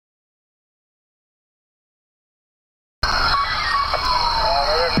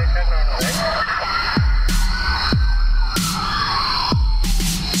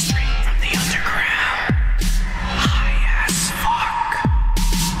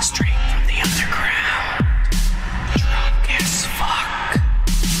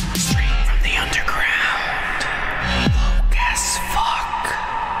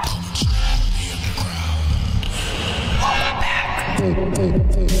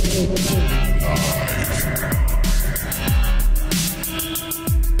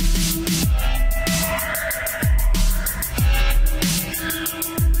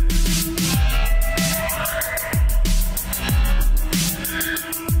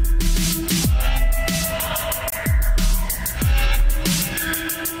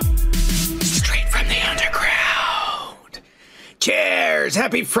Cheers!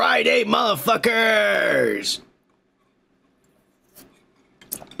 Happy Friday, motherfuckers!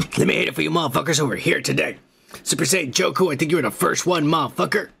 Let me hit it for you motherfuckers who are here today. Super Saiyan Joku, I think you were the first one,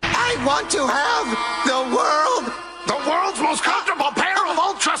 motherfucker. I want to have the world's most comfortable pair of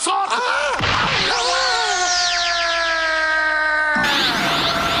ultra soft.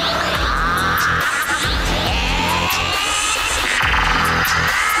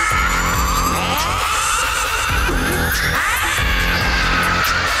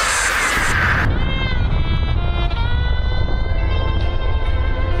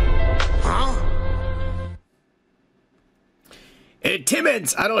 Hey,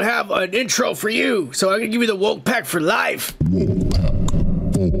 Timmons, I don't have an intro for you, so I'm gonna give you the woke pack for life. Woke pack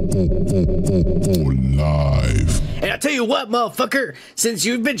for life. And I'll tell you what, motherfucker, since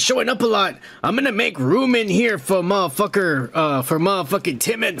you've been showing up a lot, I'm gonna make room in here for motherfucking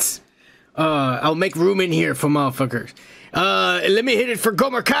Timmons. I'll make room in here for motherfuckers. Let me hit it for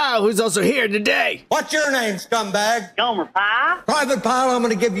Gomer Kyle, who's also here today. What's your name, scumbag? Gomer Pyle? Private Pyle, I'm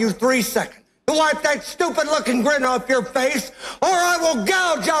gonna give you 3 seconds to wipe that stupid-looking grin off your face, or I will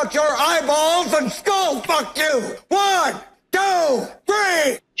gouge out your eyeballs and skull fuck you! 1, 2,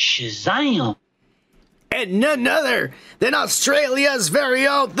 3! Shazam! And none other than Australia's very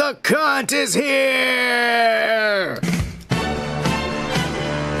own The Cunt is here!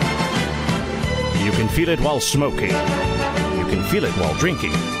 You can feel it while smoking. You can feel it while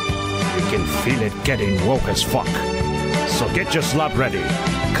drinking. You can feel it getting woke as fuck. So get your slop ready,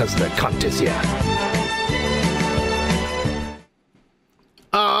 cause the cunt is here.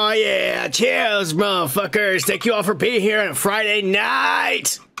 Oh yeah, cheers motherfuckers. Thank you all for being here on a Friday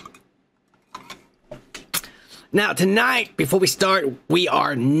night. Now tonight, before we start, we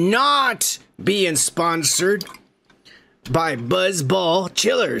are not being sponsored by Buzzball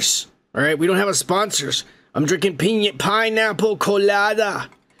Chillers. Alright, we don't have a sponsors. I'm drinking pineapple colada.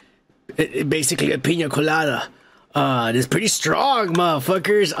 Basically a pina colada. It's pretty strong,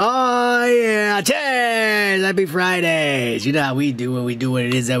 motherfuckers. Oh, yeah. Cheers! Happy Fridays. You know how we do what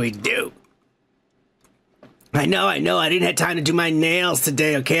it is that we do. I know. I didn't have time to do my nails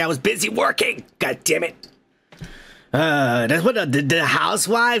today, okay? I was busy working. God damn it. That's what the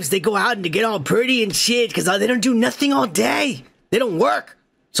housewives, they go out and they get all pretty and shit because they don't do nothing all day. They don't work.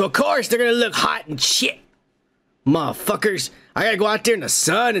 So, of course, they're gonna look hot and shit. Motherfuckers. I gotta go out there in the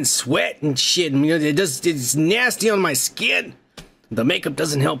sun and sweat and shit. And, you know, it's nasty on my skin. The makeup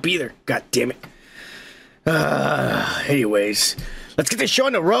doesn't help either. God damn it. Anyways, let's get this show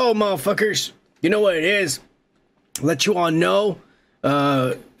on the road, motherfuckers. You know what it is. Let you all know.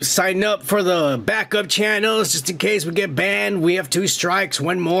 Sign up for the backup channels just in case we get banned. We have 2 strikes,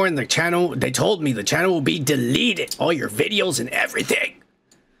 1 more, and the channel, they told me the channel will be deleted. All your videos and everything.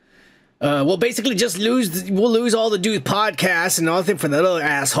 We'll basically just we'll lose all the dude podcasts and nothing for that other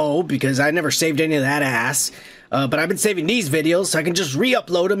asshole because I never saved any of that ass. But I've been saving these videos so I can just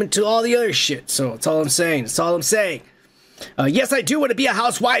re-upload them into all the other shit. So that's all I'm saying. That's all I'm saying. Yes, I do want to be a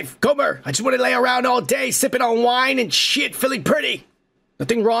housewife. Gomer, I just want to lay around all day sipping on wine and shit, feeling pretty.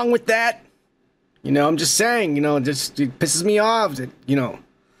 Nothing wrong with that. You know, I'm just saying, you know, it pisses me off that, you know.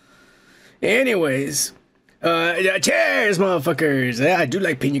 Anyways. Cheers, motherfuckers. Yeah, I do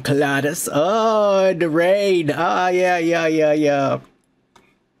like pina coladas. Oh, the rain. Ah, yeah.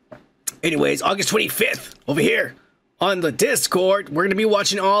 Anyways, August 25th, over here on the Discord, we're gonna be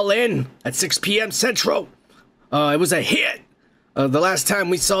watching All In at 6 p.m. Central. It was a hit. The last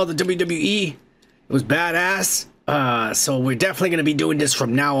time we saw the WWE, it was badass. So we're definitely gonna be doing this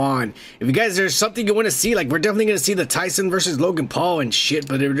from now on. If you guys, there's something you want to see, like we're definitely gonna see the Tyson versus Logan Paul and shit.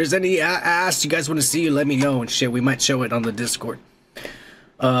 But if there's any ass you guys want to see, let me know and shit. We might show it on the Discord.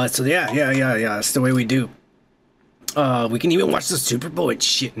 So yeah. That's the way we do. We can even watch the Super Bowl and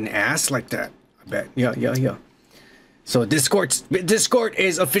shit and ass like that. I bet. Yeah. So Discord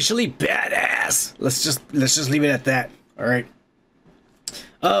is officially badass. Let's just leave it at that. All right.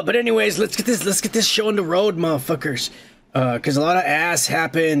 But anyways, let's get this show on the road, motherfuckers. Cause a lot of ass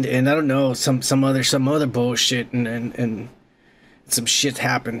happened, and I don't know, some other bullshit, and some shit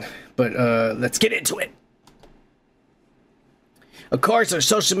happened. But let's get into it. Of course, our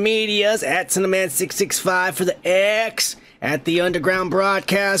social medias at sunofman665 for the X, at the Underground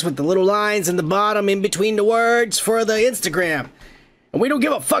Broadcast with the little lines in the bottom in between the words for the Instagram. And we don't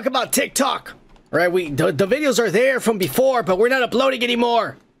give a fuck about TikTok. All right, the videos are there from before, but we're not uploading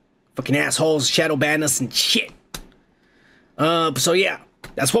anymore. Fucking assholes shadow ban us and shit. So yeah,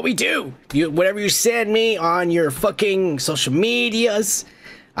 that's what we do. Whatever you send me on your fucking social medias,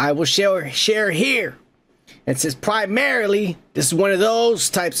 I will share here. It says primarily, this is one of those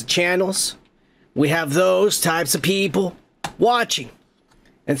types of channels. We have those types of people watching.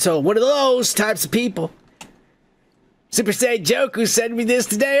 And so one of those types of people, Super Saiyan Joku sent me this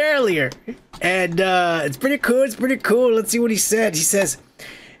today earlier. And it's pretty cool, it's pretty cool. Let's see what he said. He says,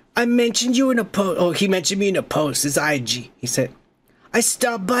 I mentioned you in a post. Oh, he mentioned me in a post. It's IG. He said, I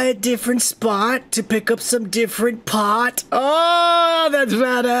stopped by a different spot to pick up some different pot. Oh, that's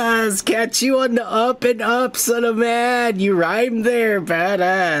badass. Catch you on the up and up, son of man. You rhymed there,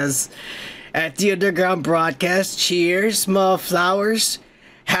 badass. At the underground broadcast, cheers, small flowers.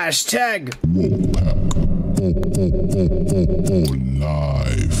 Hashtag.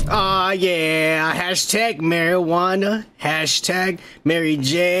 Live. Aw, yeah. Hashtag marijuana. Hashtag Mary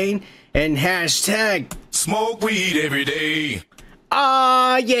Jane. And hashtag Smoke weed every day.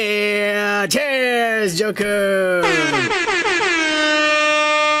 Aw, yeah. Cheers, Joker.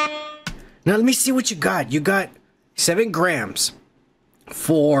 Now, let me see what you got. You got 7 grams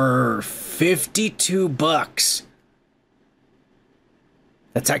for $52.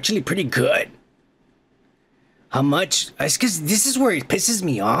 That's actually pretty good. How much? It's because this is where it pisses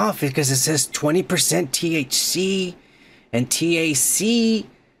me off, because it says 20% THC and TAC.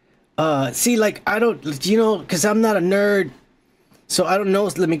 See, like, I don't, you know, because I'm not a nerd, so I don't know.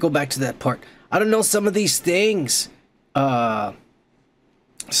 Let me go back to that part. I don't know some of these things.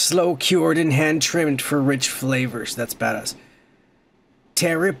 Slow cured and hand trimmed for rich flavors. That's badass.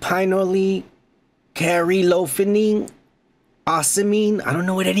 Terpinol, caryophyllene, osamine. I don't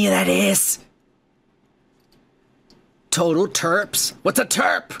know what any of that is. Total terps. What's a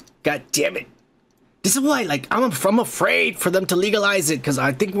terp? God damn it. This is why, like, I'm afraid for them to legalize it, because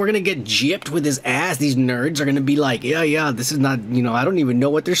I think we're going to get gypped with his ass. These nerds are going to be like, yeah, this is not, you know, I don't even know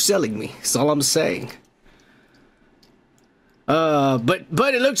what they're selling me. That's all I'm saying. But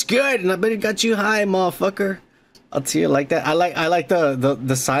it looks good, and I bet it got you high, motherfucker. I'll tell you like that. I like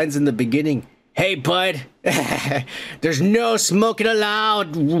the signs in the beginning. Hey, bud, there's no smoking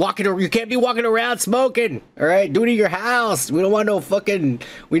allowed. You can't be walking around smoking. All right, do it in your house. We don't want no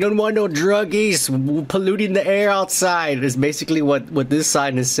druggies polluting the air outside. Is basically what this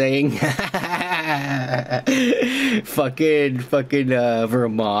sign is saying. fucking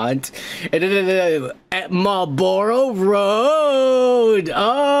Vermont. And then at Marlboro Road.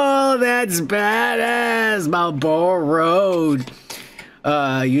 Oh, that's badass. Marlboro Road.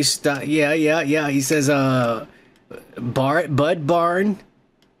 He says, Bud Barn,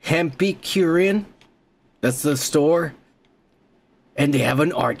 Hempicurian, that's the store, and they have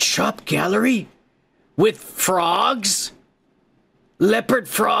an art shop gallery with frogs, leopard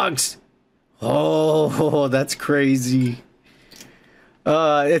frogs. Oh, that's crazy.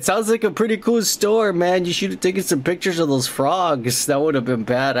 It sounds like a pretty cool store, man. You should have taken some pictures of those frogs. That would have been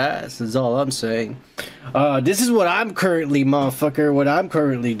badass, is all I'm saying. This is what I'm currently, what I'm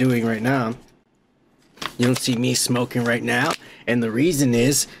currently doing right now. You don't see me smoking right now. And the reason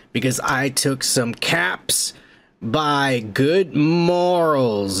is because I took some caps by Good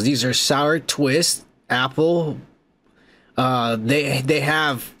Morals. These are sour twist apple. They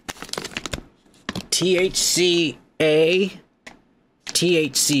have THCA,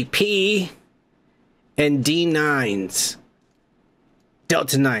 THCP, and D9s,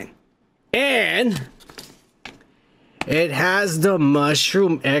 Delta 9, and it has the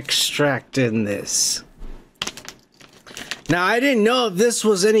mushroom extract in this. Now, I didn't know if this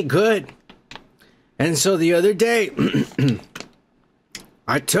was any good, and so the other day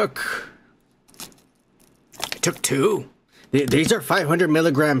I took 2. These are 500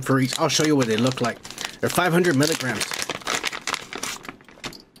 milligram for each. I'll show you what they look like. They're 500 milligrams.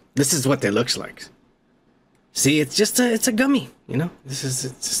 This is what they looks like. See, it's just it's a gummy, you know? It's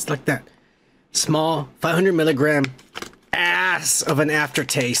just like that. Small, 500 milligram ass of an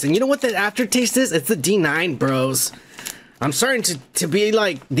aftertaste. And you know what that aftertaste is? It's the D9, bros. I'm starting to be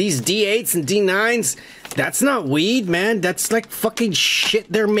like, these D8s and D9s, that's not weed, man. That's like fucking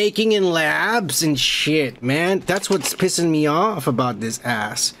shit they're making in labs and shit, man. That's what's pissing me off about this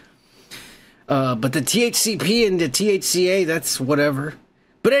ass. But the THCP and the THCA, that's whatever.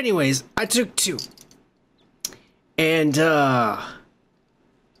 But anyways, I took 2. And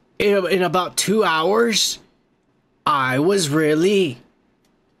in about 2 hours, I was really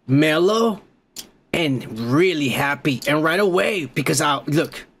mellow and really happy. And right away, because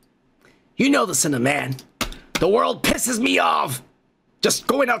look, you know the son of man. The world pisses me off. Just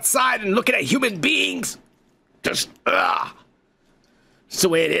going outside and looking at human beings. Just, it's the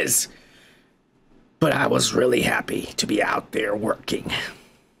way it is. But I was really happy to be out there working.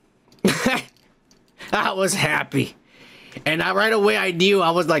 I was happy. And right away I knew,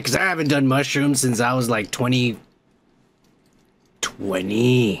 I was like, because I haven't done mushrooms since I was like 21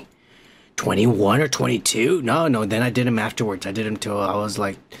 or 22. No, then I did them afterwards. I did them till I was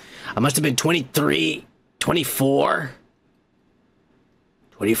like, I must have been 23, 24,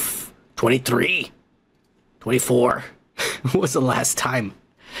 20, 23, 24. was the last time.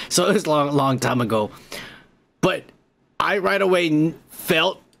 So it was a long time ago. But I right away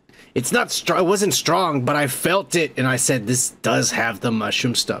felt, it's not strong, it wasn't strong, but I felt it, and I said, this does have the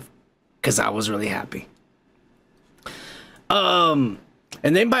mushroom stuff, because I was really happy.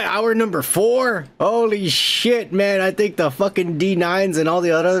 And then by hour number 4, holy shit, man, I think the fucking D9s and all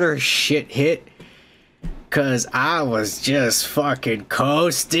the other shit hit, because I was just fucking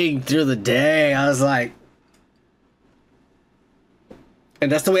coasting through the day. I was like,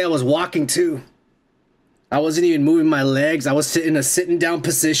 and that's the way I was walking too. I wasn't even moving my legs. I was sitting in a sitting down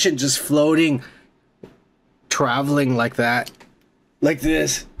position, just floating, traveling like that, like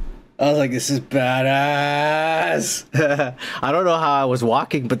this. I was like, this is badass. I don't know how I was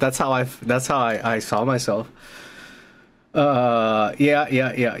walking, but that's how I saw myself.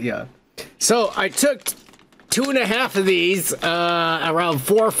 Yeah. So I took 2.5 of these around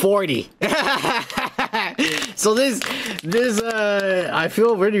 4:40. So this I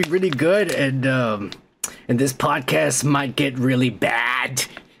feel really good, and this podcast might get really bad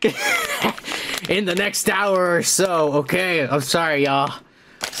in the next hour or so. Okay, I'm sorry, y'all.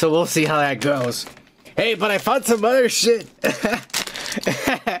 So we'll see how that goes. Hey, but I found some other shit. I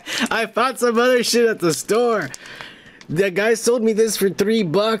found some other shit at the store. The guy sold me this for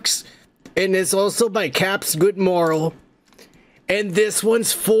 $3, and it's also by Caps Good Moral. And this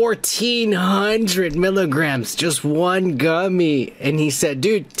one's 1,400 milligrams, just one gummy. And he said,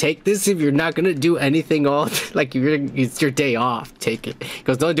 dude, take this if you're not gonna do anything all, like it's your day off, take it. He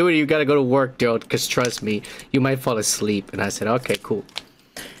goes, don't do it, you gotta go to work, dude, because trust me, you might fall asleep. And I said, okay, cool.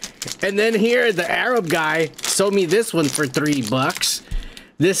 And then here, the Arab guy sold me this one for $3.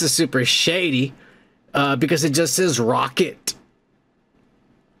 This is super shady, because it just says Rocket.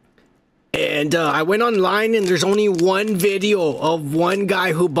 And I went online, and there's only one video of one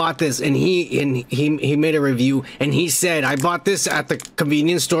guy who bought this, and he made a review, and he said, I bought this at the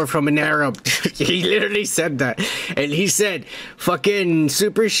convenience store from an Arab. He literally said that. And he said, fucking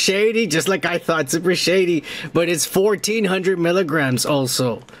super shady, just like I thought, super shady, but it's 1,400 milligrams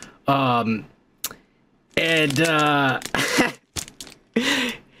also.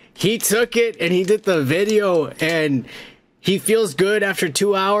 He took it, and he did the video, and he feels good after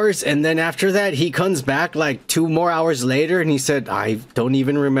 2 hours, and then after that, he comes back like 2 more hours later, and he said, I don't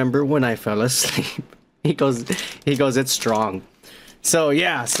even remember when I fell asleep. He goes, it's strong. So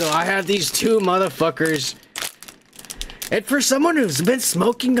yeah, so I have these 2 motherfuckers. And for someone who's been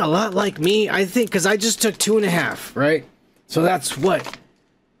smoking a lot like me, I think, because I just took 2.5, right? So that's what?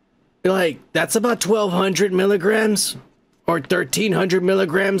 Like, that's about 1,200 milligrams or 1,300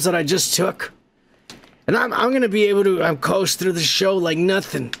 milligrams that I just took. And I'm gonna be able to coast through the show like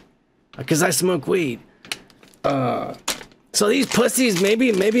nothing, because I smoke weed. So these pussies,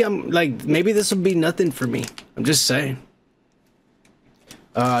 maybe this will be nothing for me. I'm just saying.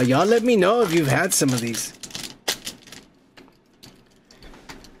 Y'all let me know if you've had some of these.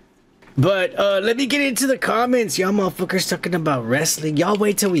 But let me get into the comments. Y'all motherfuckers talking about wrestling. Y'all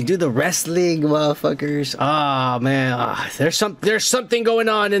wait till we do the wrestling, motherfuckers. Ah, man, there's something going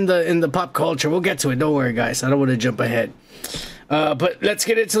on in the pop culture. We'll get to it. Don't worry, guys. I don't want to jump ahead. But let's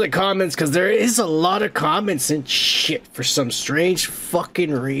get into the comments, because there is a lot of comments and shit for some strange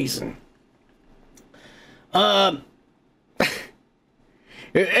fucking reason. All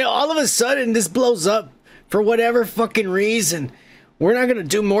of a sudden, this blows up for whatever fucking reason. We're not gonna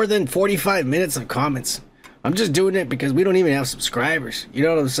do more than 45 minutes of comments. I'm just doing it because we don't even have subscribers. You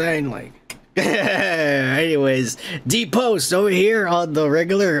know what I'm saying? Like, anyways, D-Post over here on the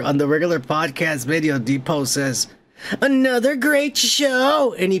regular podcast video. D-Post says, another great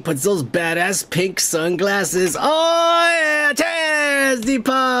show, and he puts those badass pink sunglasses. Oh yeah, cheers,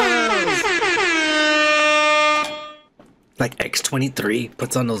 D-Post. Like X23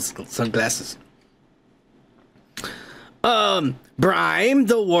 puts on those sunglasses. Brime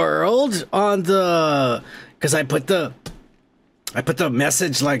the world on the, because I put the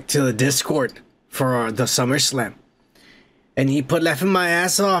message like to the Discord for the SummerSlam, And he put laughing my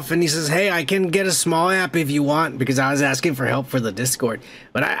ass off, and he says, hey, I can get a small app if you want, because I was asking for help for the Discord.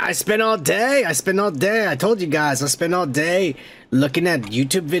 But I spent all day. I told you guys, I spent all day looking at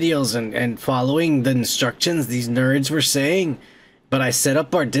YouTube videos and following the instructions these nerds were saying. But I set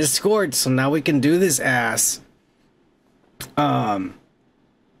up our Discord, so now we can do this ass.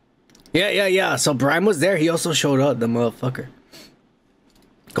 Yeah. So Brian was there. He also showed up, the motherfucker.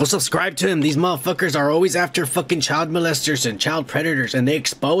 Go subscribe to him. These motherfuckers are always after fucking child molesters and child predators, and they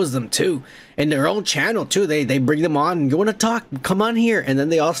expose them too. In their own channel too. They bring them on. You want to talk? Come on here. And then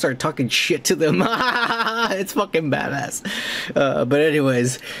they all start talking shit to them. It's fucking badass. But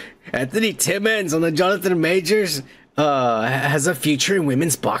anyways, Anthony Timmons on the Jonathan Majors has a future in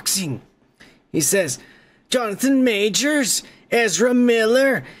women's boxing. He says, Jonathan Majors, Ezra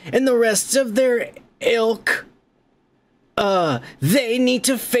Miller, and the rest of their ilk, they need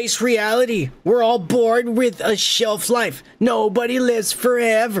to face reality. We're all born with a shelf life. Nobody lives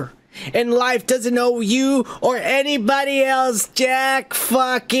forever. And life doesn't owe you or anybody else jack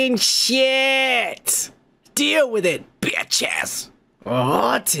fucking shit. Deal with it, bitches.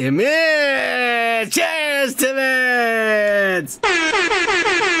 Oh, Timmons! Cheers, Timmons!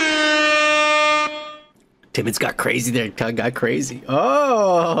 Timmons got crazy there. Got crazy.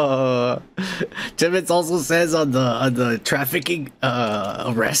 Oh, Timmons also says on the trafficking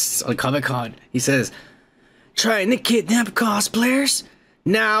arrests on Comic-Con, he says, trying to kidnap cosplayers?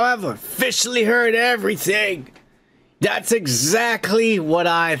 Now I've officially heard everything. That's exactly what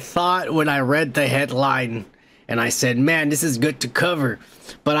I thought when I read the headline. And I said, man, this is good to cover.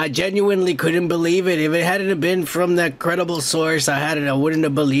 But I genuinely couldn't believe it. If it hadn't been from that credible source, I wouldn't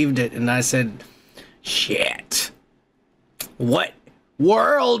have believed it. And I said, shit. What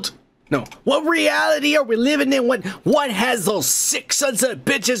world? No. What reality are we living in? What has those sick sons of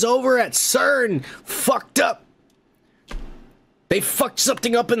bitches over at CERN fucked up? They fucked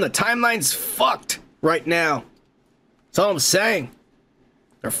something up and the timeline's fucked right now. That's all I'm saying.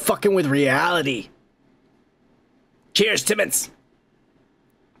 They're fucking with reality. Cheers, Timmons.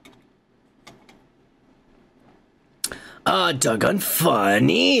 Doug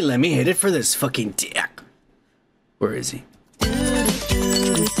Unfunny. Let me hit it for this fucking dick. Where is he?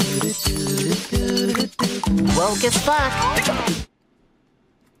 Woke as fuck.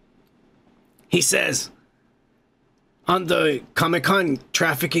 He says, on the Comic-Con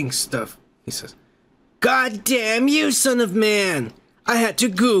trafficking stuff, he says, God damn you, son of man. I had to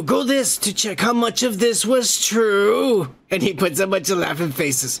Google this to check how much of this was true. And he puts a bunch of laughing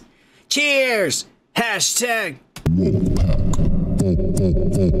faces. Cheers. Hashtag.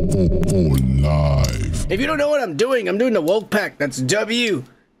 Live. If you don't know what I'm doing the woke pack. That's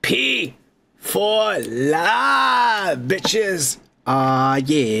WP for live, bitches.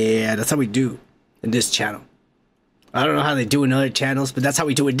 Yeah, that's how we do in this channel. I don't know how they do in other channels, but that's how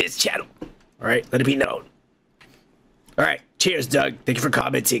we do in this channel. All right, let it be known. All right, cheers, Doug. Thank you for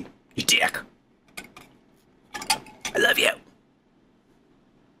commenting. You dick. I love you.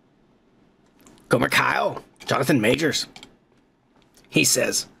 Gomer Kyle, Jonathan Majors. He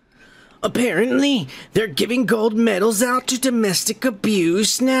says, apparently, they're giving gold medals out to domestic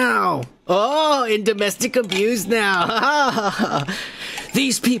abuse now. Oh, in domestic abuse now.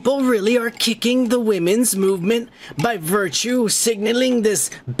 These people really are kicking the women's movement by virtue signaling this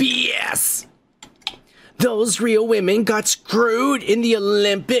BS. Those real women got screwed in the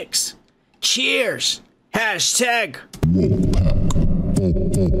Olympics. Cheers. Hashtag.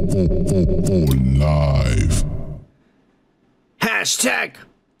 Live. Hashtag.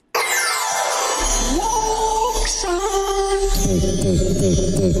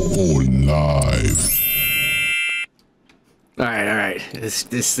 Live. All right. This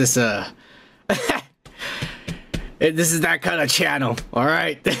this is that kind of channel. All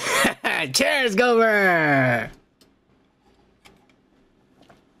right. Cheers, Gomer.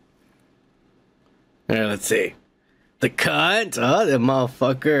 Let's see. The cunt. Oh, the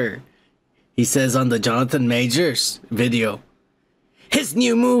motherfucker. He says on the Jonathan Majors video, his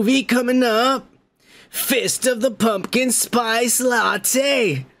new movie coming up, Fist of the Pumpkin Spice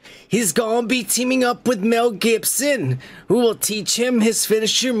Latte. He's gonna be teaming up with Mel Gibson, who will teach him his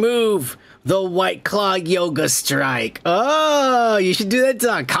finisher move, the White Claw Yoga Strike. Oh, you should do that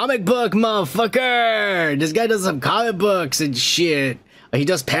to a comic book, motherfucker. This guy does some comic books and shit. He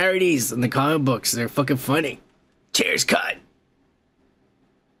does parodies in the comic books. They're fucking funny. Cheers, cut.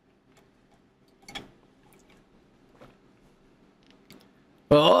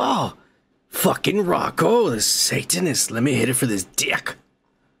 Oh, fucking Rocco, the Satanist. Let me hit it for this dick.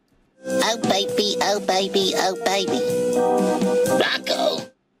 Oh baby, oh baby, oh baby.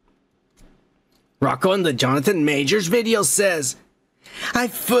 Rocco. Rocco in the Jonathan Majors video says, I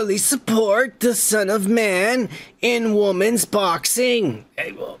fully support the son of man in women's boxing.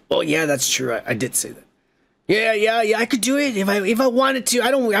 Hey, well, yeah, that's true. I did say that. Yeah, I could do it if I wanted to. I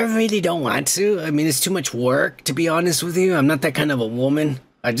really don't want to. I mean, it's too much work, to be honest with you. I'm not that kind of a woman.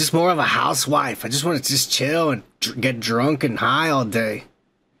 I'm just more of a housewife. I just want to just chill and get drunk and high all day.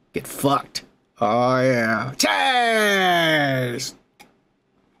 Get fucked. Oh, yeah. Cheers!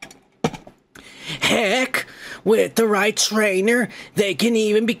 Heck, with the right trainer, they can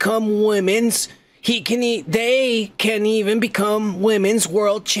even become women's... They can even become women's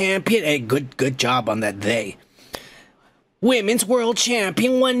world champion. Hey, good job on that they. Women's world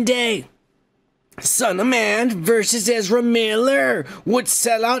champion one day. Son of Man versus Ezra Miller would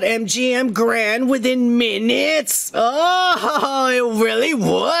sell out MGM Grand within minutes. Oh, it really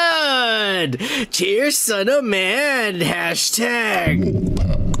would. Cheers, Son of Man. Hashtag.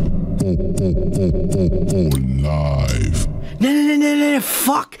 Live. No,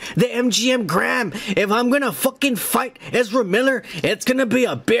 fuck the MGM Grand. If I'm gonna fucking fight Ezra Miller, it's gonna be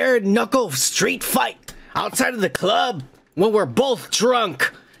a bare knuckle street fight outside of the club when we're both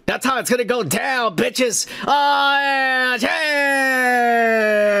drunk. That's how it's gonna go down, bitches. Oh, yeah, cheers!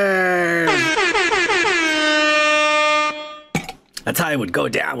 That's how it would go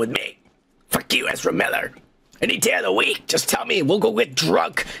down with me. Fuck you, Ezra Miller. Any day of the week, just tell me, we'll go get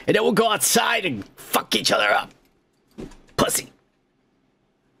drunk, and then we'll go outside and fuck each other up. Pussy.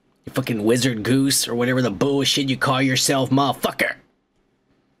 You fucking wizard goose, or whatever the bullshit you call yourself, motherfucker.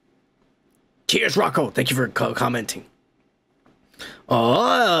 Cheers, Rocco. Thank you for commenting.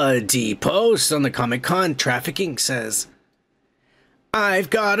 Oh, D-Post on the Comic-Con Trafficking says,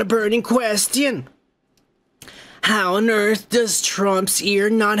 I've got a burning question. How on earth does Trump's ear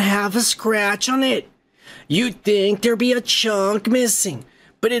not have a scratch on it? You'd think there'd be a chunk missing,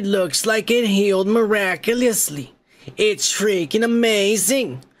 but it looks like it healed miraculously. It's freaking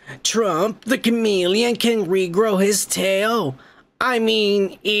amazing. Trump, the chameleon, can regrow his tail. I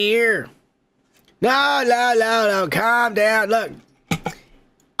mean, ear. No, calm down. Look,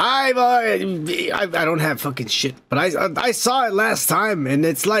 I don't have fucking shit, but I saw it last time, and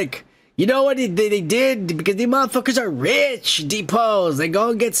it's like, you know what they did? Because these motherfuckers are rich, depots. They go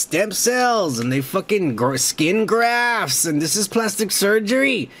and get stem cells, and they fucking grow skin grafts, and this is plastic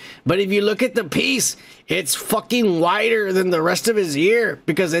surgery. But if you look at the piece, it's fucking wider than the rest of his ear,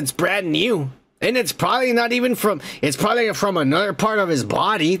 because it's brand new. And it's probably not even it's probably from another part of his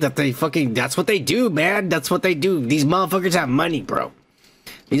body that that's what they do, man. That's what they do. These motherfuckers have money, bro.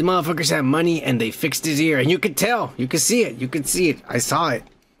 These motherfuckers have money, and they fixed his ear. And you could tell. You could see it. I saw it.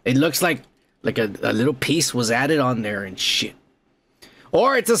 It looks like a little piece was added on there and shit.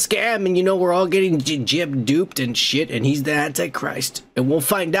 Or it's a scam, and we're all getting duped and shit, and he's the Antichrist. And we'll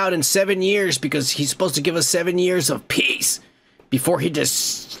find out in 7 years, because he's supposed to give us 7 years of peace before he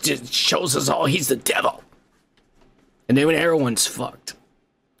just shows us all he's the devil. And then when everyone's fucked.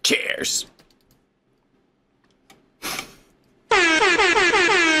 Cheers.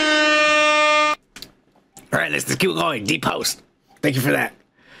 Alright, let's keep going. D-Post. Thank you for that.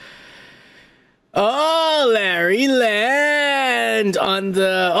 Oh, Larry Land on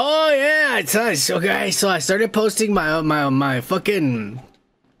the... Oh, yeah, it's nice. Okay, so I started posting my old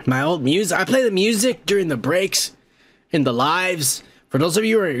music. I play the music during the breaks in the lives. For those of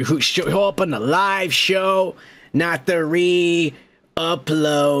you who show up on the live show, not the re-upload,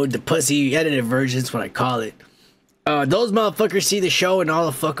 the pussy edited versions, what I call it. Those motherfuckers see the show and all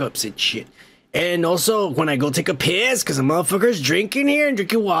the fuck-ups and shit. And also, when I go take a piss, because a motherfucker's drinking here and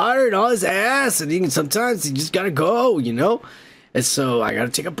drinking water and all his ass, and sometimes you just gotta go, And so I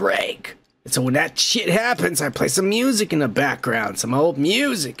gotta take a break. And so when that shit happens, I play some music in the background, some old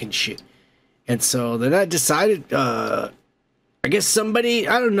music and shit. And so then I decided, I guess somebody,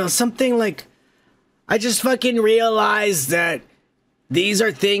 I don't know, something like, I just fucking realized that these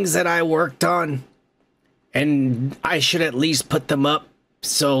are things that I worked on, and I should at least put them up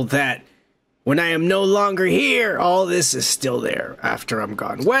so that when I am no longer here, all this is still there after I'm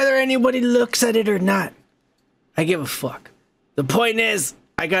gone. Whether anybody looks at it or not, I give a fuck. The point is,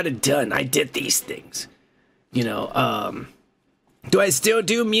 I got it done. I did these things. Do I still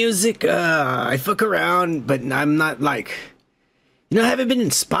do music? I fuck around, but I'm not like... I haven't been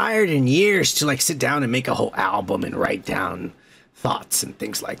inspired in years to sit down and make a whole album and write down thoughts and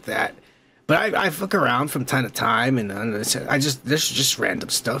things like that. But I fuck around from time to time, and there's just random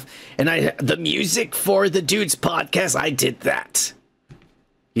stuff. And the music for the Dudes podcast, I did that.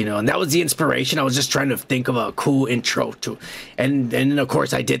 And that was the inspiration. I was just trying to think of a cool intro to, and then of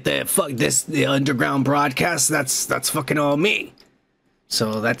course I did the underground broadcast. That's fucking all me.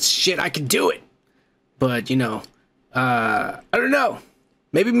 So that's shit. I can do it. But, you know, I don't know.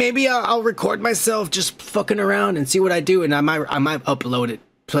 Maybe I'll record myself just fucking around and see what I do, and I might upload it.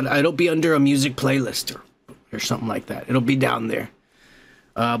 So it'll be under a music playlist or something like that. It'll be down there.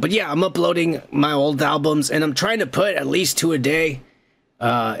 But yeah, I'm uploading my old albums, and I'm trying to put at least 2 a day.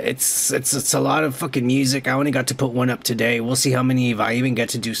 It's a lot of fucking music. I only got to put 1 up today. We'll see how many. If I even get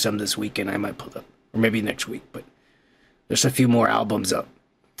to do some this weekend, I might put up, or maybe next week. But there's a few more albums up.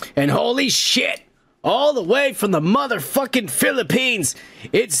 And holy shit! All the way from the motherfucking Philippines,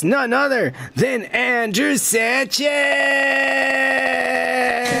 it's none other than Andrew Sanchez!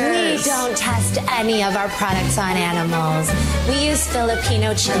 We don't test any of our products on animals. We use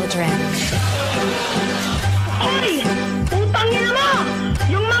Filipino children. Hoy! Utangin mo!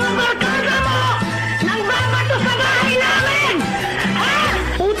 Yung mga barkada mo! Nagbabato sa bahay namin! Ha?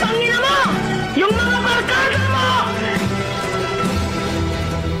 Utangin mo! Yung mga barkada mo!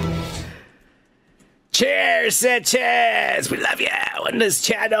 Cheers, Sanchez! We love you on this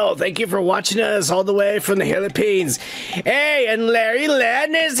channel. Thank you for watching us all the way from the Philippines. Hey, and Larry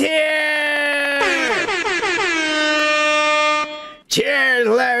Len is here! Cheers,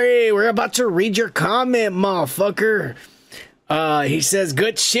 Larry! We're about to read your comment, motherfucker. He says,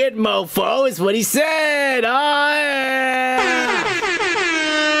 good shit, mofo, is what he said. Oh, yeah.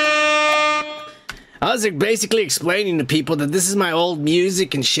 I was basically explaining to people that this is my old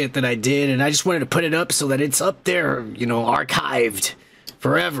music and shit that I did, and I just wanted to put it up so that it's up there, you know, archived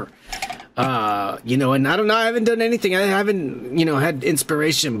forever. You know, and I don't know, I haven't done anything. I haven't, you know, had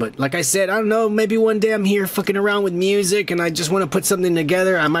inspiration, but like I said, I don't know, maybe one day I'm here fucking around with music and I just want to put something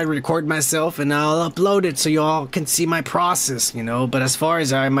together. I might record myself and I'll upload it so you all can see my process, you know. But as far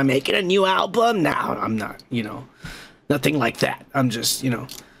as am I making a new album? No, I'm not, you know, nothing like that. I'm just, you know,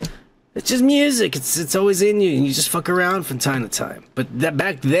 it's just music. It's always in you, and you just fuck around from time to time. But that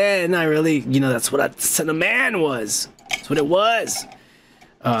back then, I really, you know, that's what a son of man was. That's what it was.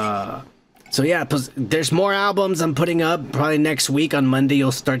 So yeah, there's more albums I'm putting up. Probably next week on Monday,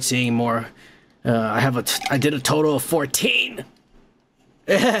 you'll start seeing more. I did a total of 14.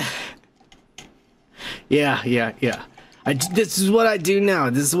 Yeah. This is what I do now.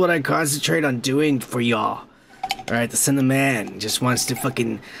 This is what I concentrate on doing for y'all. Alright, the son of man just wants to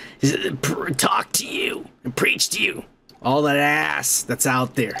fucking talk to you and preach to you. All that ass that's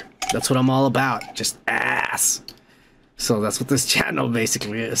out there. That's what I'm all about. Just ass. So that's what this channel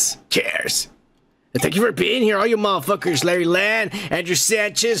basically is. Cheers. And thank you for being here, all you motherfuckers. Larry Land, Andrew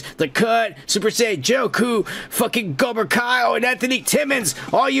Sanchez, The Cut, Super Saiyan Joku, fucking Gober Kyle, and Anthony Timmons.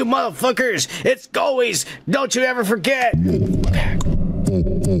 All you motherfuckers. It's always, don't you ever forget.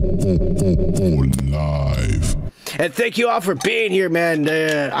 Live. And thank you all for being here, man.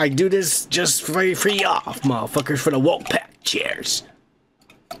 I do this just for y'all, motherfuckers, for the woke pack. Cheers.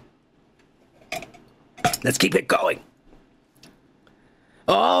 Let's keep it going.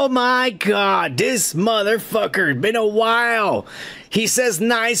 Oh my god, this motherfucker. Been a while. He says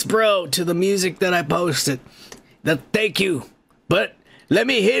nice, bro, to the music that I posted. Thank you. But let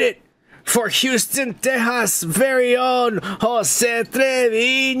me hit it for Houston, Texas' very own Jose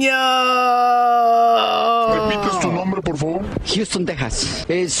Treviño. ¿Repites tu nombre, por favor? Houston, Texas.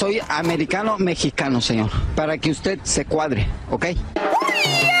 Soy americano-mexicano, señor. Para que usted se cuadre, ¿ok?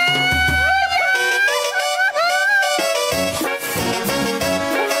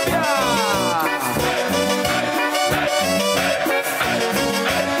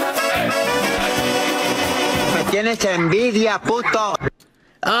 Tienes envidia, puto.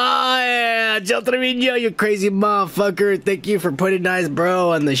 Oh yeah, Joe Trevino, you crazy motherfucker. Thank you for putting nice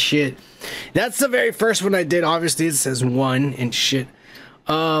bro on the shit. That's the very first one I did. Obviously it says 1 and shit.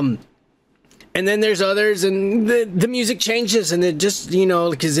 And then there's others, and the music changes, and it just, you know,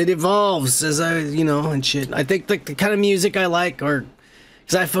 because it evolves as I, you know, and shit. I think like the kind of music I like, or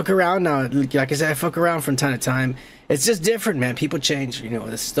because I fuck around now, like I said, I fuck around from time to time. It's just different, man. People change, you know,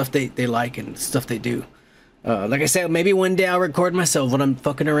 the stuff they like and stuff they do. Like I said, maybe one day I'll record myself when I'm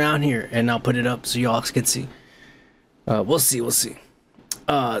fucking around here, and I'll put it up so y'all can see. We'll see.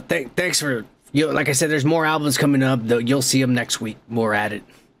 Thanks for, you know, like I said, there's more albums coming up. You'll see them next week. More at it.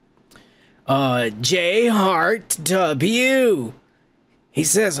 J Hart W. He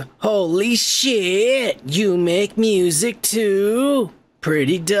says, holy shit, you make music too?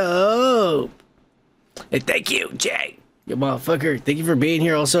 Pretty dope. Hey, thank you, Jay. You motherfucker. Thank you for being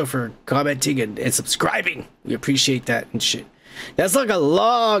here, also for commenting and subscribing. We appreciate that and shit. That's like a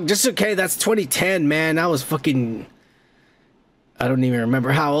long, just okay, that's 2010, man. I was fucking, I don't even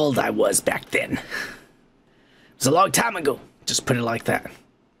remember how old I was back then. It was a long time ago. Just put it like that.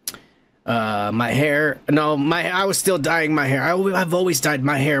 My hair, no, I was still dyeing my hair. I've always dyed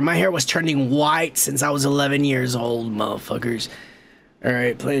my hair. My hair was turning white since I was 11 years old, motherfuckers. All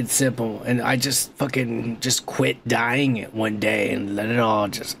right, plain simple. And I just fucking quit dyeing it one day and let it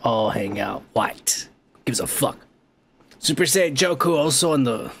all hang out white. Gives a fuck. Super Saiyan Joku also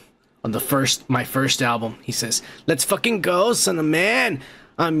on my first album. He says, "Let's fucking go, son of man.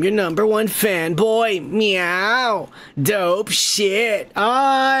 I'm your #1 fanboy. Meow. Dope shit."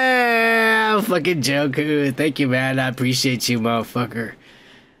 Oh, yeah. Fucking Joku. Thank you, man. I appreciate you, motherfucker.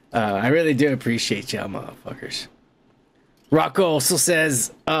 I really do appreciate y'all, motherfuckers. Rocco also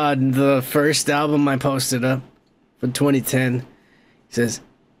says, the first album I posted up for 2010, he says,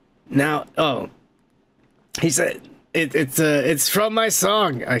 he said, it's from my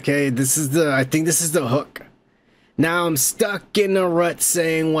song, okay? I think this is the hook. "Now I'm stuck in a rut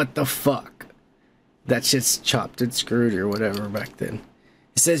saying what the fuck." That shit's chopped and screwed or whatever back then.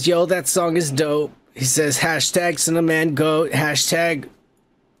 He says, "Yo, that song is dope." He says, hashtag #SonOfMan GOAT, hashtag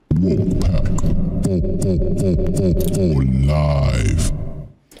live.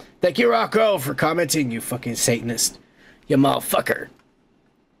 Thank you, Rocco, for commenting, you fucking Satanist. You motherfucker.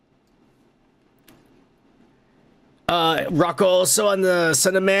 Rocco also on the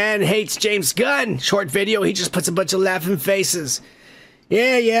Son of Man hates James Gunn. Short video, he just puts a bunch of laughing faces.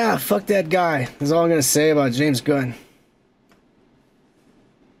 Yeah, fuck that guy. That's all I'm gonna say about James Gunn.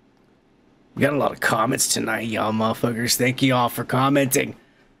 We got a lot of comments tonight, y'all motherfuckers. Thank you all for commenting.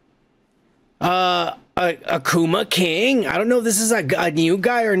 Akuma King. I don't know if this is a new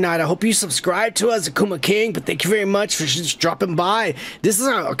guy or not. I hope you subscribe to us, Akuma King, but thank you very much for just dropping by. This is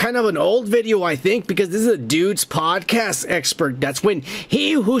a kind of an old video, I think, because this is a dude's podcast expert. That's when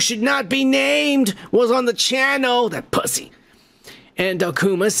he who should not be named was on the channel. That pussy. And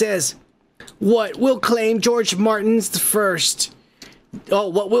Akuma says, what will claim George Martin's first? Oh,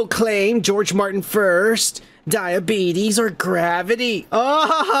 what will claim George Martin first? Diabetes or gravity?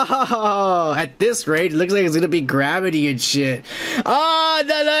 Oh, at this rate, it looks like it's gonna be gravity and shit. Oh,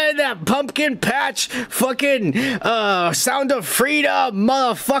 that pumpkin patch fucking sound of freedom,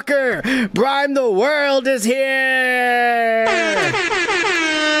 motherfucker. Brime the world is here.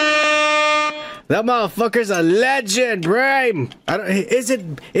 That motherfucker's a legend, Brime. Is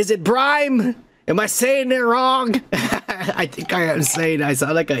it Brime? Am I saying it wrong? I think I am saying I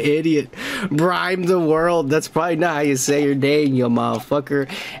sound like an idiot. Brime the world. That's probably not how you say your name, you motherfucker.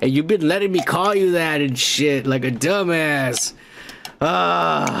 And you've been letting me call you that and shit like a dumbass.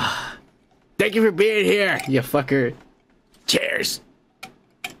 Thank you for being here, you fucker. Cheers.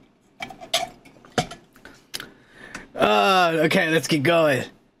 Okay, let's get going.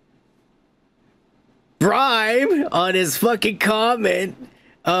 Brime, on his fucking comment,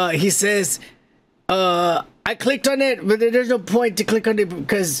 he says, I clicked on it, but there's no point to click on it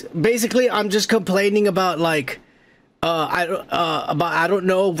because basically I'm just complaining about like, I don't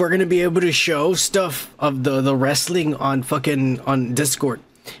know if we're gonna be able to show stuff of the wrestling on Discord.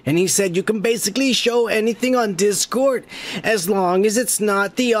 And he said you can basically show anything on Discord as long as it's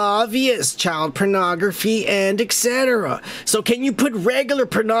not the obvious child pornography and etc. So can you put regular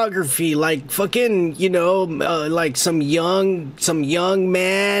pornography like fucking, you know, like some young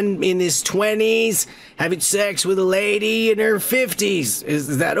man in his 20s having sex with a lady in her 50s?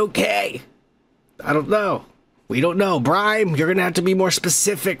 Is that okay? I don't know. We don't know. Brime, you're gonna have to be more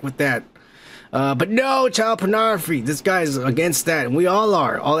specific with that. But no child pornography. This guy's against that, and we all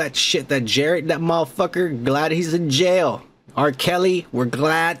are. All that shit, that Jarrett, that motherfucker, glad he's in jail. R. Kelly, we're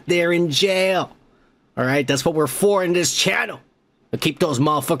glad they're in jail. Alright, that's what we're for in this channel. To keep those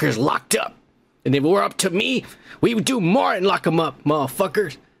motherfuckers locked up. And if it were up to me, we would do more than lock them up,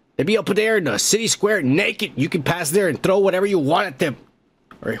 motherfuckers. They'd be up there in the city square naked. You can pass there and throw whatever you want at them.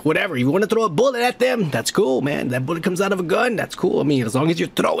 Or whatever. If you want to throw a bullet at them, that's cool, man. That bullet comes out of a gun, that's cool. I mean, as long as you're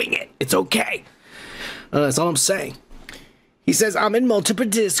throwing it, it's okay. That's all I'm saying. He says, I'm in multiple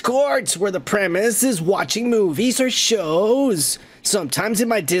Discords where the premise is watching movies or shows. Sometimes in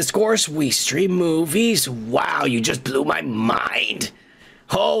my Discourse, we stream movies. Wow, you just blew my mind.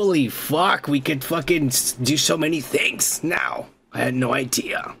 Holy fuck, we could fucking do so many things now. I had no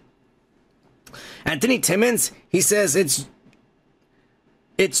idea. Anthony Timmons, he says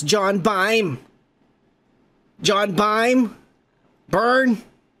it's John Bime. John Bime? Burn?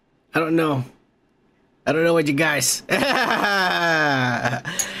 I don't know. I don't know what you guys.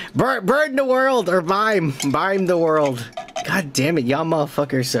 Burn the world or Bime. Bime the world. God damn it, y'all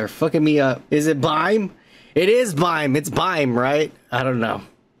motherfuckers are fucking me up. Is it Bime? It is Bime. It's Bime, right? I don't know.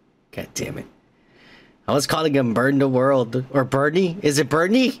 God damn it. I was calling him Burn the World. Or Bernie? Is it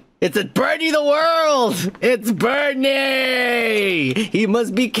Bernie? It's a Bernie the World! It's Bernie! He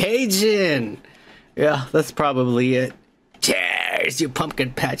must be Cajun. Yeah, that's probably it. Cheers, you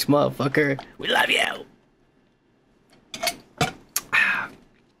pumpkin patch motherfucker. We love you.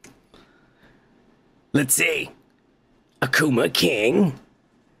 Let's see. Akuma King.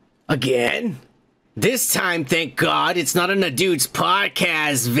 Again. This time, thank God, it's not on a dude's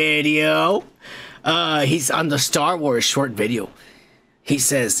podcast video. He's on the Star Wars short video. He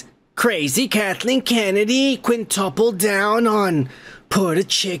says, crazy Kathleen Kennedy quintuple down on put a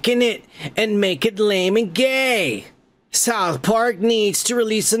chick in it and make it lame and gay. South Park needs to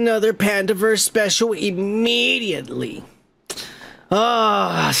release another Pandaverse special immediately.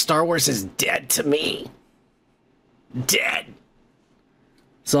 Star Wars is dead to me. Dead.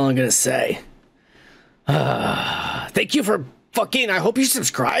 That's all I'm gonna say. Thank you for fucking, I hope you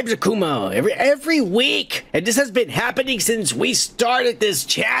subscribe to Kumo every week. And this has been happening since we started this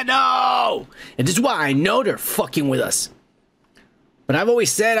channel. And this is why I know they're fucking with us. But I've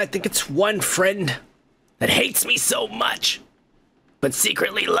always said I think it's one friend that hates me so much, but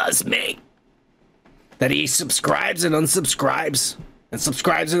secretly loves me, that he subscribes and unsubscribes, and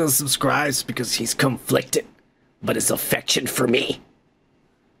subscribes and unsubscribes because he's conflicted, but his affection for me.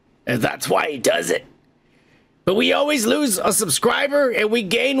 And that's why he does it. But we always lose a subscriber and we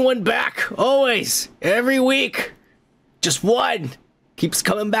gain one back. Always. Every week. Just one. Keeps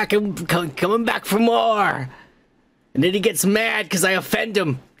coming back and coming back for more. And then he gets mad because I offend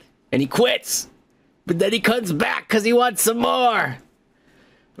him. And he quits. But then he comes back because he wants some more. I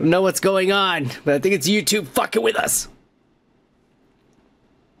don't know what's going on, but I think it's YouTube fucking with us.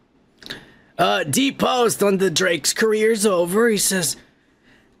 D-Post on the Drake's career's over. He says,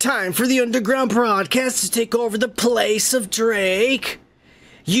 time for the underground broadcast to take over the place of Drake.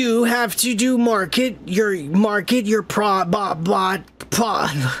 You have to do market your podcast.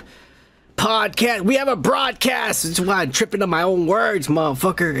 We have a broadcast. That's why I'm tripping on my own words,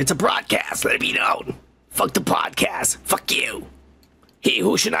 motherfucker. It's a broadcast. Let it be known. Fuck the podcast. Fuck you. He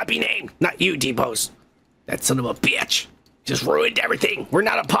who should not be named. Not you, D-Post. That son of a bitch. Just ruined everything. We're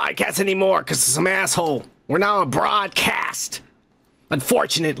not a podcast anymore because of some asshole. We're now a broadcast.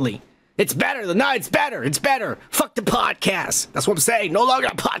 Unfortunately. It's better. No, it's better. It's better. Fuck the podcast. That's what I'm saying. No longer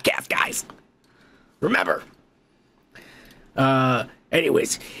a podcast, guys. Remember.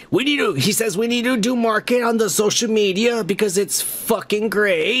 Anyways, he says we need to do market on the social media because it's fucking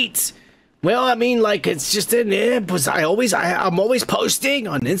great. Well, I mean, like, it's just an I'm always posting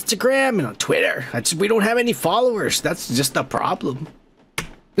on Instagram and on Twitter. We don't have any followers. That's just the problem.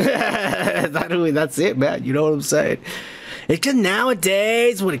 That's it, man. You know what I'm saying? It's just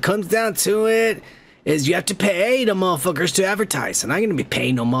nowadays, when it comes down to it, is you have to pay the motherfuckers to advertise. And I'm going to be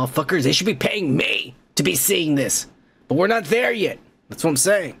paying no motherfuckers. They should be paying me to be seeing this. But we're not there yet. That's what I'm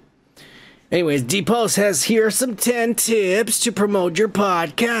saying. Anyways, D-Post has, here are some 10 tips to promote your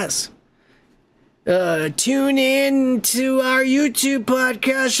podcast. Tune in to our YouTube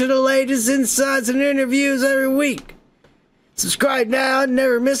podcast for the latest insights and interviews every week. Subscribe now and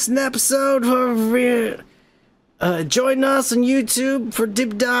never miss an episode. Join us on YouTube for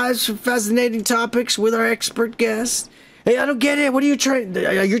deep dives for fascinating topics with our expert guests. Hey, I don't get it. What are you trying?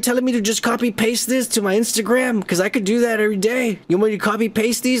 You're telling me to just copy paste this to my Instagram? Because I could do that every day. You want me to copy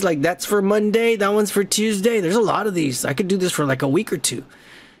paste these? Like, that's for Monday, that one's for Tuesday. There's a lot of these. I could do this for like a week or two.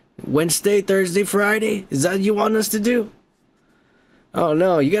 Wednesday, Thursday, Friday. Is that what you want us to do? Oh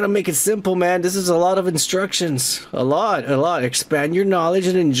no, you gotta make it simple, man. This is a lot of instructions. A lot. Expand your knowledge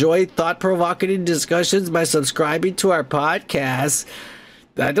and enjoy thought-provocative discussions by subscribing to our podcast.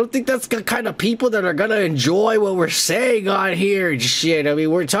 I don't think that's the kind of people that are gonna enjoy what we're saying on here and shit. I mean,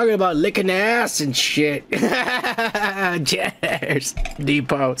 we're talking about licking ass and shit. Cheers,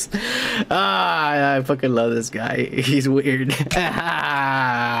 D-Post. I fucking love this guy. He's weird.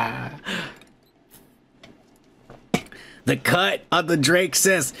 The cut on the Drake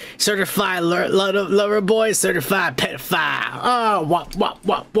says, certified lover boy, certified pedophile. Oh, what?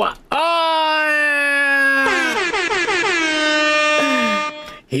 Oh!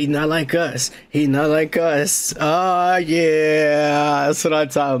 He's not like us. He's not like us. Oh, yeah. That's what I'm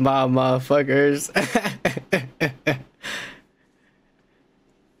talking about, motherfuckers.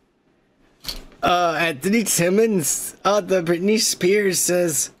 Anthony Timmons, the Britney Spears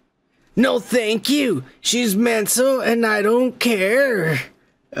says, no, thank you. She's mental and I don't care.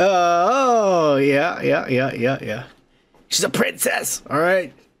 Oh, yeah. She's a princess, all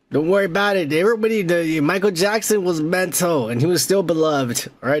right? Don't worry about it. Everybody, Michael Jackson was mental and he was still beloved,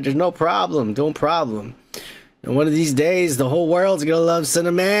 all right? There's no problem. And one of these days, the whole world's gonna love Son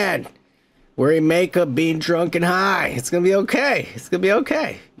of Man. wearing makeup, being drunk and high. It's gonna be okay. It's gonna be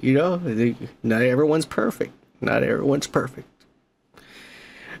okay. You know, not everyone's perfect. Not everyone's perfect.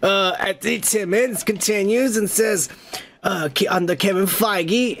 Anthony Timmons continues and says, on the Kevin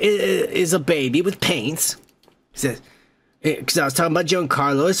Feige is a baby with pains. He says, because I was talking about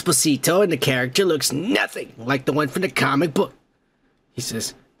Giancarlo Esposito and the character looks nothing like the one from the comic book. He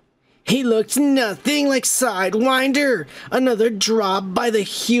says, he looks nothing like Sidewinder. Another drop by the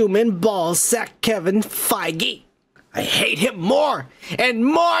human ballsack Kevin Feige. I hate him more and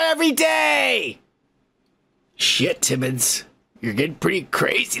more every day. Shit, Timmons. You're getting pretty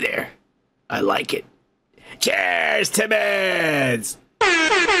crazy there. I like it. Cheers, Timmons!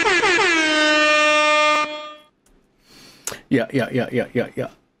 Yeah.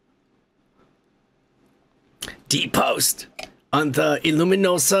 D-Post on the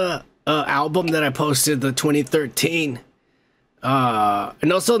Illuminosa album that I posted, the 2013.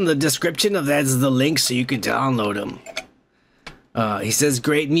 And also in the description of that is the link so you can download them. He says,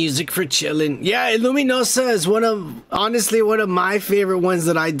 great music for chilling. Yeah, Illuminosa is honestly one of my favorite ones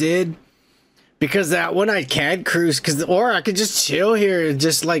that I did. Because that one I can cruise, or I could just chill here and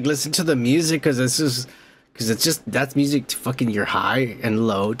just like listen to the music, because it's just, that's music to fucking your high and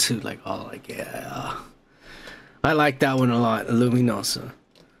low to like, oh, like, yeah. I like that one a lot, Illuminosa.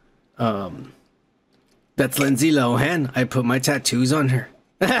 That's Lindsay Lohan. I put my tattoos on her.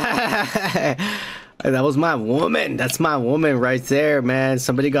 That was my woman. That's my woman right there, man.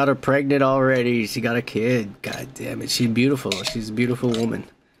 Somebody got her pregnant already. She got a kid. God damn it. She's beautiful. She's a beautiful woman.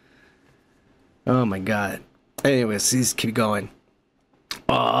 Oh my god. Anyways, let's keep going.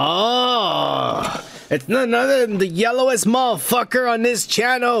 Oh, it's none other than the yellowest motherfucker on this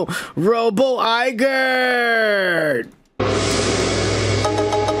channel, Robo Igert.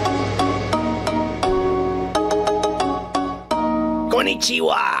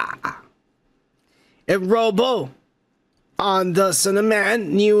 Konnichiwa. And Robo on the Son of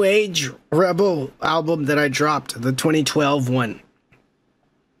Man New Age Rebel album that I dropped, the 2012 one.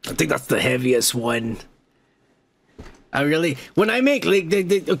 I think that's the heaviest one. I really, when I make like,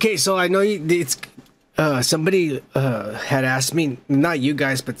 okay, so I know it's somebody had asked me, not you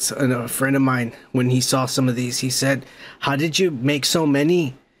guys, but a friend of mine, when he saw some of these, he said, "How did you make so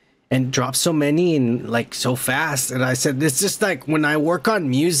many and drop so many and like so fast?" And I said, "It's just like when I work on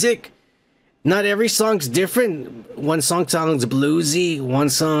music, not every song's different. One song sounds bluesy,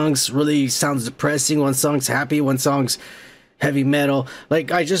 one song's really sounds depressing, one song's happy, one song's heavy metal.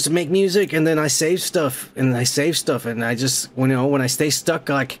 Like, I just make music and then I save stuff and I just, you know, when I stay stuck,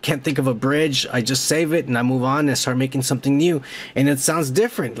 like, I can't think of a bridge, I just save it and I move on and start making something new, and it sounds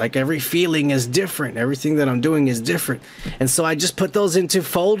different. Like, every feeling is different, everything that I'm doing is different, and so I just put those into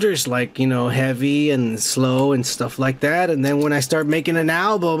folders, like, you know, heavy and slow and stuff like that. And then when I start making an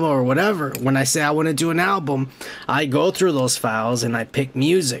album or whatever, when I say I want to do an album, I go through those files and I pick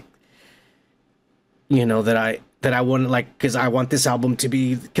music, you know, that I want to, like, because I want this album to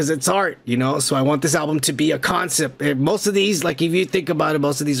be, because it's art, you know, so I want this album to be a concept. And most of these, like, if you think about it,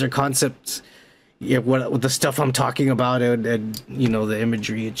 most of these are concepts, yeah, what the stuff I'm talking about, and you know, the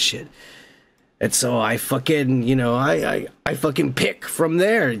imagery and shit. And so I fucking, you know, I fucking pick from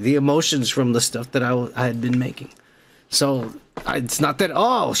there the emotions from the stuff that I had been making. So it's not that,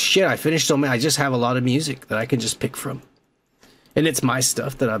 oh shit, I finished so many, I just have a lot of music that I can just pick from, and it's my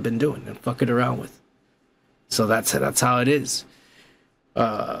stuff that I've been doing and fucking around with. So that's how it is.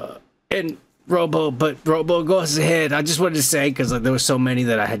 And Robo goes ahead. I just wanted to say, because there were so many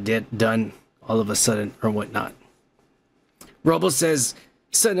that I had done all of a sudden or whatnot. Robo says,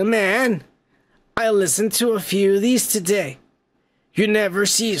 "Son of Man, I listened to a few of these today. You never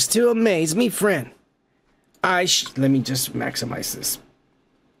cease to amaze me, friend. Let me just maximize this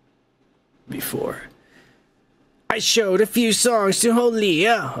before. I showed a few songs to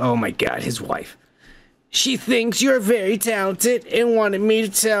Holia." Oh my god, his wife. "She thinks you're very talented and wanted me to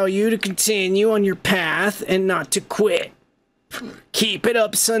tell you to continue on your path and not to quit. Keep it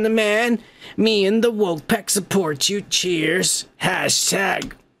up, son of man. Me and the Woke Pack support you. Cheers.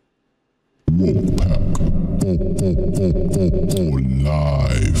 Hashtag Woke Pack.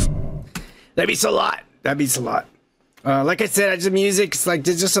 Live. That means a lot. That means a lot. Like I said, I just music. It's like,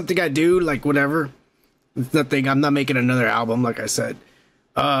 it's just something I do, like whatever. It's nothing. I'm not making another album, like I said.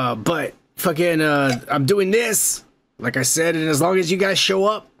 But fucking, I'm doing this, like I said, and as long as you guys show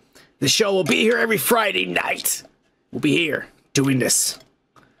up, the show will be here every Friday night. We'll be here doing this,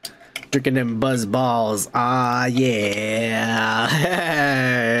 drinking them buzz balls. Ah, yeah.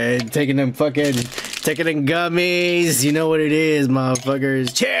 taking them gummies. You know what it is,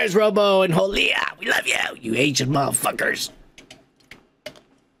 motherfuckers. Cheers, Robo and Holia. We love you, you Asian motherfuckers.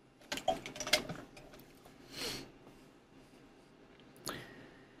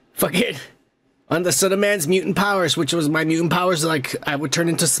 fucking on the Son of Man's mutant powers, which was my mutant powers, like I would turn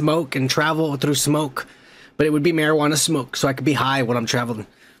into smoke and travel through smoke, but it would be marijuana smoke, so I could be high when I'm traveling.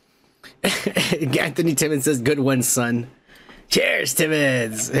 Anthony Timmons says, "Good one, son." Cheers,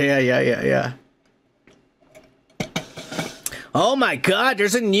 Timmons. Yeah. Oh my God,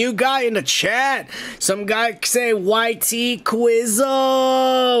 there's a new guy in the chat. Some guy say YT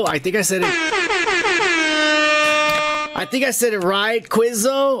Quizzo. I think I said it right,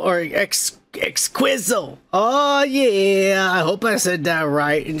 Quizzo or X-Quizzo. Oh yeah, I hope I said that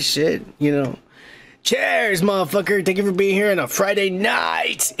right and shit, you know. Cheers, motherfucker. Thank you for being here on a Friday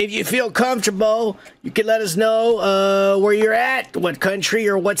night. If you feel comfortable, you can let us know where you're at, what country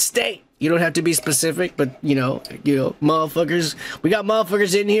or what state. You don't have to be specific, but you know, motherfuckers. We got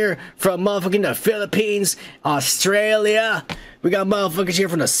motherfuckers in here from motherfucking the Philippines, Australia. We got motherfuckers here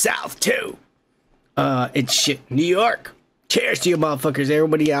from the South too. It's shit, New York. Cheers to you, motherfuckers.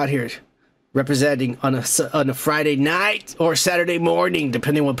 Everybody out here representing on a Friday night or Saturday morning,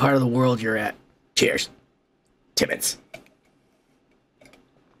 depending on what part of the world you're at. Cheers, Timmons.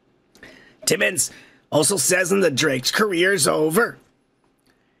 Timmons also says that Drake's career's over.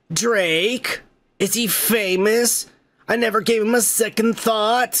 Drake? Is he famous? I never gave him a second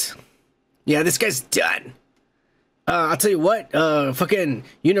thought. Yeah, this guy's done. I'll tell you what, fucking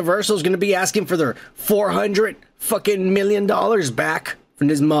Universal's gonna be asking for their $400 fucking million back from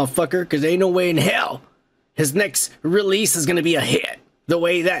this motherfucker, because ain't no way in hell his next release is gonna be a hit. The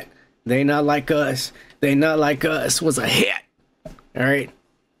way that They Not Like Us was a hit. Alright?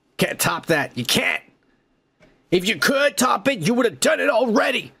 Can't top that. You can't. If you could top it, you would have done it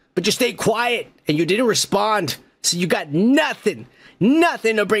already. But you stayed quiet and you didn't respond. So you got nothing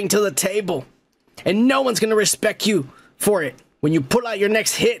to bring to the table. And no one's going to respect you for it. When you pull out your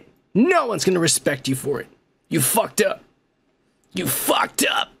next hit, no one's going to respect you for it. You fucked up. You fucked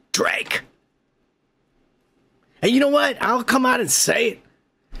up, Drake. And you know what? I'll come out and say it.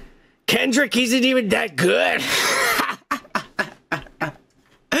 Kendrick isn't even that good.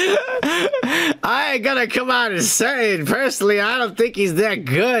 I ain't gonna come out and say it. Personally, I don't think he's that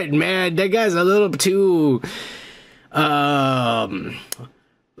good, man. That guy's a little too... I'll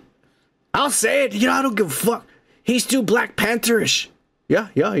say it. You know, I don't give a fuck. He's too Black Panther-ish. Yeah.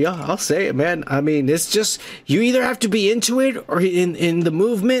 I'll say it, man. I mean, it's just... You either have to be into it or in the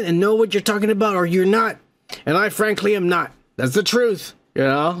movement and know what you're talking about, or you're not. And I frankly am not. That's the truth. You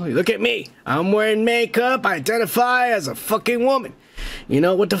know? Look at me. I'm wearing makeup. I identify as a fucking woman. You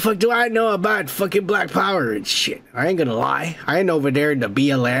know, what the fuck do I know about fucking Black Power and shit? I ain't gonna lie. I ain't over there in the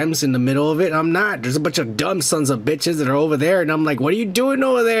BLMs in the middle of it. I'm not. There's a bunch of dumb sons of bitches that are over there, and I'm like, what are you doing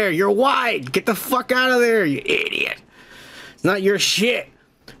over there? You're white. Get the fuck out of there, you idiot. It's not your shit.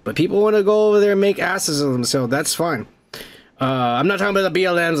 But people want to go over there and make asses of themselves. That's fine. I'm not talking about the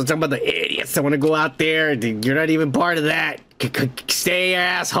BLMs. I'm talking about the idiots that want to go out there. You're not even part of that. Stay your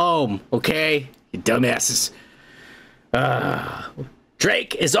ass home, okay? You dumbasses.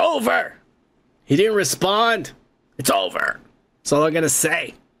 Drake is over. He didn't respond. It's over. That's all I'm gonna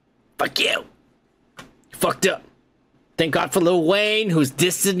say. Fuck you. You fucked up. Thank God for Lil Wayne, who's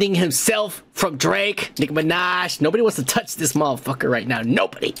distancing himself from Drake. Nicki Minaj. Nobody wants to touch this motherfucker right now.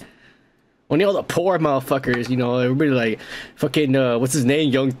 Nobody. Only all the poor motherfuckers, you know, everybody like, fucking, what's his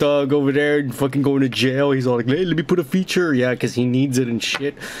name? Young Thug over there and fucking going to jail. He's all like, hey, let me put a feature. Yeah, because he needs it and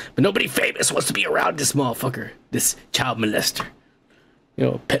shit. But nobody famous wants to be around this motherfucker. This child molester. You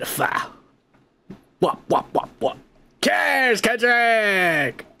know, pedophile. What? Cheers,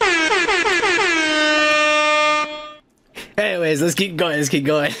 Kendrick! Anyways, let's keep going.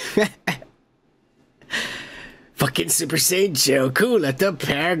 Fucking Super Saiyan Joku left a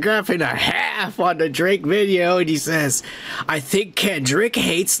paragraph and a half on the Drake video, and he says, I think Kendrick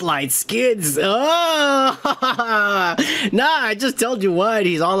hates light skins. Oh! Nah, I just told you what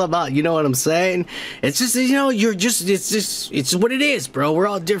he's all about. You know what I'm saying? It's just, you know, it's what it is, bro. We're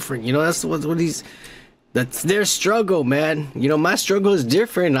all different. You know, that's that's their struggle, man. You know, my struggle is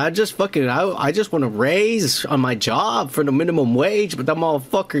different. I just want to raise on my job for the minimum wage, but that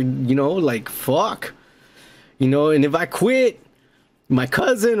motherfucker, you know, like, fuck. You know, and if I quit, my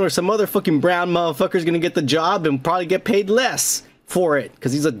cousin or some other fucking brown motherfucker's gonna get the job and probably get paid less for it,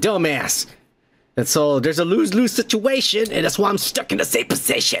 because he's a dumbass. And so there's a lose-lose situation, and that's why I'm stuck in the same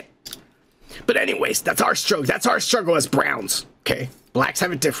position. But anyways, that's our struggle. That's our struggle as browns, okay? Blacks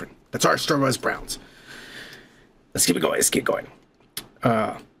have it different. That's our struggle as browns. Let's keep going. Super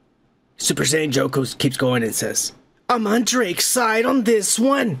Saiyan Joku keeps going and says, I'm on Drake's side on this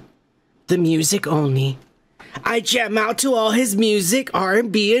one. The music only. I jam out to all his music,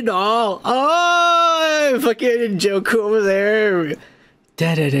 R&B and all. Oh, fucking Joku over there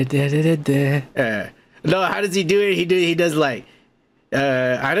Da da da da da da da. No, how does he do it? He does like,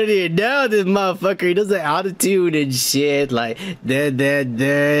 I don't even know this motherfucker. He does the altitude and shit, like da da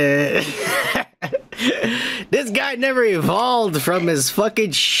da. This guy never evolved from his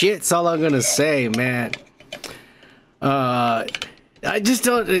fucking shit. That's all I'm gonna say, man. I just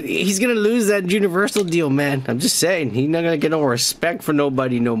don't. He's gonna lose that Universal deal, man. I'm just saying. He's not gonna get no respect for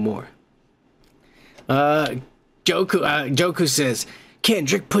nobody no more. Joku says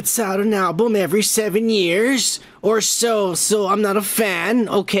Kendrick puts out an album every 7 years or so, so I'm not a fan.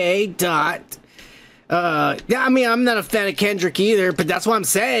 Okay, dot. Yeah, I mean, I'm not a fan of Kendrick either, but that's why I'm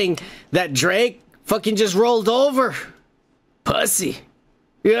saying that Drake fucking just rolled over. Pussy.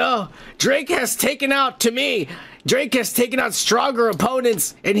 You know, Drake has taken out, to me, Drake has taken out stronger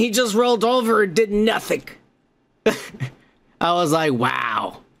opponents, and he just rolled over and did nothing. I was like,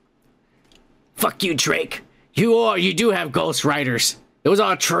 wow. Fuck you, Drake. You do have ghostwriters. It was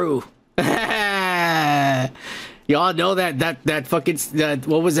all true. Y'all know that fucking,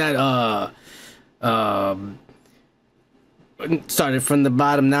 what was that, started from the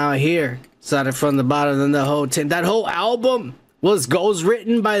bottom, now here. Started from the bottom, then the whole that whole album was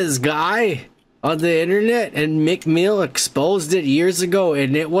ghostwritten by this guy on the internet, and Mick Mill exposed it years ago,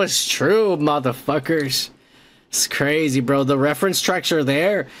 and it was true, motherfuckers. It's crazy, bro. The reference tracks are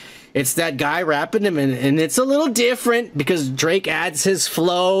there. It's that guy rapping him, and it's a little different because Drake adds his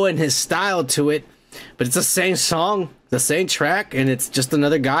flow and his style to it, but it's the same song, the same track, and it's just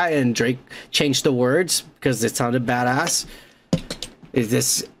another guy, and Drake changed the words because it sounded badass.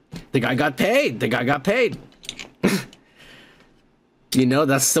 The guy got paid. The guy got paid. You know,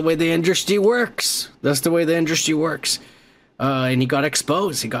 that's the way the industry works. That's the way the industry works. And he got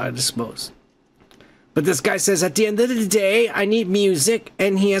exposed. He got exposed. But this guy says, at the end of the day, I need music,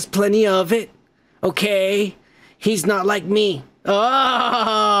 and he has plenty of it. Okay? He's not like me.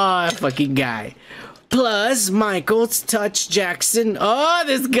 Oh, fucking guy. Plus, Michael's Touch Jackson. Oh,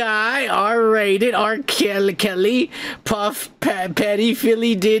 this guy. R-rated. R. Kelly. Puff. Petty.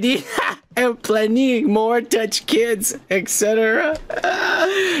 Philly Diddy. And plenty more Touch Kids. Etc.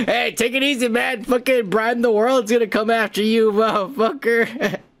 Hey, take it easy, man. Fucking Brian the World's gonna come after you,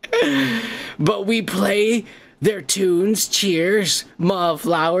 motherfucker. But we play their tunes. Cheers.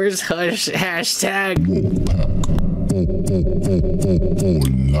 Motherflowers. Hush. Hashtag.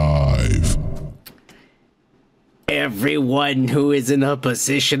 Live. Everyone who is in a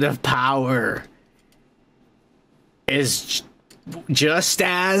position of power is just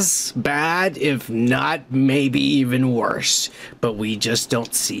as bad, if not maybe even worse, but we just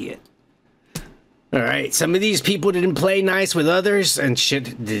don't see it. All right, some of these people didn't play nice with others, and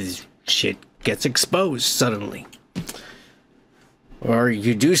shit gets exposed suddenly. Or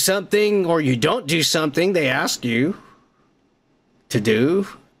you do something, or you don't do something they ask you to do.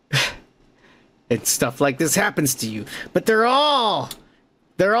 And stuff like this happens to you. But they're all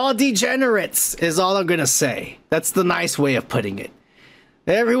degenerates, is all I'm gonna say. That's the nice way of putting it.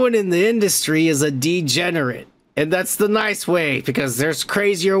 Everyone in the industry is a degenerate. And that's the nice way, because there's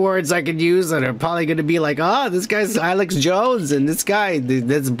crazier words I could use that are probably gonna be like, oh, this guy's Alex Jones, and this guy,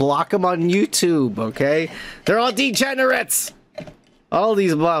 let's block him on YouTube, okay? They're all degenerates. All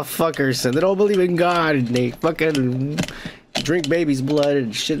these motherfuckers, and they don't believe in God, and they fucking drink baby's blood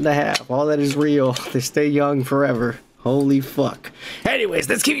and shit and a half. All that is real. They stay young forever. Holy fuck. Anyways,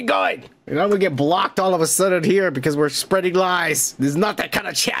 let's keep it going. And I'm gonna get blocked all of a sudden here because we're spreading lies. This is not that kind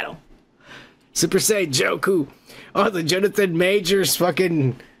of channel. Super Saiyan Joku. Oh, the Jonathan Majors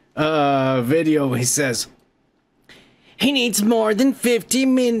fucking video. He says he needs more than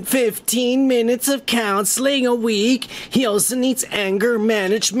 15 minutes of counseling a week. He also needs anger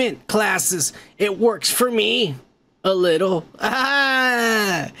management classes. It works for me. A little.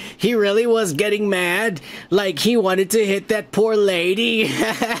 He really was getting mad. Like he wanted to hit that poor lady.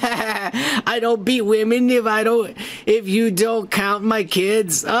 I don't beat women if you don't count my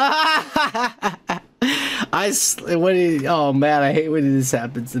kids. Oh man, I hate when this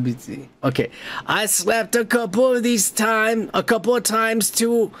happens. Let me see. Okay. I slept a couple of times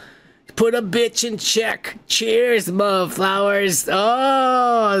to put a bitch in check. Cheers, motherflowers.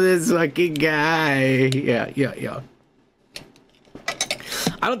 Oh, this fucking guy. Yeah.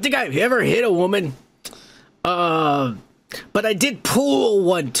 I don't think I've ever hit a woman. But I did pull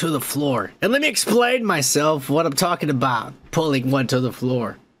one to the floor. And let me explain myself what I'm talking about. Pulling one to the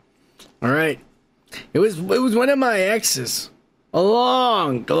floor. Alright. It was one of my exes. A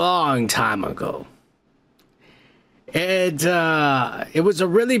long time ago. And it was a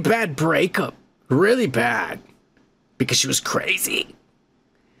really bad breakup. Really bad. Because she was crazy.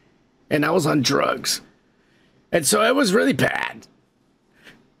 And I was on drugs. And so it was really bad.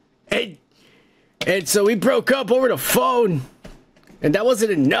 And so we broke up over the phone. And that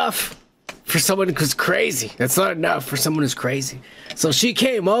wasn't enough for someone who's crazy. That's not enough for someone who's crazy. So she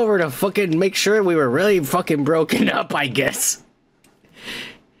came over to fucking make sure we were really fucking broken up, I guess.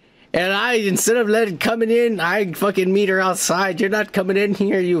 And I, instead of coming in, I fucking meet her outside. You're not coming in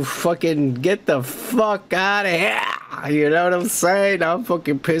here, you fucking get the fuck out of here. You know what I'm saying? I'm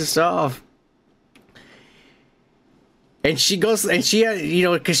fucking pissed off. And she goes, and she has, you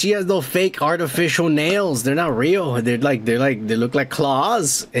know, because she has no fake artificial nails. They're not real. They look like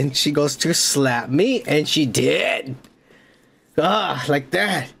claws. And she goes to slap me, and she did. Like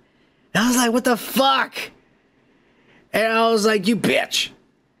that. And I was like, what the fuck? And I was like, you bitch.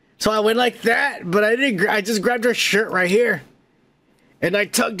 So I went like that, but I didn't. I just grabbed her shirt right here, and I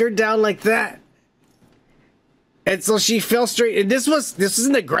tugged her down like that. And so she fell straight, and this was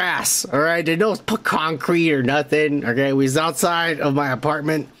in the grass, all right? They don't put concrete or nothing, okay? We was outside of my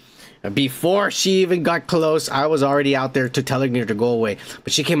apartment. Before she even got close, I was already out there telling her to go away.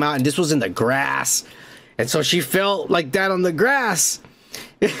 But she came out, and this was in the grass. And so she fell like that on the grass.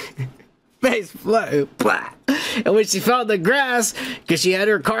 Face flat. And when she fell in the grass, because she had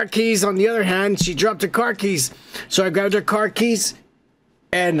her car keys on the other hand, she dropped her car keys. So I grabbed her car keys,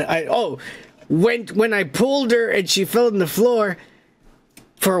 and when I pulled her and she fell on the floor,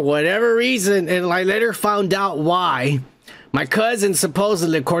 for whatever reason, and I later found out why, my cousin,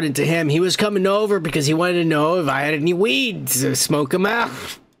 supposedly, according to him, he was coming over because he wanted to know if I had any weed to smoke him out.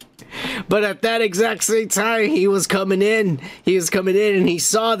 But at that exact same time, he was coming in and he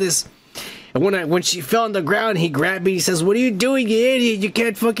saw this. And when she fell on the ground, he grabbed me. He says, "What are you doing, you idiot? You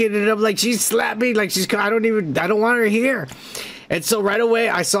can't fucking..." And I'm like, she slapped me like I don't want her here. And so right away,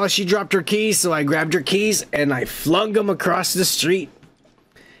 I saw she dropped her keys, so I grabbed her keys, and I flung them across the street.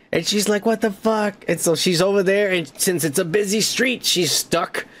 And she's like, what the fuck? And so she's over there, and since it's a busy street, she's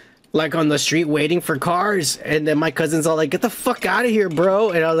stuck, like, on the street waiting for cars. And then my cousin's all like, get the fuck out of here,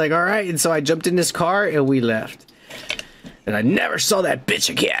 bro. And I was like, all right. And so I jumped in this car, and we left. And I never saw that bitch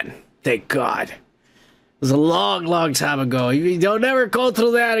again. Thank God. It was a long, long time ago. You don't ever go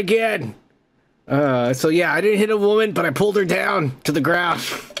through that again. So yeah, I didn't hit a woman, but I pulled her down to the ground.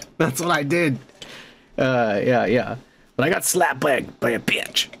 That's what I did. Yeah. But I got slapped by a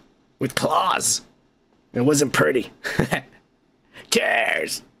bitch with claws. It wasn't pretty.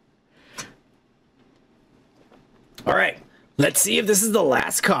 Cheers. All right, let's see if this is the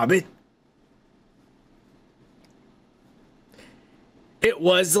last comment. It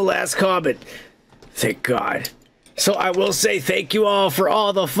was the last comment. Thank God. So I will say thank you all for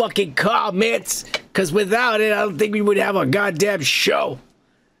all the fucking comments, because without it, I don't think we would have a goddamn show.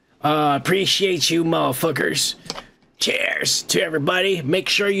 Appreciate you, motherfuckers. Cheers to everybody. Make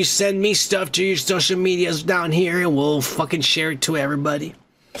sure you send me stuff to your social medias down here, and we'll fucking share it to everybody.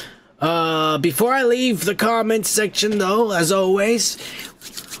 Before I leave the comments section, though, as always,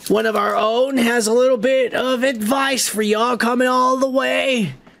 one of our own has a little bit of advice for y'all coming all the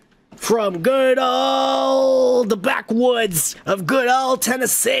way from good old the backwoods of good old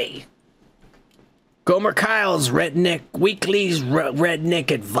Tennessee. Gomer Kyle's Redneck Weekly's Redneck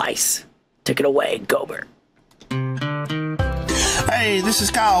Advice. Take it away, Gomer. Hey, this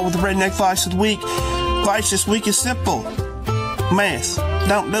is Kyle with the Redneck Advice of the Week. Advice this week is simple. Meth.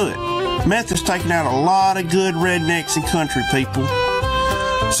 Don't do it. Meth has taken out a lot of good rednecks and country people.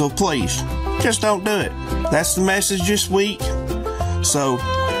 So please, just don't do it. That's the message this week. So,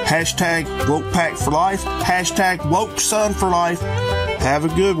 hashtag woke pack for life, hashtag woke son for life. Have a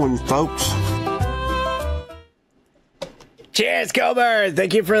good one, folks. Cheers, Gomer!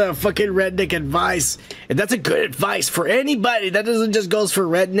 Thank you for the fucking redneck advice. And that's a good advice for anybody. That doesn't just goes for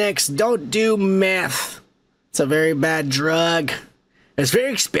rednecks. Don't do meth. It's a very bad drug. It's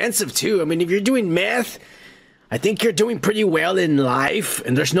very expensive, too. I mean, if you're doing meth, I think you're doing pretty well in life,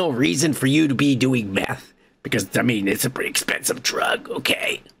 and there's no reason for you to be doing meth. Because, I mean, it's a pretty expensive drug,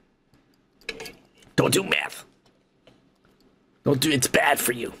 okay? Don't do meth. It's bad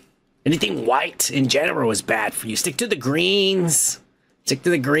for you. Anything white in general is bad for you. Stick to the greens. Stick to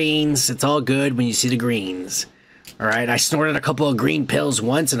the greens. It's all good when you see the greens. Alright, I snorted a couple of green pills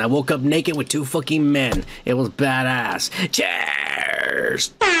once, and I woke up naked with 2 fucking men. It was badass.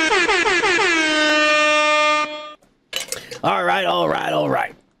 Cheers! Alright.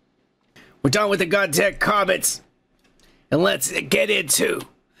 We're done with the goddamn comments. And let's get into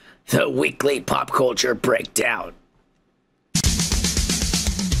the weekly pop culture breakdown.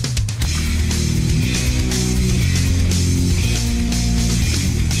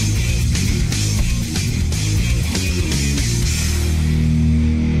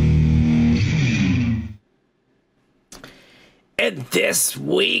 And this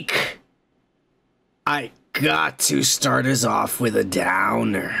week, I got to start us off with a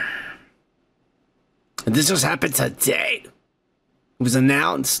downer. And this just happened today. It was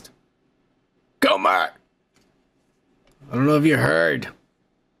announced. Gomer! I don't know if you heard.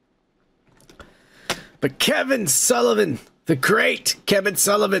 But Kevin Sullivan, the great Kevin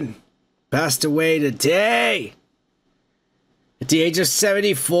Sullivan, passed away today. At the age of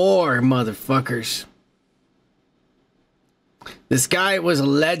 74, motherfuckers. This guy was a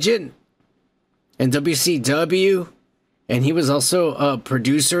legend in WCW. And he was also a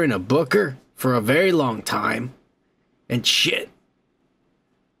producer and a booker for a very long time. And shit.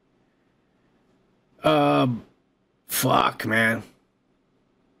 Fuck, man.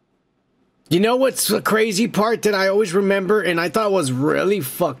 You know what's the crazy part that I always remember and I thought was really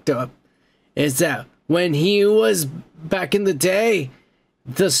fucked up? Is that when he was back in the day,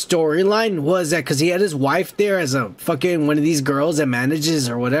 the storyline was that because he had his wife there as a fucking one of these girls that manages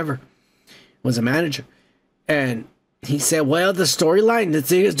or whatever, was a manager. And he said, well, the storyline, let's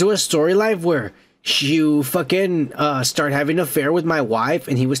do a storyline where you fucking start having an affair with my wife.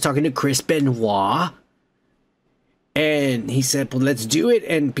 And he was talking to Chris Benoit. And he said, well, let's do it.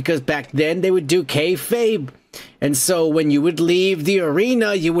 And because back then they would do kayfabe. And so when you would leave the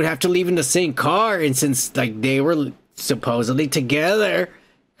arena, you would have to leave in the same car. And since like they were supposedly together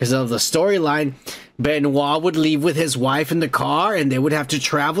because of the storyline, Benoit would leave with his wife in the car and they would have to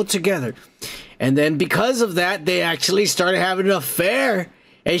travel together. And then because of that, they actually started having an affair.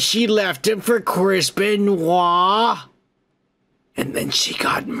 And she left him for Chris Benoit. And then she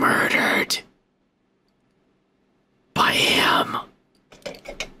got murdered. By him.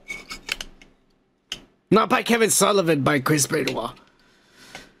 Not by Kevin Sullivan, by Chris Benoit.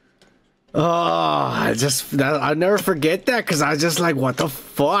 Oh, I'll never forget that because I was just like, what the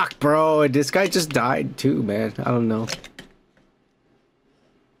fuck, bro? And this guy just died too, man. I don't know.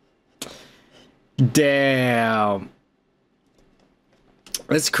 Damn.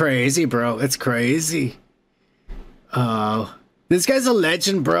 It's crazy, bro. It's crazy. This guy's a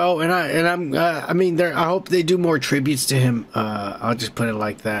legend, bro, I mean, I hope they do more tributes to him. I'll just put it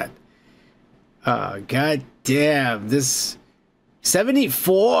like that. God damn, this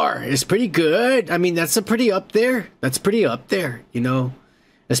 74 is pretty good. I mean, that's pretty up there. That's pretty up there, you know.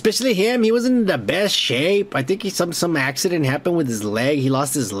 Especially him, he wasn't in the best shape. I think some accident happened with his leg. He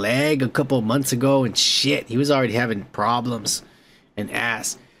lost his leg a couple of months ago and shit. He was already having problems and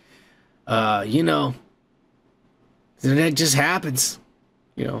ass. You know. And that just happens,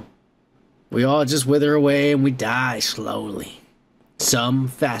 you know. We all just wither away and we die slowly. Some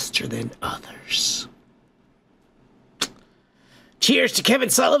faster than others. Cheers to Kevin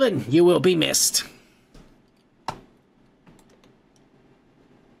Sullivan. You will be missed.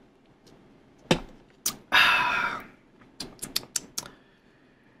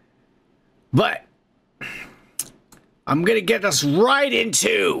 But I'm going to get us right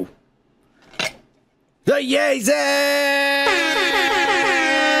into the Yeezy!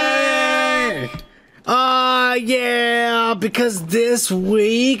 Yeah, because this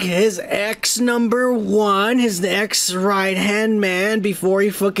week, his ex-number-1, his ex-right-hand man, before he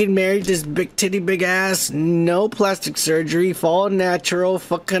fucking married this big titty, big ass, no plastic surgery, all natural,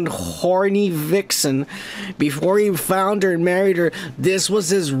 fucking horny vixen, before he found her and married her, this was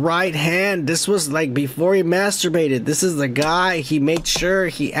his right hand. This was like before he masturbated. This is the guy he made sure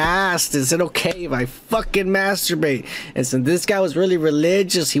he asked and said, okay, if I fucking masturbate. And so this guy was really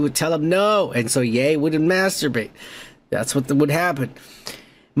religious, he would tell him no. And so Ye wouldn't masturbate. That's what would happen.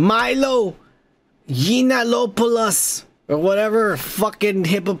 Milo Yiannopoulos, or whatever fucking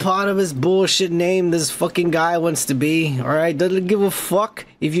hippopotamus bullshit name this fucking guy wants to be. Alright, doesn't give a fuck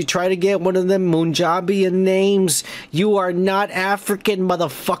if you try to get one of them Munjabian names. You are not African,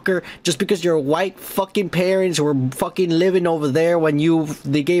 motherfucker. Just because your white fucking parents were fucking living over there when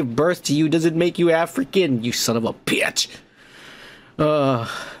they gave birth to you doesn't make you African, you son of a bitch.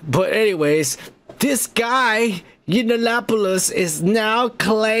 But anyways, this guy, Yiannopoulos, is now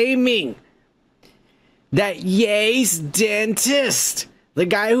claiming that Ye's dentist, the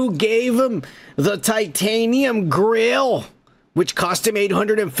guy who gave him the titanium grill, which cost him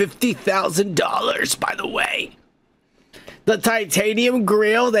 $850,000, by the way. The titanium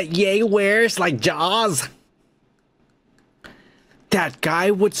grill that Ye wears like Jaws. That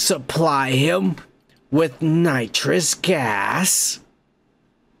guy would supply him with nitrous gas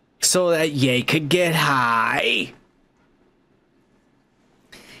so that Ye could get high.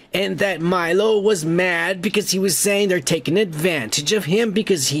 And that Milo was mad because he was saying they're taking advantage of him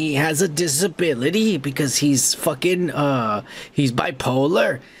because he has a disability, because he's fucking, he's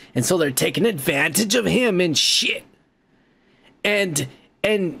bipolar. And so they're taking advantage of him and shit. And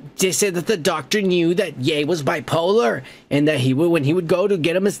they said that the doctor knew that Ye was bipolar, and that he would, when he would go to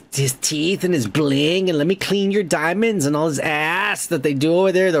get him his teeth and his bling and let me clean your diamonds and all his ass that they do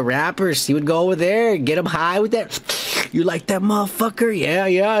over there, the rappers, he would go over there and get him high with that. You like that motherfucker?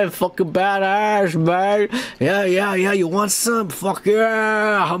 Yeah, fucking badass, man. Yeah, you want some? Fuck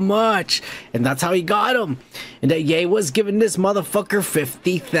yeah, how much? And that's how he got him. And that Ye was giving this motherfucker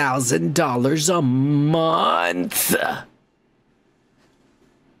 $50,000 a month.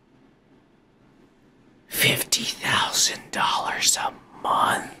 $50,000 a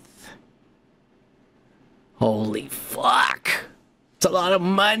month. Holy fuck. It's a lot of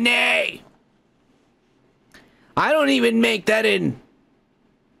money. I don't even make that in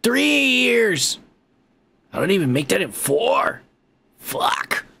 3 years. I don't even make that in 4.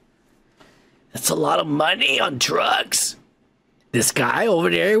 Fuck. That's a lot of money on drugs. This guy over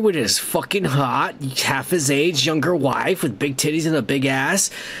there with his fucking hot, half his age, younger wife with big titties and a big ass,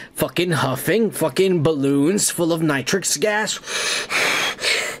 fucking huffing fucking balloons full of nitrous gas.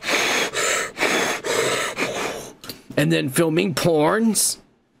 And then filming porns.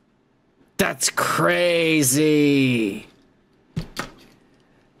 That's crazy.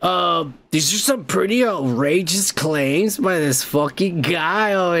 These are some pretty outrageous claims by this fucking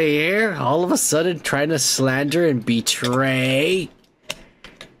guy over here. All of a sudden trying to slander and betray.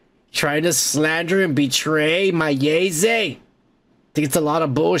 Trying to slander and betray my Yeze. I think it's a lot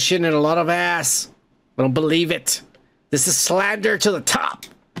of bullshit and a lot of ass. I don't believe it. This is slander to the top.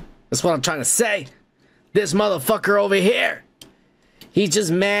 That's what I'm trying to say. This motherfucker over here. He's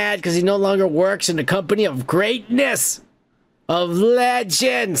just mad because he no longer works in the company of greatness. Of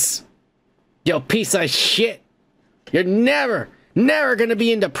legends. Yo, piece of shit. You're never gonna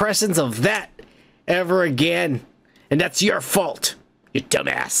be in the presence of that ever again. And that's your fault, you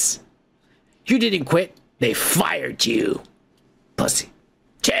dumbass. You didn't quit. They fired you. Pussy.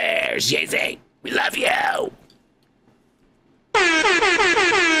 Cheers, Yeze. We love you.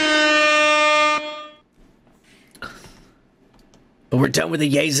 But we're done with the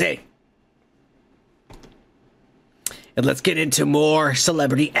Yeze. And let's get into more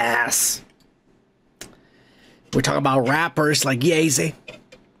celebrity ass. We're talking about rappers like Yeze.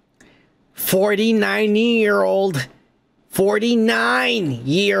 49-year-old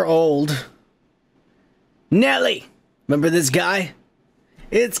Nelly. Remember this guy?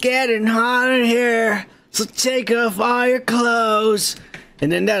 It's getting hot in here, so take off all your clothes.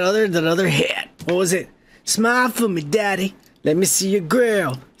 And then that other hit. What was it? Smile for me, daddy. Let me see your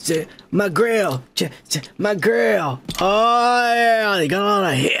grill. My grill. My grill. Oh, yeah. They got a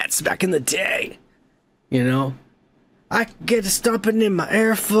lot of hits back in the day. You know? I get stomping in my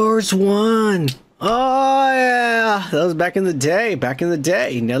Air Force One. Oh, yeah. That was back in the day. Back in the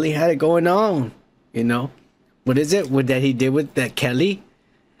day. Nelly had it going on. You know? What is it? What that he did with that Kelly?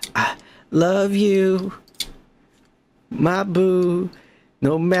 I love you, my boo.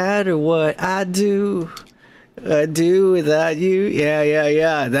 No matter what I do without you.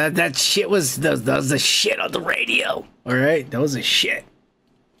 Yeah. That shit was the shit on the radio. All right, that was the shit.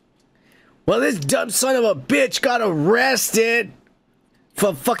 Well, this dumb son of a bitch got arrested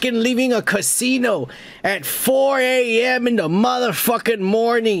for fucking leaving a casino at 4 a.m. in the motherfucking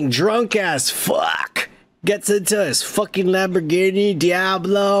morning. Drunk as fuck. Gets into his fucking Lamborghini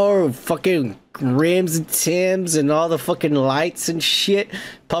Diablo, fucking rims and Timbs and all the fucking lights and shit,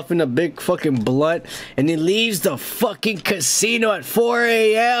 puffing a big fucking blunt, and he leaves the fucking casino at 4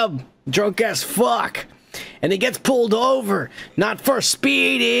 a.m. drunk as fuck. And he gets pulled over, not for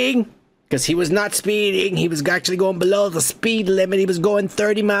speeding, because he was not speeding. He was actually going below the speed limit. He was going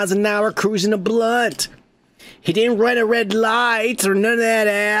 30 miles an hour, cruising a blunt. He didn't run a red light or none of that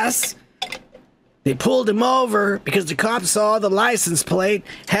ass. They pulled him over because the cops saw the license plate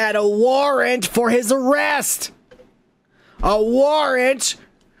had a warrant for his arrest. A warrant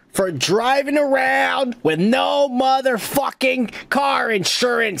for driving around with no motherfucking car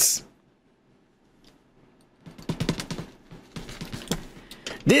insurance.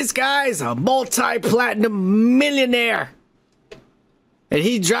 This guy's a multi-platinum millionaire. And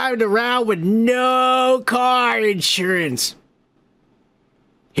he's driving around with no car insurance.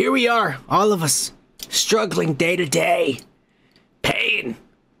 Here we are, all of us, struggling day to day, paying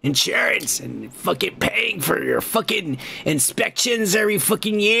insurance and fucking paying for your fucking inspections every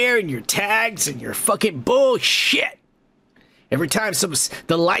fucking year and your tags and your fucking bullshit. Every time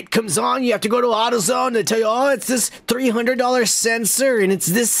the light comes on, you have to go to AutoZone to tell you, oh, it's this $300 sensor and it's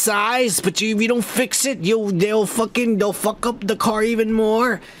this size, but if you don't fix it, they'll fuck up the car even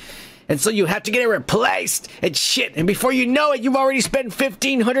more. And so you have to get it replaced and shit. And before you know it, you've already spent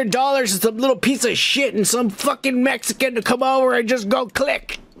 $1,500 on some little piece of shit and some fucking Mexican to come over and just go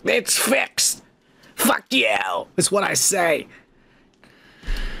click. It's fixed. Fuck you. That's what I say.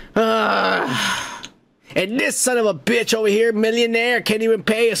 And this son of a bitch over here, millionaire, can't even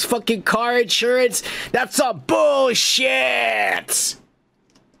pay his fucking car insurance. That's some bullshit.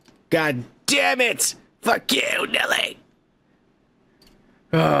 God damn it. Fuck you, Nelly.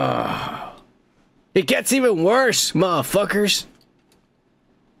 It gets even worse, motherfuckers.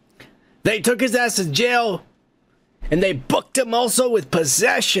 They took his ass to jail, and they booked him also with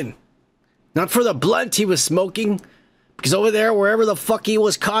possession. Not for the blunt he was smoking, because over there, wherever the fuck he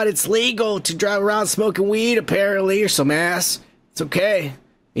was caught, it's legal to drive around smoking weed, apparently, or some ass. It's okay.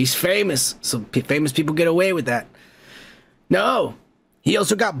 He's famous. Some famous people get away with that. No. He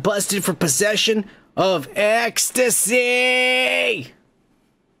also got busted for possession of ecstasy.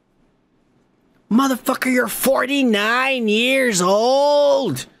 Motherfucker, you're 49 years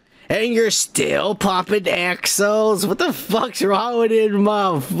old. And you're still popping exos? What the fuck's wrong with it,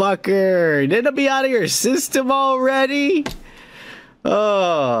 motherfucker? Didn't it be out of your system already?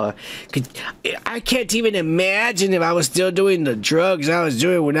 Oh, I can't even imagine if I was still doing the drugs I was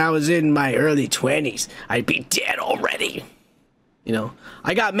doing when I was in my early 20s. I'd be dead already. You know,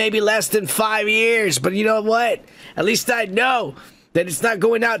 I got maybe less than 5 years, but you know what? At least I know that it's not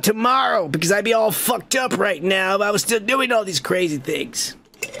going out tomorrow because I'd be all fucked up right now if I was still doing all these crazy things.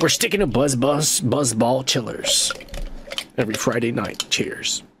 We're sticking to Buzzball Chillers every Friday night.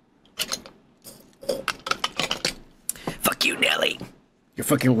 Cheers. Fuck you, Nelly. Your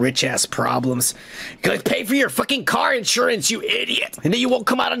fucking rich-ass problems. You gotta pay for your fucking car insurance, you idiot. And then you won't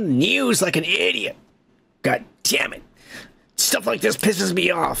come out on the news like an idiot. God damn it. Stuff like this pisses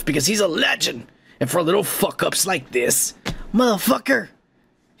me off because he's a legend. And for little fuck-ups like this, motherfucker,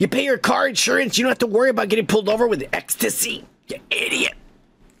 you pay your car insurance, you don't have to worry about getting pulled over with ecstasy. You idiot.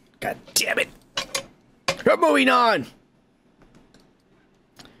 God damn it. We're moving on.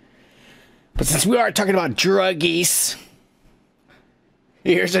 But since we are talking about druggies,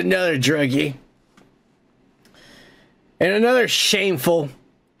 here's another druggie. And another shameful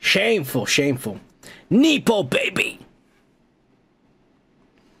Nepo baby.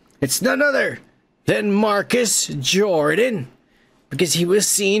 It's none other than Marcus Jordan. Because he was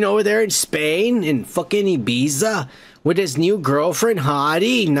seen over there in Spain, in fucking Ibiza, with his new girlfriend,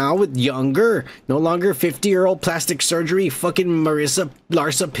 Hottie, now with younger, no longer 50-year-old plastic surgery, fucking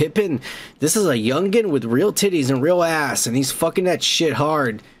Larsa Pippen. This is a youngin' with real titties and real ass, and he's fucking that shit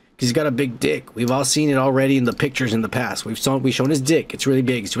hard, because he's got a big dick. We've all seen it already in the pictures in the past. We've shown his dick. It's really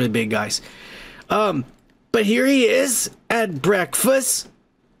big, guys. But here he is, at breakfast.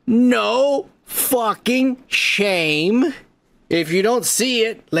 No fucking shame. If you don't see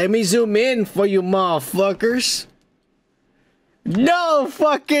it, let me zoom in for you motherfuckers. No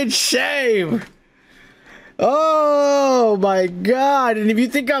fucking shame. Oh my god. And if you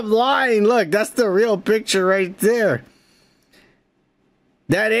think I'm lying, look, that's the real picture right there.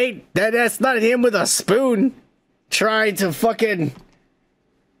 That's not him with a spoon trying to fucking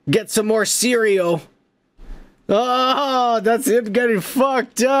get some more cereal. Oh, that's him getting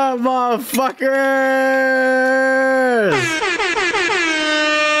fucked up, motherfuckers!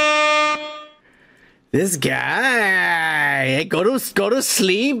 This guy, hey, go to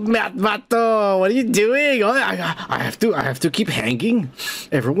sleep, Mato. What are you doing? Oh, I have to keep hanging.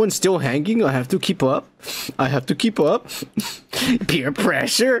 Everyone's still hanging. I have to keep up. Peer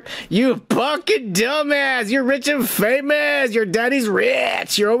pressure. You fucking dumbass. You're rich and famous. Your daddy's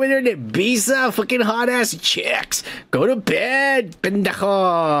rich. You're over there in Ibiza, fucking hot ass chicks. Go to bed,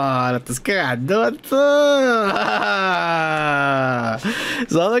 pendejo. Estás cagando.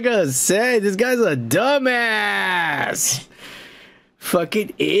 That's all I gotta say. This guy's a dumbass.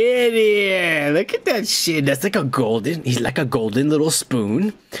 Fucking idiot. Look at that shit. That's like he's like a golden little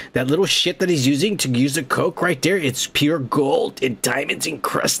spoon. That little shit that he's using to use a Coke right there, it's pure gold and diamonds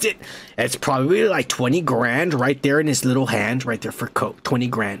encrusted. It's probably like 20 grand right there in his little hand right there for Coke. 20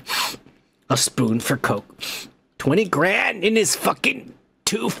 grand. A spoon for Coke. 20 grand in his fucking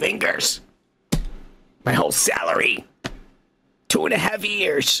 2 fingers. My whole salary. 2.5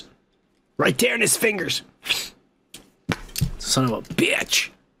 years. Right there in his fingers. Son of a bitch.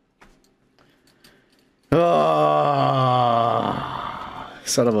 Oh,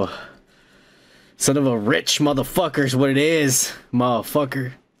 son of a rich motherfucker is what it is,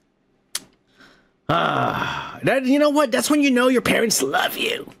 motherfucker. You know what? That's when you know your parents love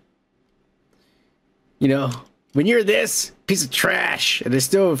you. You know, when you're this piece of trash and they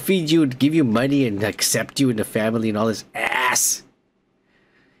still feed you and give you money and accept you in the family and all this ass.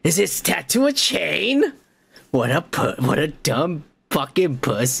 Is his tattoo a chain? What a dumb fucking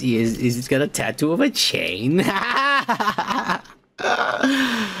pussy. He's got a tattoo of a chain.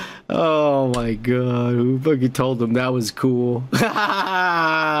 Oh my god, who fucking told him that was cool?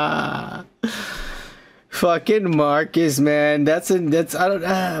 Fucking Marcus, man. I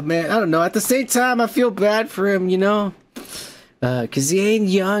don't know. At the same time, I feel bad for him, you know? Cause he ain't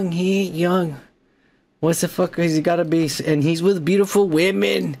young. What's the fuck has he gotta be? And he's with beautiful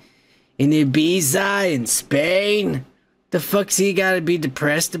women in Ibiza in Spain. The fuck's he gotta be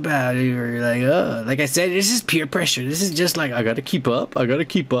depressed about? Or like I said, this is peer pressure. This is just like, I gotta keep up.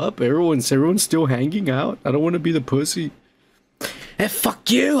 Everyone's still hanging out. I don't want to be the pussy. Hey, fuck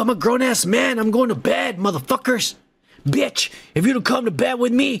you. I'm a grown-ass man. I'm going to bed, motherfuckers. Bitch, if you don't come to bed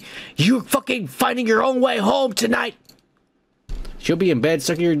with me, you're fucking finding your own way home tonight. She'll be in bed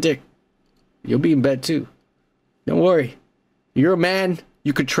sucking your dick. You'll be in bed too. Don't worry. You're a man.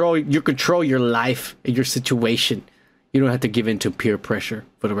 You control your life and your situation. You don't have to give in to peer pressure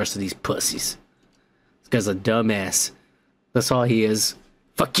for the rest of these pussies. This guy's a dumbass. That's all he is.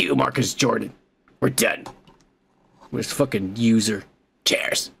 Fuck you, Marcus Jordan. We're done. Where's fucking user?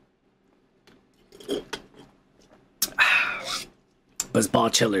 Cheers.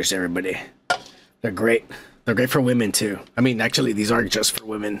 Buzzball chillers, everybody. They're great. They're great for women too. I mean, actually, these aren't just for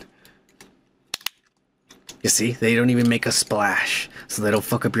women. You see, they don't even make a splash, so they don't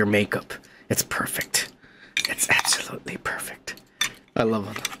fuck up your makeup. It's perfect. It's absolutely perfect. I love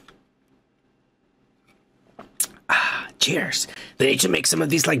them. Cheers. They need to make some of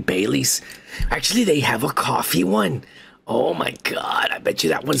these like Baileys. Actually, they have a coffee one. Oh my god, I bet you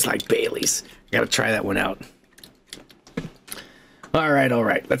that one's like Baileys. I gotta try that one out. All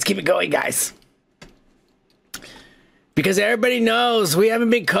right. Let's keep it going, guys. Because everybody knows we haven't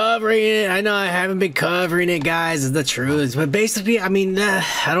been covering it. I know I haven't been covering it, guys. It's the truth. But basically, I mean,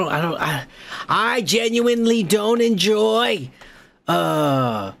 I genuinely don't enjoy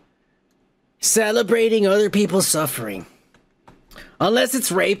celebrating other people's suffering. Unless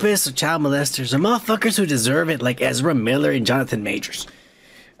it's rapists or child molesters or motherfuckers who deserve it, like Ezra Miller and Jonathan Majors.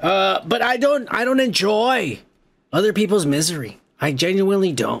 But I don't enjoy other people's misery. I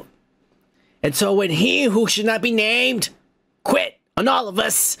genuinely don't. And so when he who should not be named quit on all of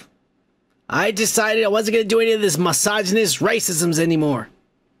us, I decided I wasn't going to do any of this misogynist racisms anymore.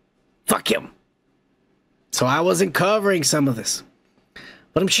 Fuck him. So I wasn't covering some of this.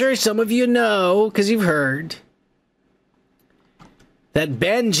 But I'm sure some of you know, because you've heard, that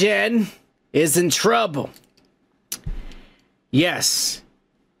Binge is in trouble. Yes.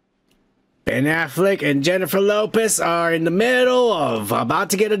 Ben Affleck and Jennifer Lopez are in the middle of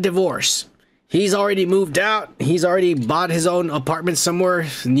about to get a divorce. He's already moved out. He's already bought his own apartment somewhere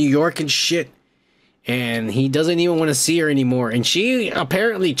in New York and shit. And he doesn't even want to see her anymore. And she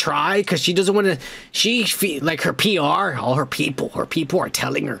apparently tried because she doesn't want to. Like her PR, all her people are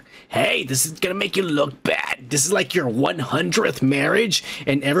telling her, hey, this is going to make you look bad. This is like your 100th marriage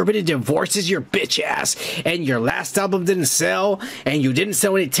and everybody divorces your bitch ass. And your last album didn't sell and you didn't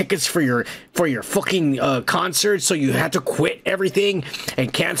sell any tickets for your fucking concert. So you had to quit everything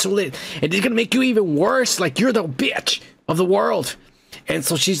and cancel it. And it's going to make you even worse. Like you're the bitch of the world. And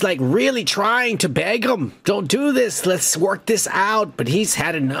so she's like really trying to beg him, don't do this, let's work this out. But he's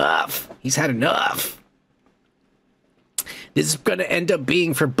had enough. He's had enough. This is going to end up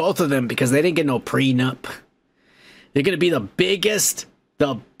being for both of them because they didn't get no prenup. They're going to be the biggest,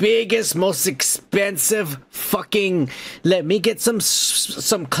 most expensive fucking, let me get some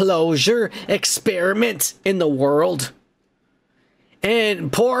closure experiment in the world.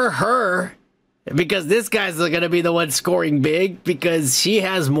 And poor her. Because this guy's going to be the one scoring big because she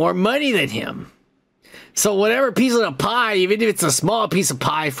has more money than him. So whatever piece of the pie, even if it's a small piece of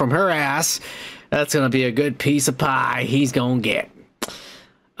pie from her ass, that's going to be a good piece of pie he's going to get.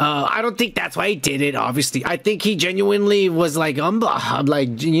 I don't think that's why he did it, obviously. I think he genuinely was like, I'm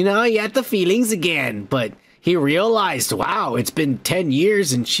like, you know, he had the feelings again. But he realized, wow, it's been 10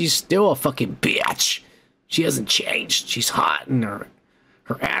 years and she's still a fucking bitch. She hasn't changed. She's hot and her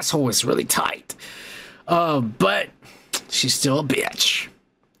asshole is really tight. But she's still a bitch.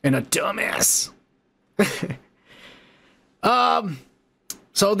 And a dumbass.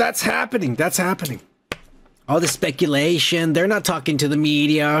 So that's happening. That's happening. All the speculation. They're not talking to the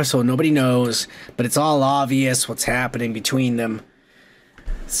media, so nobody knows. But it's all obvious what's happening between them.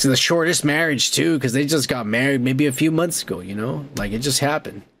 It's the shortest marriage, too, because they just got married maybe a few months ago, you know? Like, it just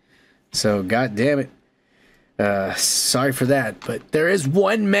happened. So, god damn it. Sorry for that, but there is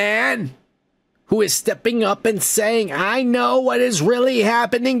one man who is stepping up and saying, I know what is really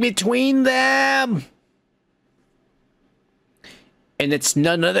happening between them. And it's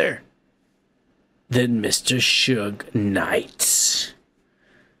none other than Mr. Suge Knight.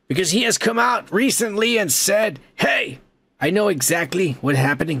 Because he has come out recently and said, hey, I know exactly what's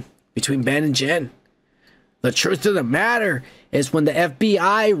happening between Ben and Jen. The truth of the matter is when the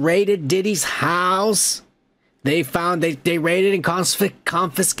FBI raided Diddy's house, they found they raided and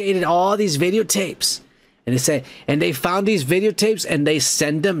confiscated all these videotapes. And they say, and they found these videotapes and they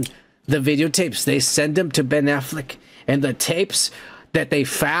send them, the videotapes, they send them to Ben Affleck. And the tapes that they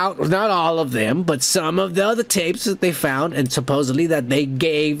found, not all of them, but some of the other tapes that they found, and supposedly that they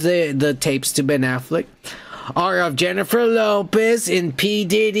gave the tapes to Ben Affleck, are of Jennifer Lopez in P.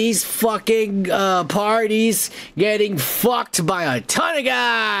 Diddy's fucking parties getting fucked by a ton of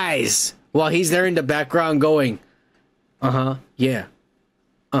guys while he's there in the background going, yeah.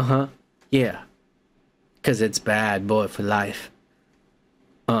 Yeah. Because it's bad boy for life.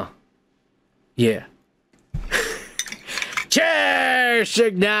 Yeah. Cheers,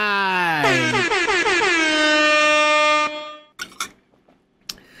 Suge Knight!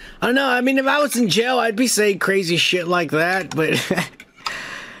 I don't know, I mean, if I was in jail, I'd be saying crazy shit like that, but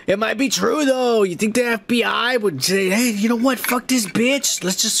it might be true, though. You think the FBI would say, hey, you know what, fuck this bitch,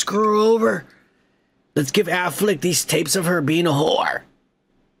 let's just screw her over. Let's give Affleck these tapes of her being a whore.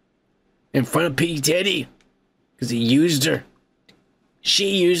 In front of P. Diddy. Because he used her.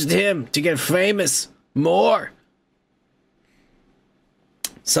 She used him to get famous more.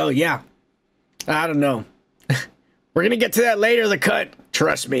 So, yeah. I don't know. We're going to get to that later, the cut.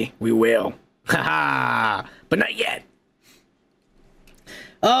 Trust me, we will. Haha. But not yet.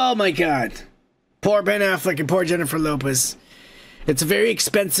 Oh, my God. Poor Ben Affleck and poor Jennifer Lopez. It's a very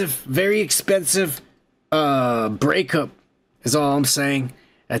expensive breakup, is all I'm saying.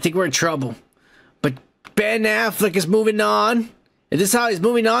 I think we're in trouble. But Ben Affleck is moving on. And this is how he's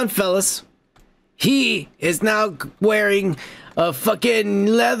moving on, fellas. He is now wearing a fucking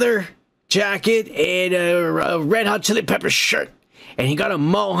leather jacket and a Red Hot Chili Peppers shirt. And he got a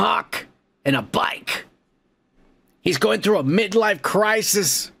mohawk and a bike. He's going through a midlife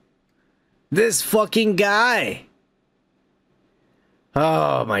crisis. This fucking guy.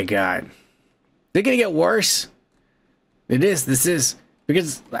 Oh my God. They're gonna get worse. This is.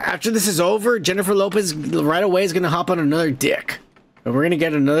 Because after this is over, Jennifer Lopez right away is gonna hop on another dick. And we're gonna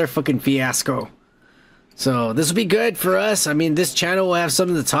get another fucking fiasco. So this will be good for us. I mean, this channel will have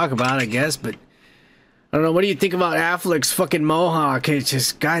something to talk about, I guess, but I don't know. What do you think about Affleck's fucking mohawk? It's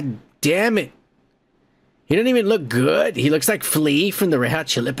just, god damn it. He doesn't even look good. He looks like Flea from the Red Hot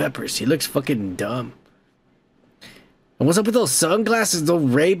Chili Peppers. He looks fucking dumb. And what's up with those sunglasses, those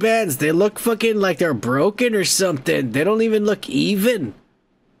Ray-Bans? They look fucking like they're broken or something. They don't even look even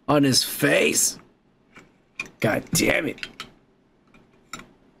on his face. God damn it.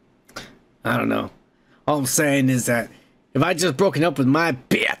 I don't know. All I'm saying is that if I just broken up with my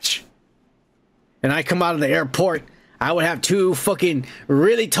bitch and I come out of the airport, I would have two fucking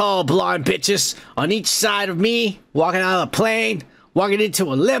really tall blonde bitches on each side of me, walking out of the plane, walking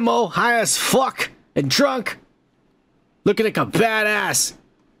into a limo, high as fuck and drunk, looking like a badass.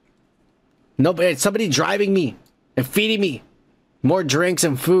 Nobody, somebody driving me and feeding me more drinks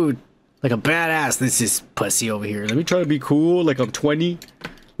and food like a badass. This is pussy over here. Let me try to be cool like I'm 20.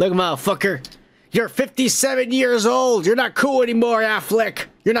 Look, motherfucker. You're 57 years old. You're not cool anymore, Affleck.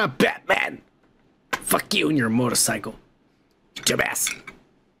 You're not Batman. Fuck you and your motorcycle. Dumbass.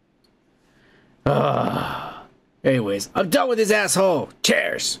 Anyways, I'm done with this asshole.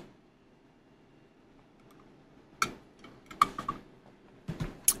 Cheers.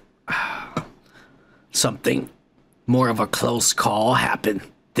 Something more of a close call happened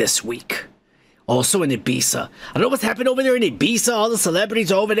this week. Also in Ibiza. I don't know what's happened over there in Ibiza. All the celebrities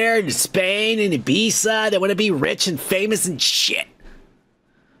over there in Spain and Ibiza. They want to be rich and famous and shit.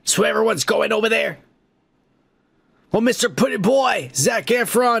 So everyone's going over there. Well, Mr. Pretty Boy, Zac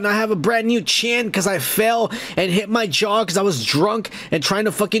Efron, I have a brand new chin because I fell and hit my jaw because I was drunk and trying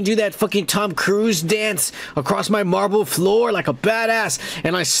to fucking do that fucking Tom Cruise dance across my marble floor like a badass.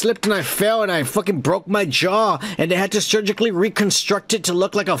 And I slipped and I fell and I fucking broke my jaw and they had to surgically reconstruct it to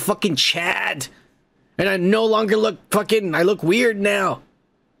look like a fucking Chad. And I no longer look fucking, I look weird now.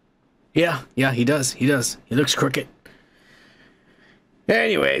 Yeah, he does. He looks crooked.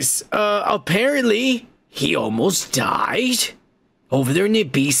 Anyways, apparently he almost died over there in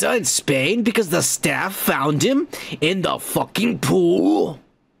Ibiza in Spain because the staff found him in the fucking pool.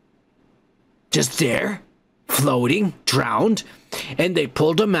 Just there, floating, drowned. And they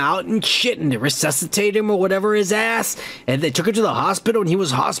pulled him out and shit, and they resuscitated him or whatever his ass. And they took him to the hospital, and he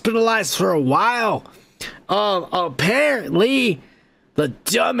was hospitalized for a while. Apparently, the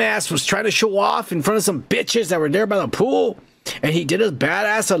dumbass was trying to show off in front of some bitches that were there by the pool. and he did a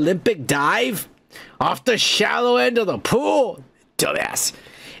badass Olympic dive off the shallow end of the pool. Dumbass.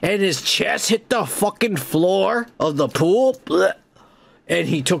 And his chest hit the fucking floor of the pool. Blech. And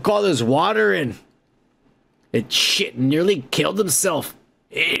he took all his water and shit, nearly killed himself.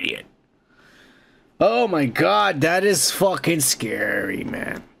 Idiot. Oh my god, that is fucking scary,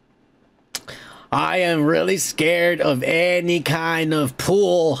 man. I am really scared of any kind of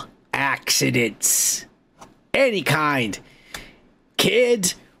pool accidents. Any kind.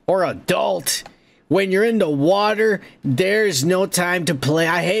 Kid or adult. When you're in the water, there's no time to play.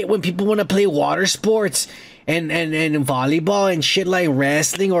 I hate when people want to play water sports and volleyball and shit like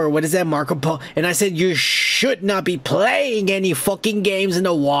wrestling or what is that, Marco Polo. And I said, you should not be playing any fucking games in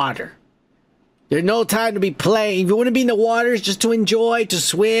the water. There's no time to be playing. If you want to be in the water, it's just to enjoy, to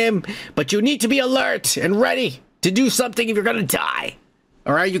swim. But you need to be alert and ready to do something if you're going to die.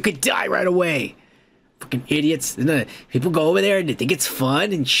 All right? You could die right away. Fucking idiots. People go over there and they think it's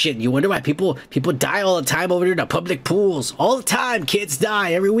fun and shit. You wonder why people die all the time over there in the public pools. All the time, kids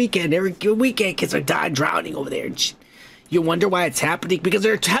die every weekend. Every weekend, kids are dying, drowning over there. And you wonder why it's happening? Because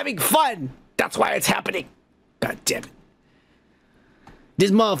they're having fun. That's why it's happening. God damn it.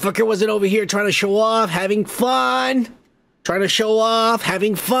 This motherfucker wasn't over here trying to show off, having fun. Trying to show off,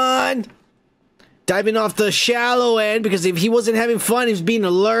 having fun. Diving off the shallow end, because if he wasn't having fun, he was being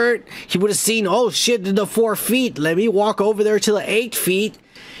alert, he would have seen, oh shit, to the 4 feet. Let me walk over there to the 8 feet,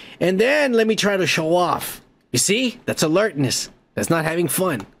 and then let me try to show off. You see? That's alertness. That's not having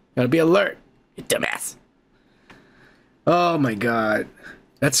fun. Gotta be alert, you dumbass. Oh my god.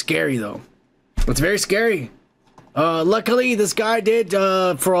 That's scary, though. It's very scary. Luckily, this guy did,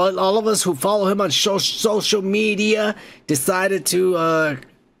 for all of us who follow him on social media, decided to,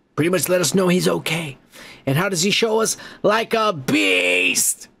 pretty much let us know he's okay. And how does he show us? Like a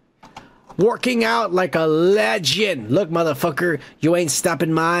beast! Working out like a legend. Look, motherfucker, you ain't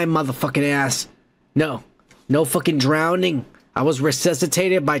stopping my motherfucking ass. No. No fucking drowning. I was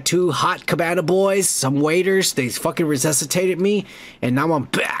resuscitated by 2 hot cabana boys, some waiters. They fucking resuscitated me. And now I'm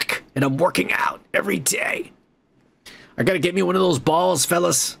back. And I'm working out every day. I gotta get me one of those balls,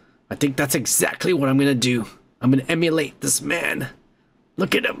 fellas. I think that's exactly what I'm gonna do. I'm gonna emulate this man.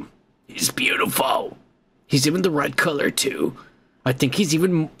 Look at him. He's beautiful. He's even the right color, too. I think he's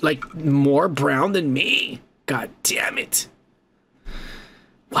even, like, more brown than me. God damn it.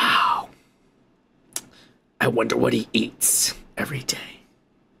 Wow. I wonder what he eats every day.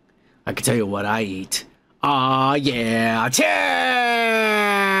 I can tell you what I eat. Aw, yeah. Cheers!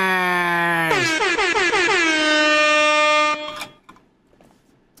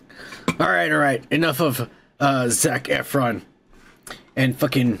 All right. Enough of Zac Efron. And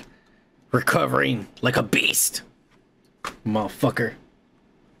fucking recovering like a beast. Motherfucker.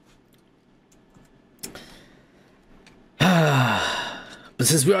 But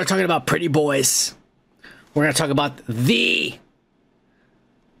since we are talking about pretty boys, we're going to talk about the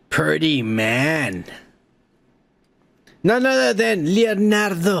pretty man. None other than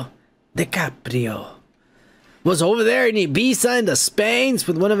Leonardo DiCaprio. Was over there in Ibiza in the Spains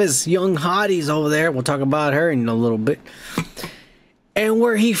with one of his young hotties over there. We'll talk about her in a little bit. And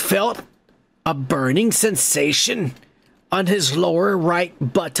where he felt a burning sensation on his lower right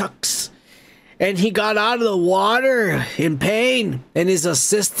buttocks. And he got out of the water in pain. And his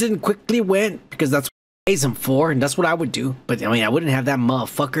assistant quickly went, because that's what he pays him for, and that's what I would do. But I mean, I wouldn't have that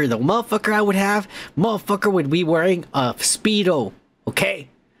motherfucker. The motherfucker I would have, motherfucker would be wearing a Speedo. Okay?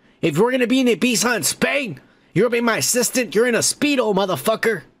 If we're going to be in Ibiza in Spain, you're going to be my assistant, you're in a Speedo,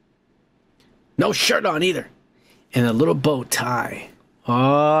 motherfucker. No shirt on either. And a little bow tie.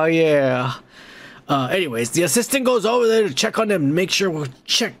 Oh, yeah. Anyways, the assistant goes over there to check on them, make sure,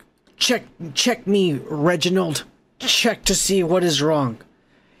 check me, Reginald. Check to see what is wrong.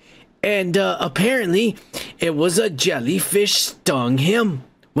 And apparently, it was a jellyfish stung him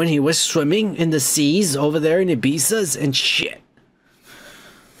when he was swimming in the seas over there in Ibiza's and shit.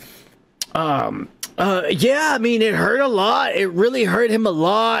 Yeah, I mean, it hurt a lot. It really hurt him a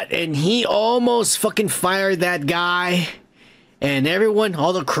lot. And he almost fucking fired that guy. And everyone,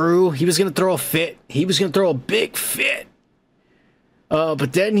 all the crew, he was going to throw a fit. He was going to throw a big fit.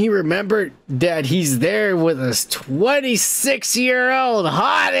 But then he remembered that he's there with his 26-year-old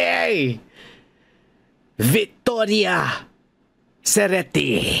hottie, Vittoria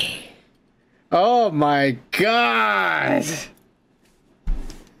Serretti. Oh my God.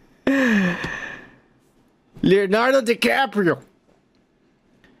 Leonardo DiCaprio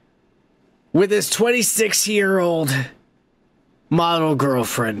with his 26-year-old model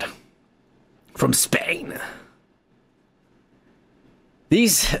girlfriend from Spain.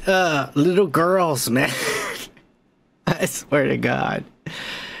 These little girls, man. I swear to God.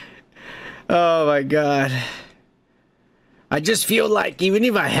 Oh my God. I just feel like even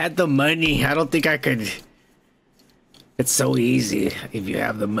if I had the money, I don't think I could. It's so easy if you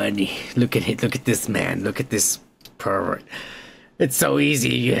have the money. Look at it. Look at this man. Look at this pervert. It's so easy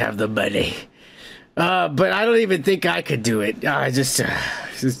if you have the money. But I don't even think I could do it. I just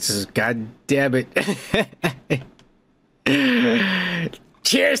God damn it.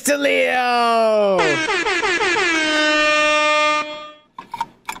 Cheers to Leo!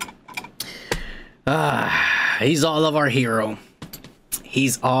 He's all of our hero.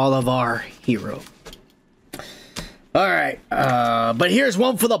 He's all of our hero. Alright, but here's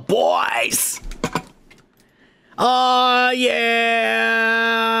one for the boys! Oh,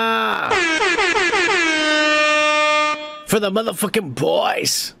 yeah! For the motherfucking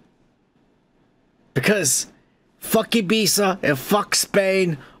boys! Because fuck Ibiza and fuck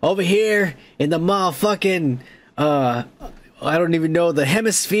Spain over here in the motherfucking, I don't even know, the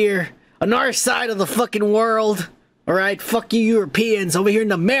hemisphere, on our side of the fucking world. Alright, fuck you Europeans over here in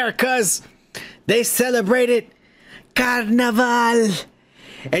the Americas. They celebrated Carnival.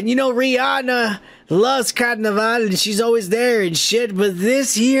 And you know Rihanna loves Carnival and she's always there and shit. But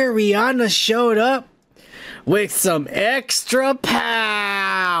this year Rihanna showed up with some extra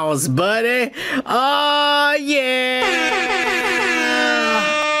pounds, buddy. Oh, yeah.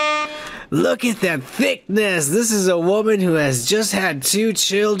 Look at that thickness. This is a woman who has just had 2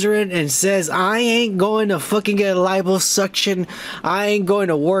 children and says, I ain't going to fucking get liposuction. I ain't going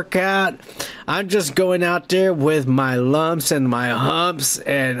to work out. I'm just going out there with my lumps and my humps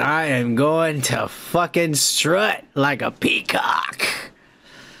and I am going to fucking strut like a peacock.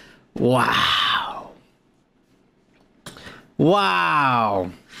 Wow.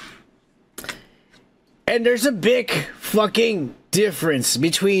 Wow. And there's a big fucking difference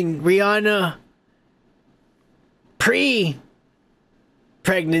between Rihanna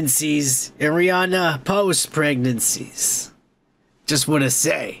pre-pregnancies and Rihanna post-pregnancies. Just want to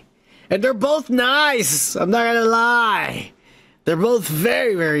say. And they're both nice. I'm not gonna lie. They're both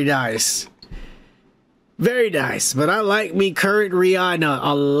very, very nice. Very nice. But I like me current Rihanna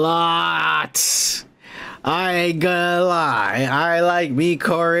a lot. I ain't gonna lie. I like me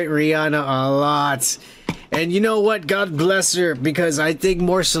current Rihanna a lot. And you know what? God bless her, because I think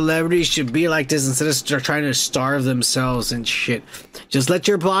more celebrities should be like this instead of trying to starve themselves and shit. Just let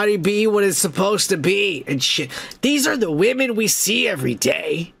your body be what it's supposed to be and shit. These are the women we see every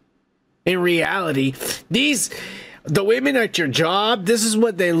day. In reality, the women at your job, this is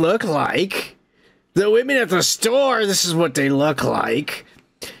what they look like. The women at the store, this is what they look like.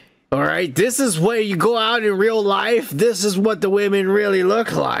 All right, this is where you go out in real life. This is what the women really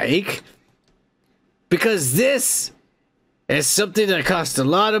look like. Because this is something that costs a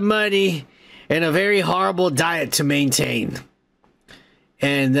lot of money and a very horrible diet to maintain.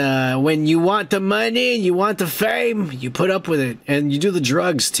 And when you want the money and you want the fame, you put up with it. And you do the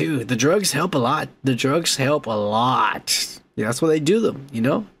drugs too. The drugs help a lot. The drugs help a lot. Yeah, that's why they do them, you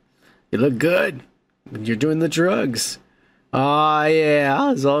know? You look good when you're doing the drugs. Oh, yeah,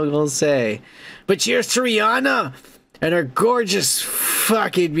 that's all I'm gonna say. But cheers to Rihanna and her gorgeous,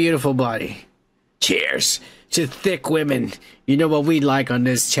 fucking beautiful body. Cheers to thick women. You know what we like on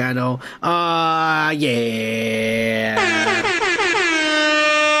this channel. Ah, yeah.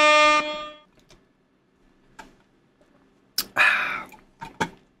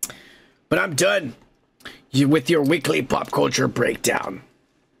 But I'm done with your weekly pop culture breakdown.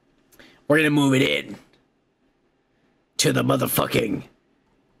 We're gonna move it in to the motherfucking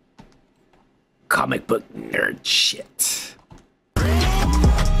comic book nerd shit.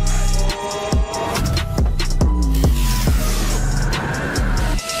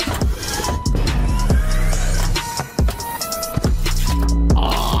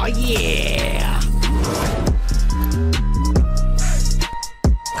 Oh yeah!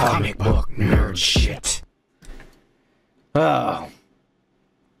 Comic book nerd shit. Oh.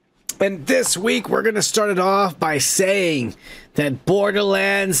 And this week, we're going to start it off by saying that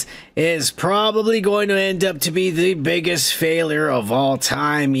Borderlands is probably going to end up to be the biggest failure of all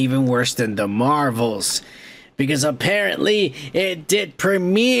time, even worse than the Marvels. Because apparently, it did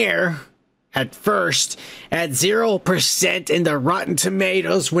premiere at first at 0% in the Rotten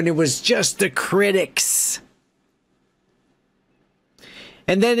Tomatoes when it was just the critics.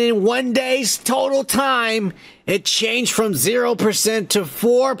 And then in one day's total time, it changed from 0% to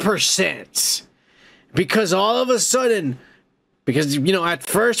 4%. Because all of a sudden, because, you know, at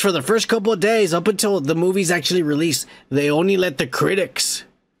first, for the first couple of days, up until the movie's actually released, they only let the critics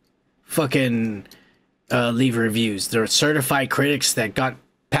fucking leave reviews. They're certified critics that got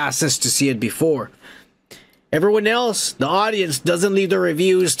passes to see it before.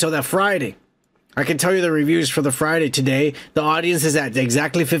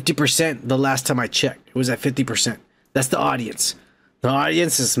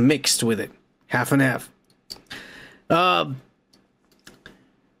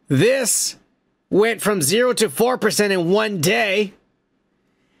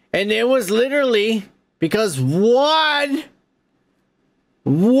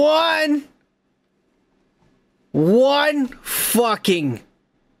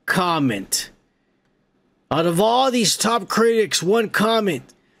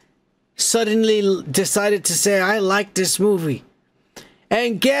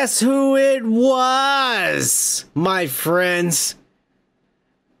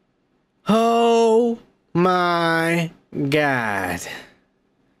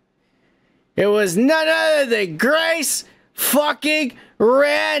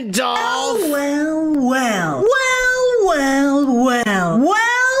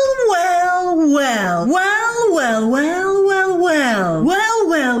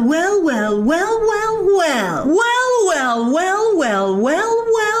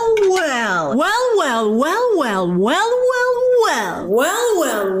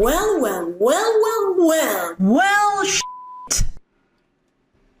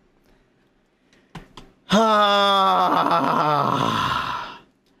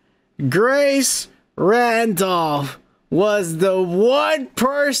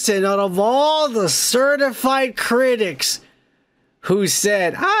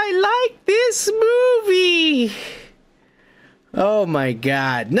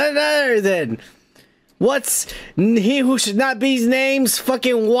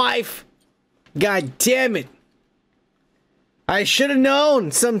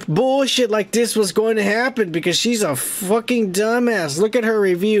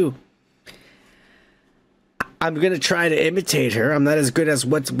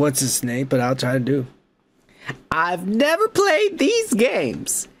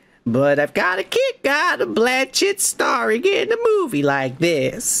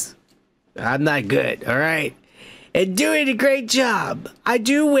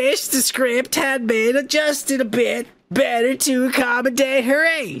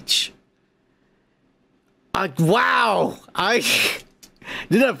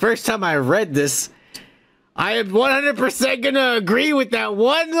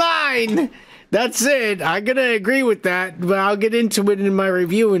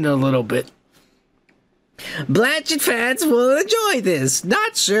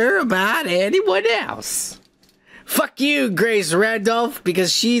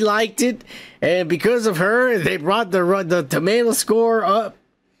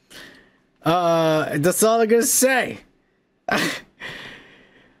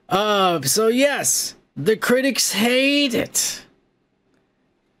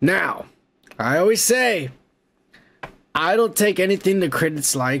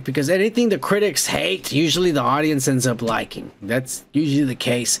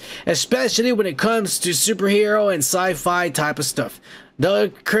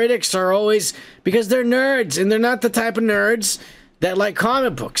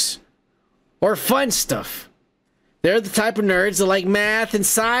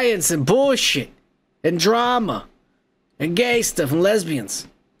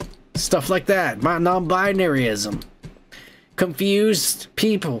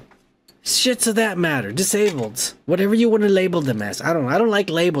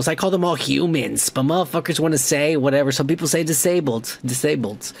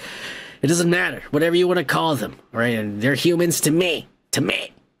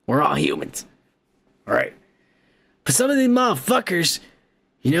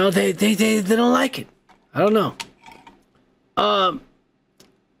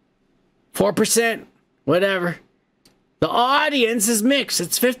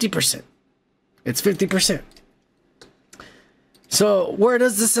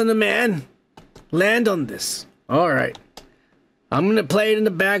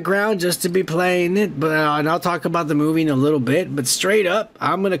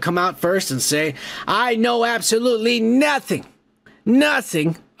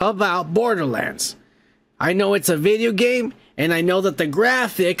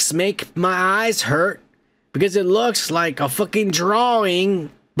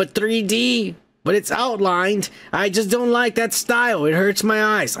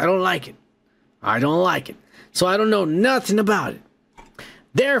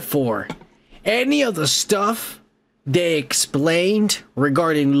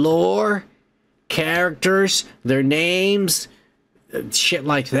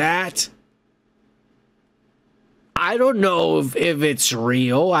 I don't know if it's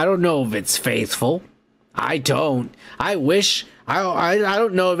real. I don't know if it's faithful. I don't. I wish. I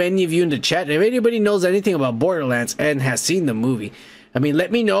don't know if any of you in the chat, if anybody knows anything about Borderlands and has seen the movie, I mean,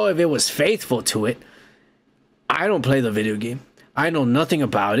 let me know if it was faithful to it. I don't play the video game. I know nothing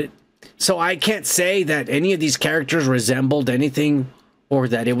about it. So I can't say that any of these characters resembled anything or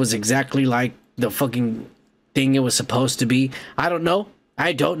that it was exactly like the fucking thing it was supposed to be. I don't know.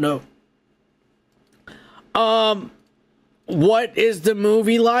 I don't know. What is the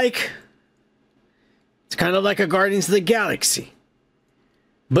movie like? It's kind of like a Guardians of the Galaxy,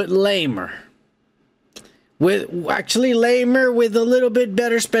 but lamer. Actually lamer with a little bit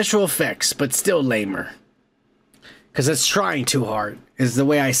better special effects, but still lamer. Because it's trying too hard, is the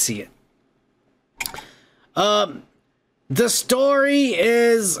way I see it. The story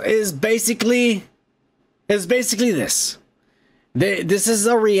is basically this. This is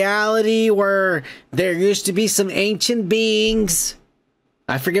a reality where there used to be some ancient beings.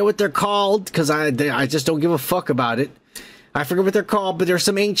 I forget what they're called because I just don't give a fuck about it. I forget what they're called, but there's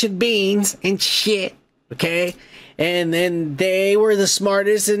some ancient beings and shit. Okay, and then they were the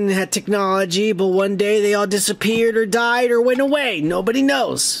smartest and had technology, but one day they all disappeared or died or went away. Nobody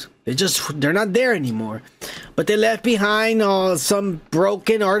knows. They're not there anymore. But they left behind some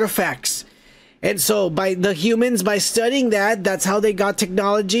broken artifacts. And so by the humans, by studying that's how they got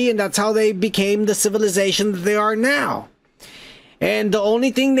technology, and that's how they became the civilization that they are now. And the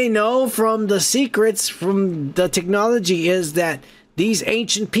only thing they know from the secrets from the technology is that these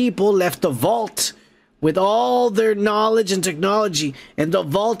ancient people left a vault with all their knowledge and technology, and the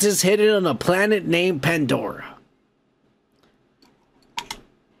vault is hidden on a planet named Pandora.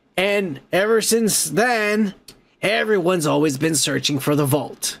 And ever since then, everyone's always been searching for the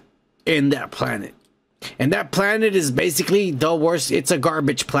vault in that planet. And that planet is basically the worst. It's a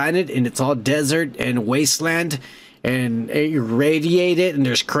garbage planet, and it's all desert and wasteland and irradiated, and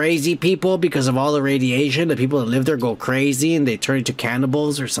there's crazy people because of all the radiation. The people that live there go crazy and they turn into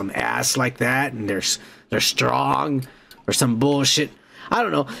cannibals or some ass like that, and they're strong or some bullshit. I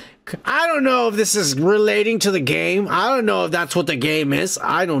don't know. I don't know if this is relating to the game. I don't know if that's what the game is.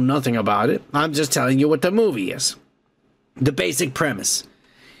 I know nothing about it. I'm just telling you what the movie is. The basic premise.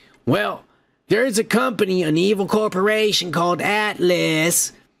 Well, there's a company, an evil corporation called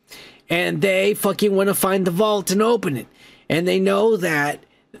Atlas, and they fucking want to find the vault and open it. And they know that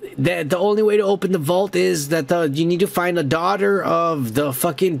the only way to open the vault is that you need to find a daughter of the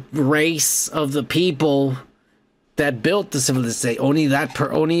fucking race of the people that built the civilization. Only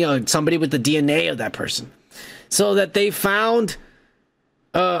somebody with the DNA of that person. So that they found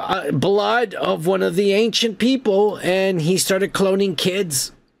blood of one of the ancient people, and he started cloning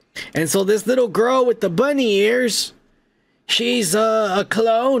kids. And so this little girl with the bunny ears, she's a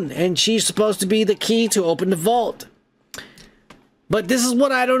clone, and she's supposed to be the key to open the vault. But this is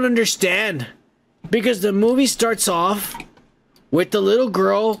what I don't understand. Because the movie starts off with the little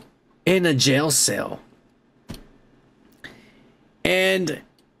girl in a jail cell. And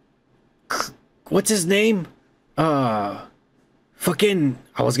what's his name? Fucking,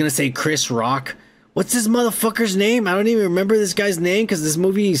 I was gonna say Chris Rock. What's this motherfucker's name? I don't even remember this guy's name because this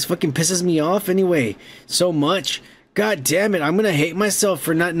movie fucking pisses me off anyway so much. God damn it, I'm gonna hate myself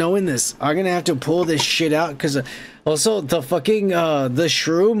for not knowing this. I'm gonna have to pull this shit out because also the fucking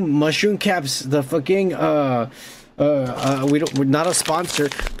the mushroom caps, the fucking we're not a sponsor,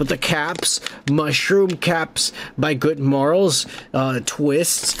 but the caps, mushroom caps by Good Morals,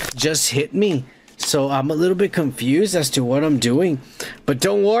 twists just hit me. So I'm a little bit confused as to what I'm doing, but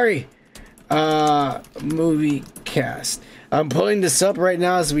don't worry. Movie cast. I'm pulling this up right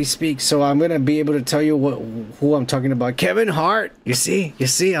now as we speak, so I'm gonna be able to tell you who I'm talking about. Kevin Hart. You see,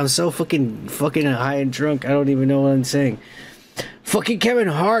 I'm so fucking high and drunk. I don't even know what I'm saying. Fucking Kevin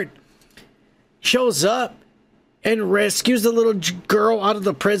Hart shows up and rescues the little girl out of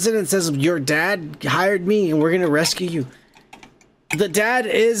the prison and says, "Your dad hired me, and we're gonna rescue you." The dad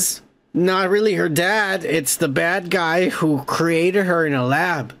is not really her dad. It's the bad guy who created her in a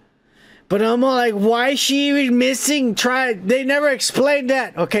lab. But I'm all like, why is she even missing? They never explained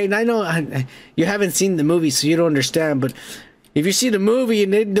that. Okay, and I know you haven't seen the movie, so you don't understand. But if you see the movie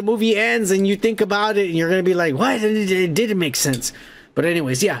and then the movie ends and you think about it, and you're gonna be like, what? It didn't make sense. But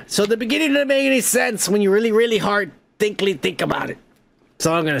anyways, yeah. So the beginning didn't make any sense when you really hard think about it. That's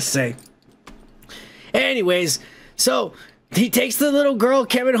all I'm gonna say. Anyways, so he takes the little girl.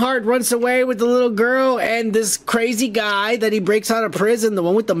 Kevin Hart runs away with the little girl, and this crazy guy that he breaks out of prison, the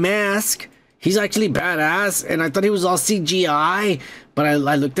one with the mask, he's actually badass, and I thought he was all CGI, but I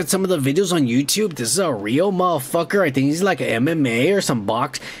looked at some of the videos on YouTube. This is a real motherfucker. I think he's like an MMA or some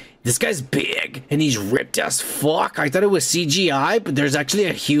box. This guy's big and he's ripped as fuck. I thought it was CGI, but there's actually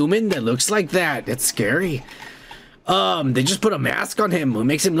a human that looks like that. It's scary. They just put a mask on him, who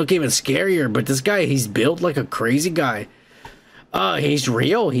makes him look even scarier. But this guy, he's built like a crazy guy. He's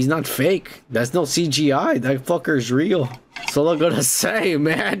real. He's not fake. That's no CGI. That fucker's real. That's all I'm gonna say,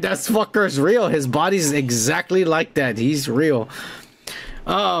 man. That fucker's real. His body's exactly like that. He's real.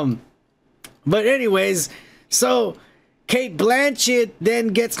 But anyways, so Kate Blanchett then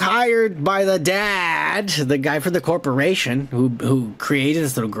gets hired by the dad, the guy from the corporation who created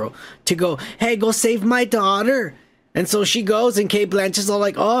this little girl, to go, hey, go save my daughter. And so she goes, and Kate Blanchett's all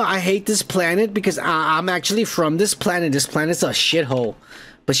like, oh, I hate this planet because I'm actually from this planet. This planet's a shithole.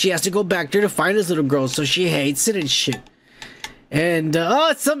 But she has to go back there to find this little girl, so she hates it and shit. And,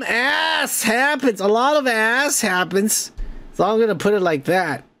 some ass happens. A lot of ass happens. So I'm gonna put it like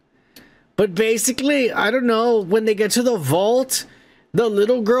that. But basically, I don't know, when they get to the vault, the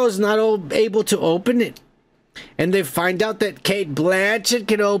little girl is not able to open it. And they find out that Kate Blanchett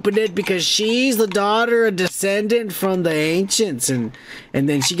can open it because she's the daughter, a descendant from the ancients. And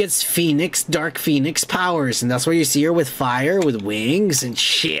then she gets Dark Phoenix powers. And that's why you see her with fire, with wings and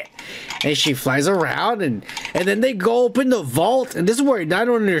shit. And she flies around and then they go open the vault. And this is where I don't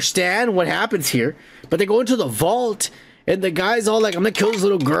understand what happens here. But they go into the vault. And the guy's all like, I'm gonna kill this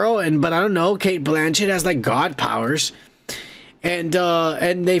little girl, but I don't know, Kate Blanchett has like god powers. And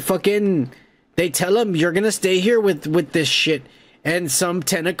they tell him, you're gonna stay here with this shit. And some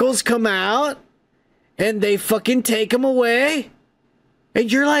tentacles come out, and they fucking take him away.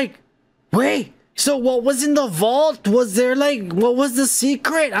 And you're like, wait, so what was in the vault? Was there like, what was the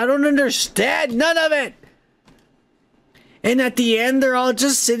secret? I don't understand none of it. And at the end, they're all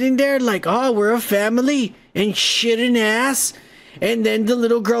just sitting there like, oh, we're a family. And shitting ass. And then the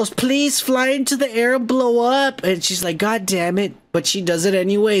little girl's, please fly into the air and blow up. And she's like, God damn it. But she does it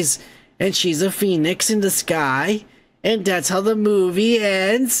anyways. And she's a phoenix in the sky. And that's how the movie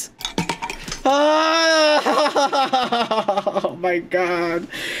ends. Oh my god.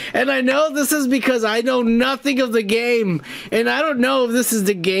 And I know this is because I know nothing of the game. And I don't know if this is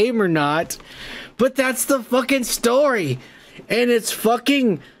the game or not. But that's the fucking story. And it's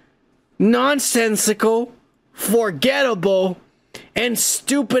fucking nonsensical, forgettable, and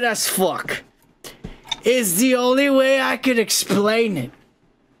stupid as fuck. Is the only way I could explain it.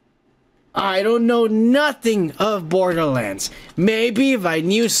 I don't know nothing of Borderlands. Maybe if I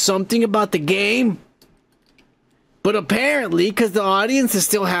knew something about the game. But apparently, because the audience is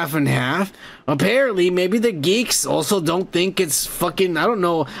still half and half, apparently maybe the geeks also don't think it's fucking, I don't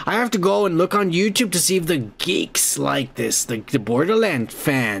know. I have to go and look on YouTube to see if the geeks like this, the Borderlands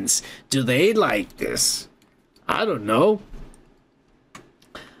fans. Do they like this? I don't know.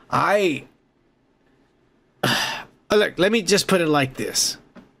 Look, let me just put it like this.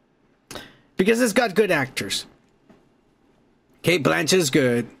 Because it's got good actors. Kate Blanchett's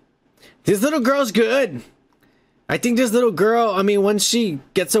good. This little girl's good. I think this little girl, I mean, once she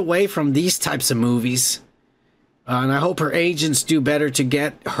gets away from these types of movies, and I hope her agents do better to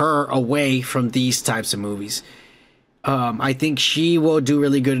get her away from these types of movies. I think she will do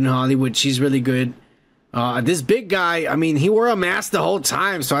really good in Hollywood. She's really good. This big guy, I mean, he wore a mask the whole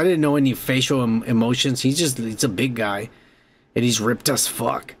time, so I didn't know any facial emotions. He's a big guy, and he's ripped as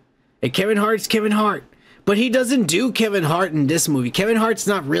fuck. And Kevin Hart's Kevin Hart, but he doesn't do Kevin Hart in this movie. Kevin Hart's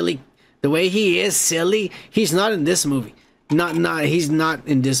not really... The way he is silly, he's not in this movie. He's not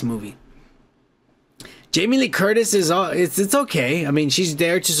in this movie. Jamie Lee Curtis is it's okay. I mean, she's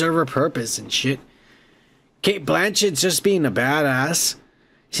there to serve her purpose and shit. Kate Blanchett's just being a badass.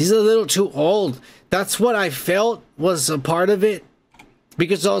 She's a little too old. That's what I felt was a part of it.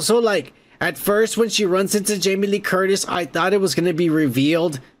 Because also, like, at first when she runs into Jamie Lee Curtis, I thought it was going to be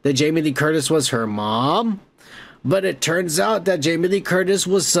revealed that Jamie Lee Curtis was her mom. But it turns out that Jamie Lee Curtis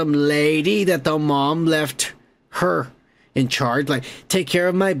was some lady that the mom left her in charge. Like, take care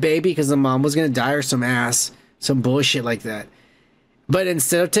of my baby because the mom was going to die or some ass. Some bullshit like that. But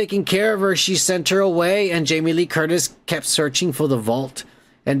instead of taking care of her, she sent her away and Jamie Lee Curtis kept searching for the vault.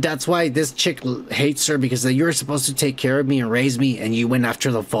 And that's why this chick hates her, because you were supposed to take care of me and raise me, and you went after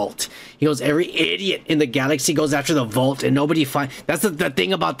the vault. He goes, every idiot in the galaxy goes after the vault, and nobody finds... That's the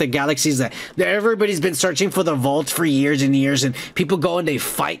thing about the galaxy, is that everybody's been searching for the vault for years and years, and people go and they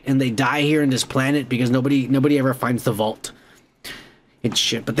fight and they die here in this planet because nobody ever finds the vault. It's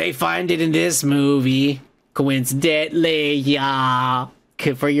shit, but they find it in this movie. Coincidentally, yeah.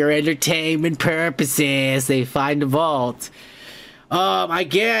 For your entertainment purposes, they find the vault. I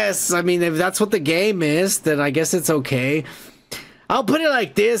guess, I mean, if that's what the game is, then I guess it's okay. I'll put it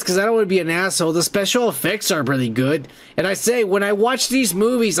like this because I don't want to be an asshole. The special effects are really good. And I say, when I watch these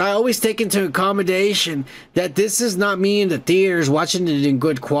movies, I always take into accommodation that this is not me in the theaters watching it in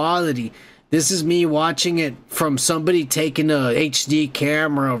good quality. This is me watching it from somebody taking a HD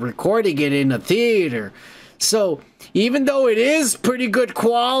camera, recording it in a theater. So, even though it is pretty good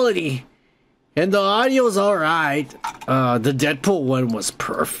quality, and the audio's alright, the Deadpool one was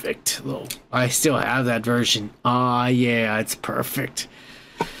perfect. Though I still have that version. Yeah, it's perfect.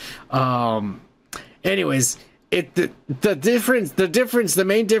 Anyways, the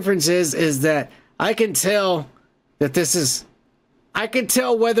main difference is that I can tell that I can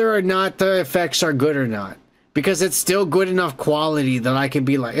tell whether or not the effects are good or not. Because it's still good enough quality that I can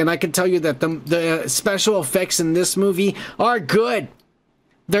be like, and I can tell you that the special effects in this movie are good.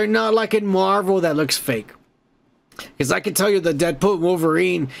 They're not like in Marvel that looks fake. Because I can tell you the Deadpool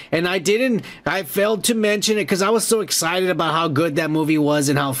Wolverine, and I failed to mention it because I was so excited about how good that movie was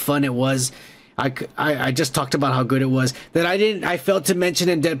and how fun it was. I just talked about how good it was that I failed to mention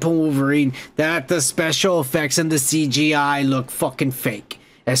in Deadpool Wolverine that the special effects and the CGI look fucking fake.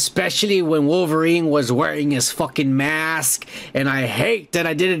 Especially when Wolverine was wearing his fucking mask, and I hate that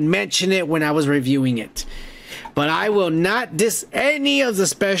I didn't mention it when I was reviewing it. But I will not diss any of the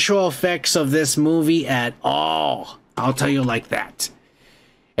special effects of this movie at all. I'll tell you like that.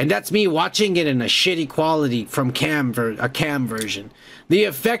 And that's me watching it in a shitty quality from a cam version. The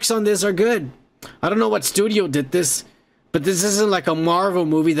effects on this are good. I don't know what studio did this, but this isn't like a Marvel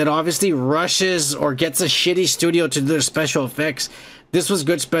movie that obviously rushes or gets a shitty studio to do their special effects. This was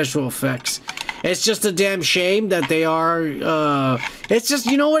good special effects. It's just a damn shame that they are, it's just,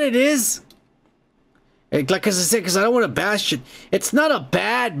 you know what it is? Like as I said, because I don't want to bash it. It's not a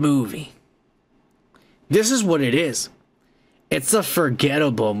bad movie. This is what it is. It's a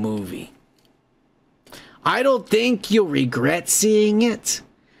forgettable movie. I don't think you'll regret seeing it.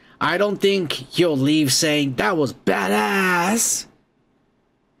 I don't think you'll leave saying, that was badass.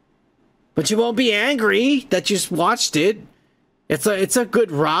 But you won't be angry that you watched it. It's a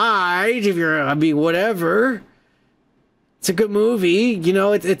good ride if you're, I mean, whatever. It's a good movie, you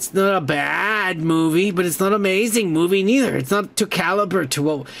know, it's not a bad movie, but it's not an amazing movie neither. It's not to caliber to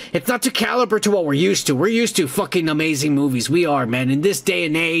what we're used to. We're used to fucking amazing movies. We are, man. In this day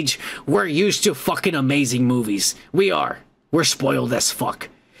and age, we're used to fucking amazing movies. We are. We're spoiled as fuck.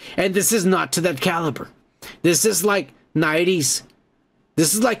 And this is not to that caliber. This is like 90s.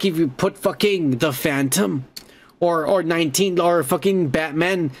 This is like if you put fucking The Phantom or fucking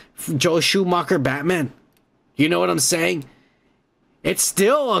Batman, Joe Schumacher Batman. You know what I'm saying? It's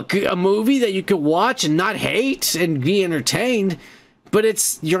still a movie that you could watch and not hate and be entertained, but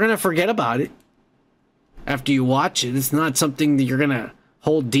you're gonna forget about it after you watch it. It's not something that you're gonna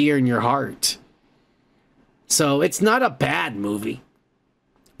hold dear in your heart. So it's not a bad movie.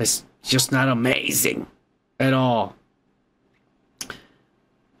 It's just not amazing at all.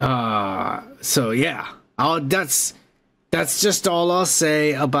 So yeah, that's just all I'll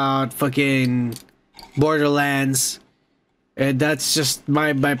say about fucking Borderlands, and that's just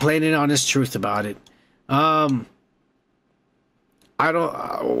my plain and honest truth about it. I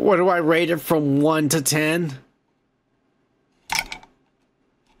don't. What do I rate it from 1 to 10?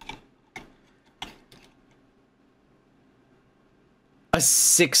 A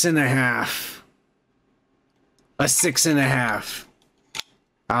 6.5. A 6.5.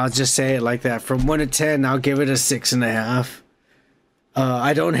 I'll just say it like that. From 1 to 10, I'll give it a 6.5.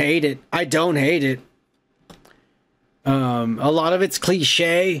 I don't hate it. I don't hate it. A lot of it's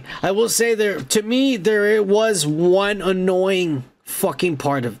cliche. I will say to me, there was one annoying fucking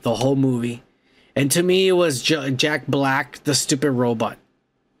part of the whole movie. And to me, it was Jack Black, the stupid robot.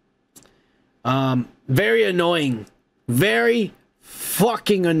 Very annoying. Very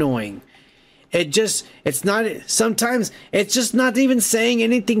fucking annoying. Sometimes it's just not even saying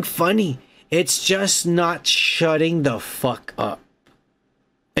anything funny. It's just not shutting the fuck up.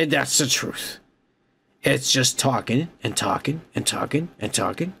 And that's the truth. It's just talking and talking and talking and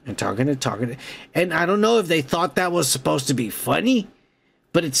talking and talking and talking. And I don't know if they thought that was supposed to be funny,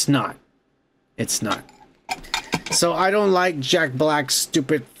 but it's not. It's not. So I don't like Jack Black's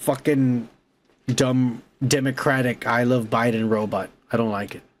stupid fucking dumb Democratic I love Biden robot. I don't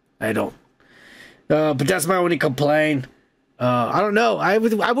like it. I don't. But that's my only complaint. I don't know. I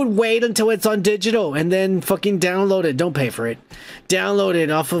would wait until it's on digital and then fucking download it. Don't pay for it. Download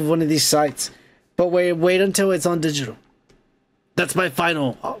it off of one of these sites. But wait until it's on digital. That's my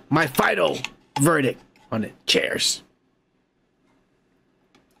final verdict on it. Cheers.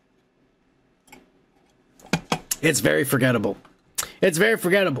 It's very forgettable. It's very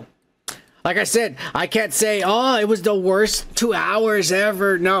forgettable. Like I said, I can't say, oh, it was the worst 2 hours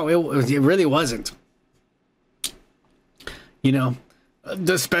ever. No, it really wasn't. You know,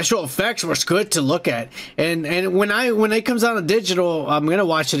 the special effects was good to look at. And when it comes out on digital, I'm going to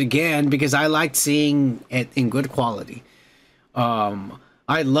watch it again because I liked seeing it in good quality.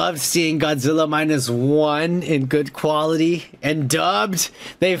 I loved seeing Godzilla -1 in good quality and dubbed.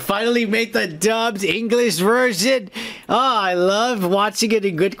 They finally made the dubbed English version. Oh, I loved watching it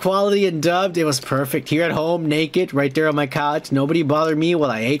in good quality and dubbed. It was perfect. Here at home, naked, right there on my couch. Nobody bothered me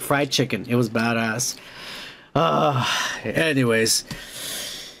while I ate fried chicken. It was badass. Anyways.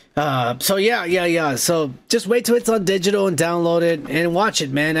 So yeah. So just wait till it's on digital and download it and watch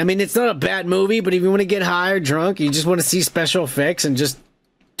it, man. I mean, it's not a bad movie, but if you want to get high or drunk, you just want to see special effects and just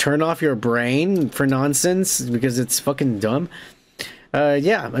turn off your brain for nonsense because it's fucking dumb.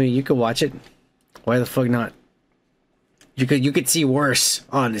 Yeah, I mean, you could watch it. Why the fuck not? You could see worse,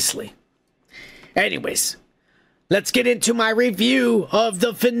 honestly. Anyways, let's get into my review of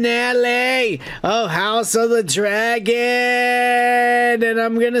the finale of House of the Dragon. And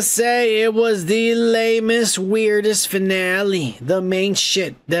I'm gonna say it was the lamest, weirdest finale. The main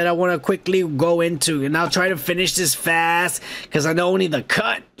shit that I want to quickly go into. And I'll try to finish this fast because I know only the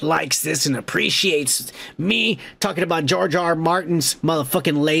cut likes this and appreciates me talking about George R. Martin's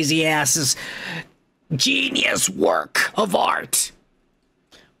motherfucking lazy asses genius work of art.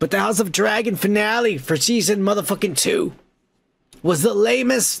 But the House of Dragon finale for season motherfucking 2 was the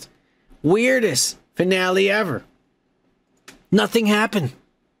lamest, weirdest finale ever. Nothing happened.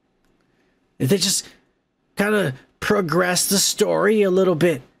 They just kind of progressed the story a little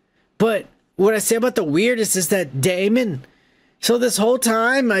bit. But what I say about the weirdest is that Damon. So this whole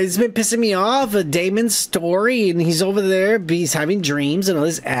time, it's been pissing me off, Damon's story, and he's over there, he's having dreams and all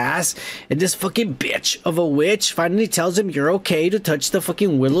this ass, and this fucking bitch of a witch finally tells him, you're okay to touch the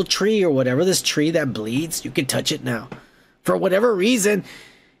fucking willow tree or whatever, this tree that bleeds, you can touch it now. For whatever reason.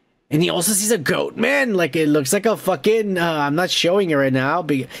 And he also sees a goat, man, like it looks like a fucking, I'm not showing it right now,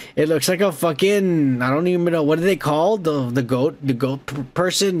 but it looks like a fucking, I don't even know, what are they called? The goat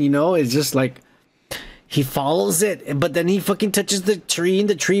person, you know, it's just like, he follows it, but then he fucking touches the tree and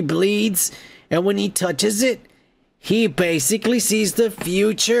the tree bleeds. And when he touches it, he basically sees the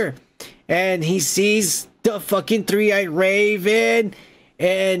future. And he sees the fucking three-eyed raven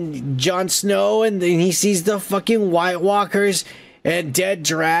and Jon Snow. And then he sees the fucking White Walkers and dead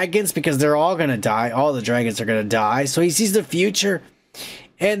dragons because they're all gonna die. All the dragons are gonna die. So he sees the future.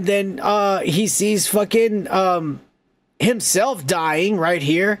 And then he sees fucking himself dying right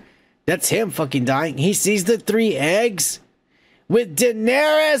here. That's him fucking dying. He sees the 3 eggs with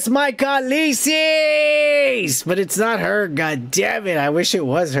Daenerys, my Khaleesi's! But it's not her, god damn it. I wish it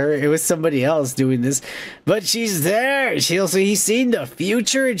was her. It was somebody else doing this. But she's there. He's seen the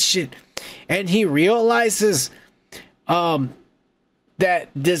future and shit. And he realizes that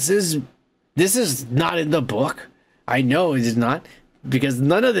this is not in the book. I know it is not. Because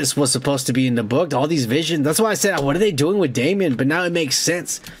none of this was supposed to be in the book. All these visions. That's why I said, what are they doing with Damon? But now it makes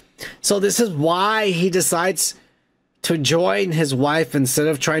sense. So this is why he decides to join his wife instead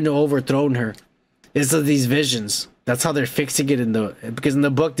of trying to overthrow her. Is of these visions. That's how they're fixing it because in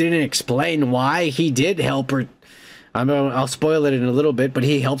the book they didn't explain why he did help her. I'll spoil it in a little bit, but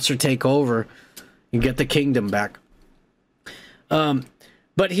he helps her take over and get the kingdom back.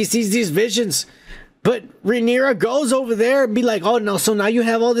 But he sees these visions. But Rhaenyra goes over there and be like, oh no, so now you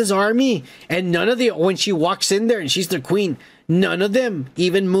have all this army. And none of when she walks in there and she's the queen, none of them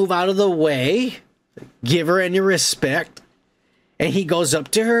even move out of the way, give her any respect. And he goes up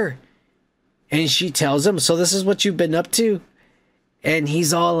to her and she tells him, so this is what you've been up to? And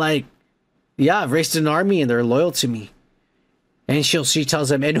he's all like, yeah, I've raised an army and they're loyal to me. And she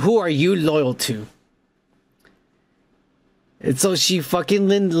tells him, and who are you loyal to? And so she fucking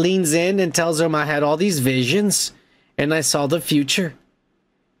leans in and tells him, I had all these visions and I saw the future.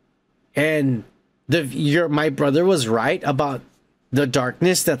 And my brother was right about the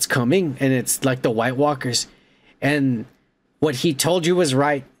darkness that's coming, and it's like the White Walkers. And what he told you was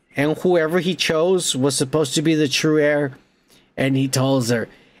right. And whoever he chose was supposed to be the true heir. And he tells her,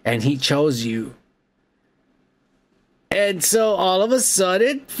 and he chose you. And so all of a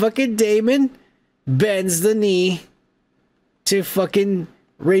sudden, fucking Damon bends the knee to fucking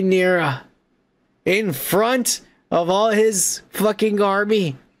Rhaenyra in front of all his fucking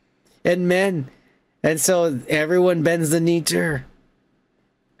army and men. And so everyone bends the knee to her.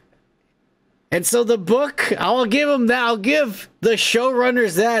 And so the book, I'll give them that. I'll give the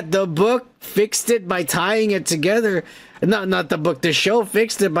showrunners that. The book fixed it by tying it together. Not the book. The show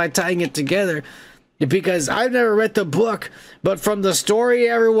fixed it by tying it together. because I've never read the book, but from the story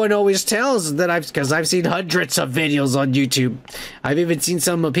everyone always tells that because I've seen hundreds of videos on YouTube. I've even seen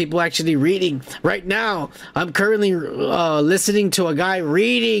some people actually reading. Right now, I'm currently listening to a guy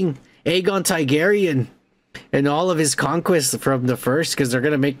reading Aegon Targaryen and all of his conquests from the first, because they're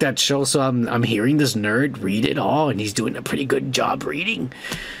gonna make that show. So I'm hearing this nerd read it all, and he's doing a pretty good job reading.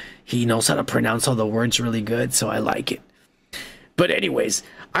 He knows how to pronounce all the words really good, so I like it. But anyways,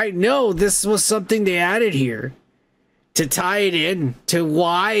 I know this was something they added here to tie it in to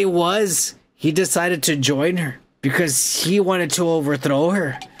why it was he decided to join her, because he wanted to overthrow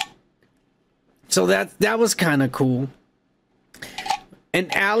her. So that was kind of cool. And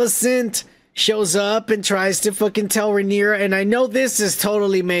Alicent shows up and tries to fucking tell Rhaenyra, and I know this is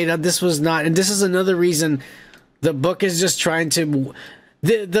totally made up. This was not, and this is another reason the book is just trying to...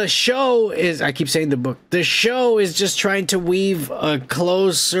 The show is, I keep saying the book, the show is just trying to weave a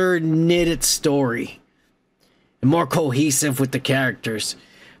closer knitted story. And more cohesive with the characters.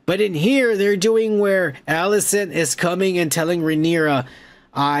 But in here, they're doing where Alicent is coming and telling Rhaenyra,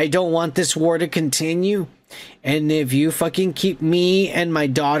 I don't want this war to continue. And if you fucking keep me and my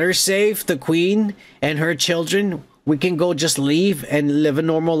daughter safe, the queen and her children, we can go just leave and live a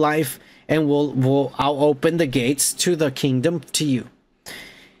normal life. And I'll open the gates to the kingdom to you.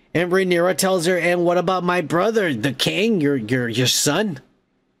 And Rhaenyra tells her, and what about my brother, the king, your son?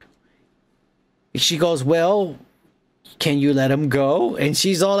 She goes, well, can you let him go? And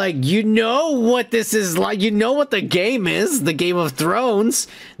she's all like, you know what this is like. You know what the game is, the Game of Thrones.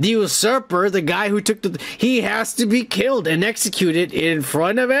 The usurper, the guy who took he has to be killed and executed in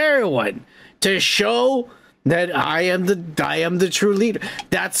front of everyone to show that I am the true leader.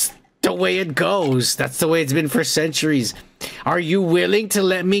 That's the way it goes. That's the way it's been for centuries. Are you willing to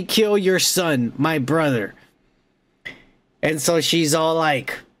let me kill your son, my brother? And so she's all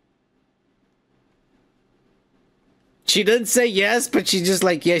like, she doesn't say yes, but she's just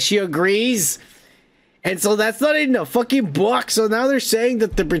like, yeah, she agrees. And so that's not in the fucking book. So now they're saying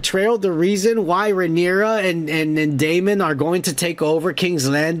that the betrayal, the reason why Rhaenyra and Daemon are going to take over King's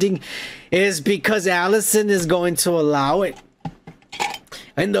Landing is because Alicent is going to allow it.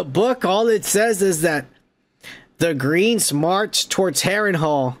 In the book, all it says is that the Greens marched towards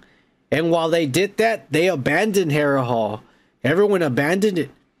Harrenhal, and while they did that, they abandoned Harrenhal. Everyone abandoned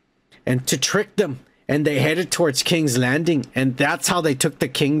it, and to trick them, and they headed towards King's Landing, and that's how they took the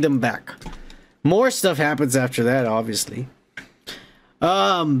kingdom back. More stuff happens after that, obviously.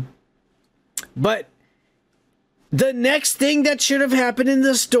 But the next thing that should have happened in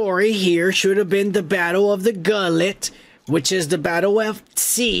the story here should have been the Battle of the Gullet, which is the Battle of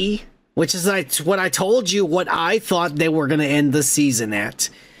Sea, which is like what I told you, what I thought they were going to end the season at.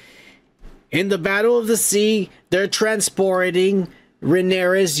 In the Battle of the Sea, they're transporting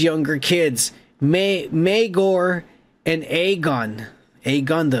Rhaenyra's younger kids, Maegor and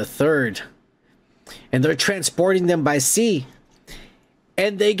Aegon the Third. And they're transporting them by sea.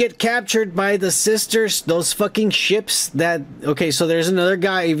 And they get captured by the sisters, those fucking ships that... Okay, so there's another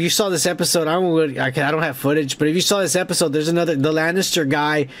guy. If you saw this episode, I don't have footage, but if you saw this episode, there's another... The Lannister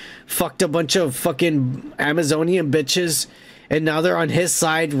guy fucked a bunch of fucking Amazonian bitches, and now they're on his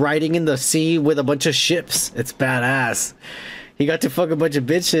side riding in the sea with a bunch of ships. It's badass. He got to fuck a bunch of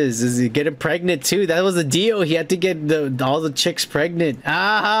bitches. Is he getting pregnant too? That was the deal. He had to get all the chicks pregnant.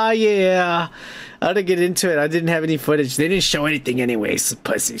 Ah, yeah. I had to get into it. I didn't have any footage. They didn't show anything anyways,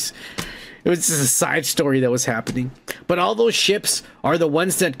 pussies. It was just a side story that was happening. But all those ships are the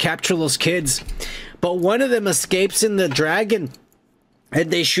ones that capture those kids. But one of them escapes in the dragon. And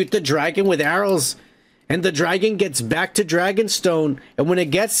they shoot the dragon with arrows. And the dragon gets back to Dragonstone. And when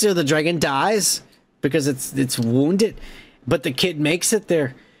it gets there, the dragon dies. Because it's wounded. But the kid makes it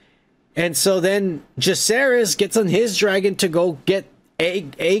there. And so then Jacaerys gets on his dragon to go get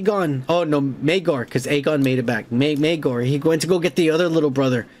Aegon. Oh no, Maegor, because Aegon made it back. Maegor. He went to go get the other little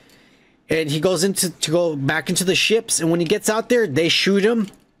brother. And he goes to go back into the ships. And when he gets out there, they shoot him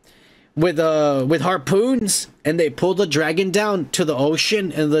with harpoons. And they pull the dragon down to the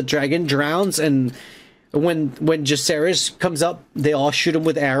ocean. And the dragon drowns. And when Jacaerys comes up, they all shoot him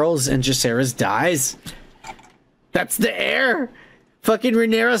with arrows. And Jacaerys dies. That's the heir. Fucking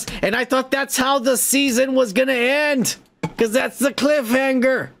Rhaenyra's. And I thought that's how the season was gonna end. Because that's the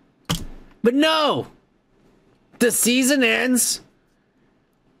cliffhanger. But no. The season ends.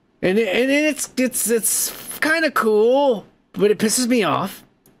 And it's kind of cool. But it pisses me off.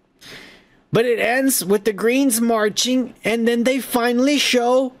 But it ends with the Greens marching. And then they finally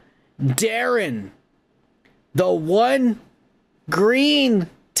show Darren. The one green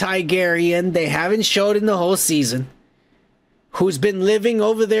Targaryen they haven't showed in the whole season, who's been living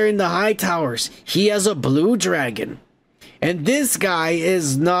over there in the high towers. He has a blue dragon. And this guy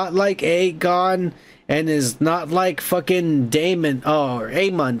is not like Aegon and is not like fucking Damon or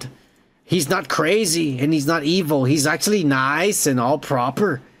Aemond. He's not crazy and he's not evil. He's actually nice and all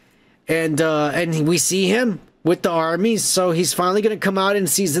proper. And we see him with the armies. So he's finally going to come out in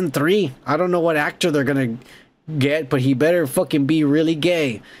season 3. I don't know what actor they're going to get, but he better fucking be really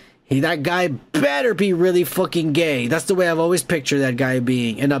gay. That guy better be really fucking gay. That's the way I've always pictured that guy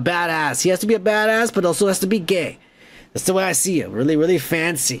being. And a badass. He has to be a badass, but also has to be gay. That's the way I see it. Really, really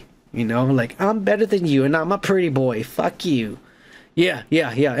fancy. You know, like, I'm better than you and I'm a pretty boy. Fuck you. Yeah.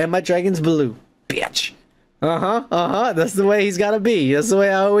 And my dragon's blue. Bitch. That's the way he's gotta be. That's the way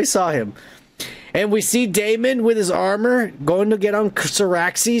I always saw him. And we see Daemon with his armor going to get on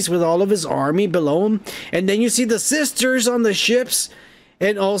Syraxis with all of his army below him. And then you see the sisters on the ships.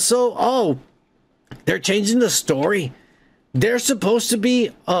 And also, oh, they're changing the story. They're supposed to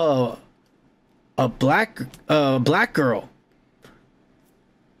be a black girl.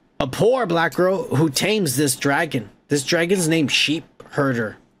 A poor black girl who tames this dragon. This dragon's named Sheep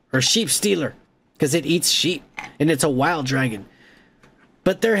Herder or Sheep Stealer because it eats sheep and it's a wild dragon.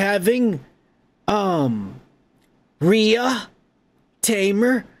 But they're having Rhea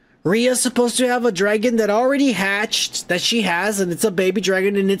tamer. Rhea's supposed to have a dragon that already hatched that she has, and it's a baby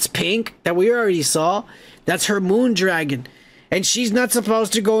dragon and it's pink that we already saw. That's her moon dragon. And she's not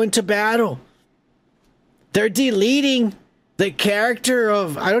supposed to go into battle. They're deleting the character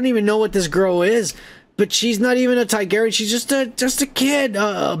of, I don't even know what this girl is, but she's not even a Targaryen. She's just a kid,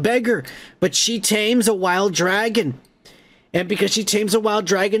 a beggar. But she tames a wild dragon. And because she tames a wild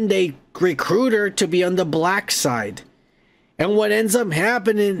dragon, they recruit her to be on the black side. And what ends up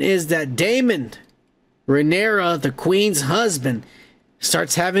happening is that Daemon, Rhaenyra, the queen's husband,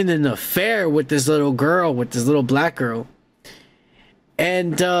 starts having an affair with this little girl, with this little black girl.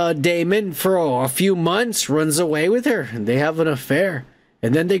 And Daemon, for a few months, runs away with her. And they have an affair.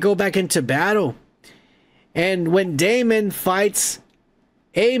 And then they go back into battle. And when Daemon fights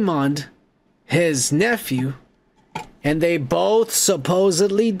Aemond, his nephew, and they both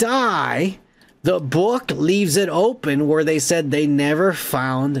supposedly die, the book leaves it open where they said they never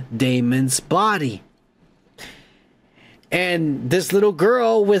found Daemon's body. And this little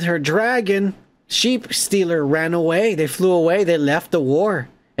girl with her dragon, Sheep Stealer, ran away. They flew away. They left the war.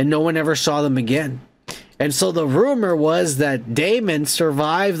 And no one ever saw them again. And so the rumor was that Daemon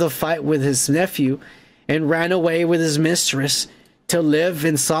survived the fight with his nephew and ran away with his mistress to live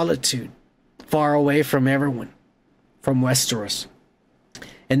in solitude, far away from everyone, from Westeros,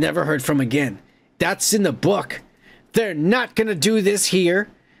 and never heard from again. That's in the book. They're not going to do this here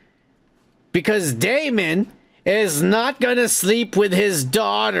because Daemon is not going to sleep with his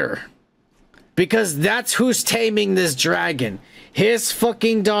daughter, because that's who's taming this dragon. His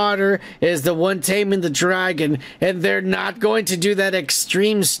fucking daughter is the one taming the dragon, and they're not going to do that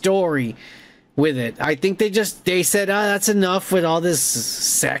extreme story with it. I think they said, oh, that's enough with all this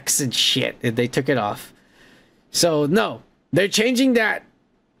sex and shit, and they took it off. So no, they're changing that.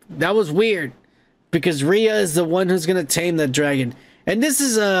 That was weird, because Rhea is the one who's gonna tame the dragon. And this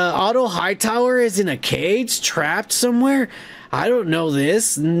is Otto Hightower is in a cage, trapped somewhere. I don't know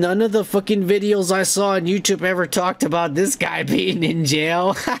this. None of the fucking videos I saw on YouTube ever talked about this guy being in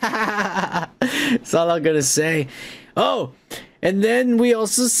jail. That's all I'm gonna say. Oh, and then we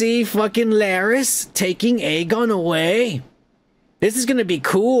also see fucking Larys taking Aegon away. This is gonna be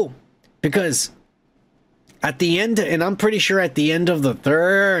cool, because at the end, and I'm pretty sure at the end of the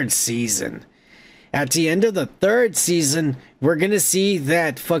 3rd season, we're gonna see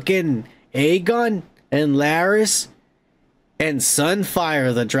that fucking Aegon and Larys and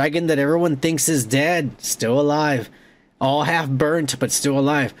Sunfire, the dragon that everyone thinks is dead, still alive, all half burnt but still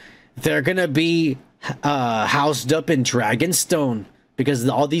alive, they're gonna be housed up in Dragonstone, because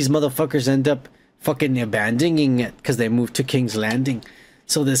all these motherfuckers end up fucking abandoning it because they moved to King's Landing.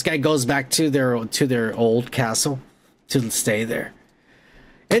 So this guy goes back to their old castle to stay there.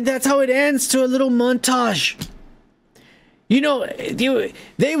 And that's how it ends, to a little montage. You know,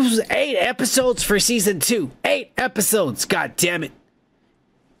 there was 8 episodes for season 2. 8 episodes, god damn it.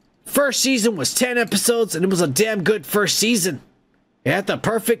 First season was 10 episodes, and it was a damn good first season. It had the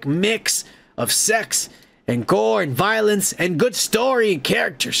perfect mix of sex and gore and violence and good story and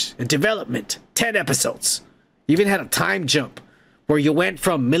characters and development. 10 episodes. Even had a time jump where you went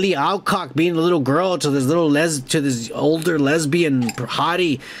from Millie Alcock being a little girl to this this older lesbian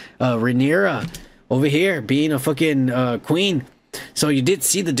hottie Rhaenyra over here being a fucking queen. So you did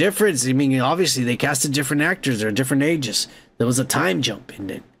see the difference. I mean, obviously they casted different actors. They're different ages. There was a time jump in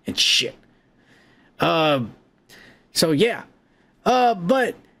it and shit. So yeah,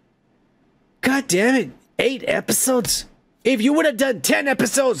 But god damn it, 8 episodes. If you would have done 10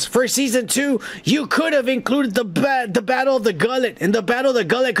 episodes for season 2, you could have included the Battle of the Gullet. And the Battle of the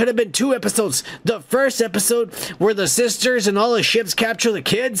Gullet could have been 2 episodes. The first episode where the sisters and all the ships capture the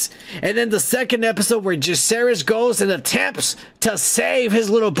kids. And then the second episode where Jaceres goes and attempts to save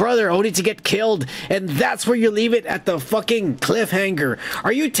his little brother only to get killed. And that's where you leave it at the fucking cliffhanger.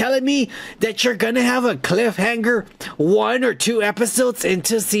 Are you telling me that you're gonna have a cliffhanger 1 or 2 episodes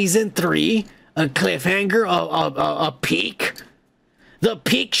into season 3? A cliffhanger, a peak. The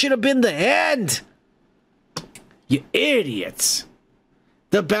peak should have been the end. You idiots.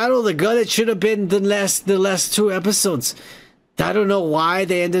 The Battle of the Gullet should have been the last 2 episodes. I don't know why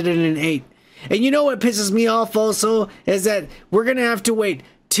they ended it in 8. And you know what pisses me off also is that we're gonna have to wait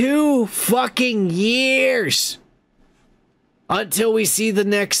 2 fucking years until we see the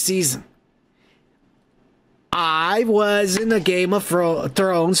next season. I was in a Game of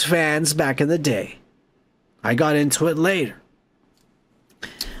Thrones fans back in the day. I got into it later.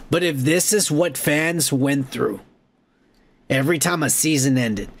 But if this is what fans went through every time a season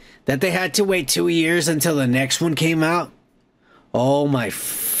ended, that they had to wait 2 years until the next one came out, oh my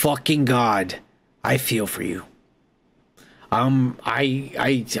fucking god, I feel for you. I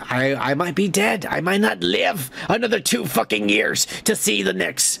might be dead. I might not live another 2 fucking years to see the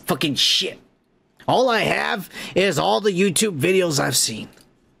next fucking shit. All I have is all the YouTube videos I've seen.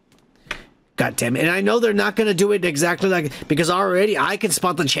 God damn it. And I know they're not going to do it exactly like... Because already I can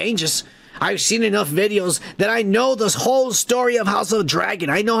spot the changes. I've seen enough videos that I know this whole story of House of the Dragon.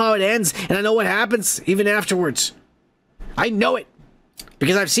 I know how it ends. And I know what happens even afterwards. I know it.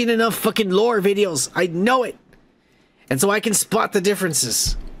 Because I've seen enough fucking lore videos. I know it. And so I can spot the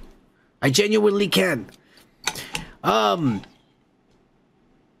differences. I genuinely can.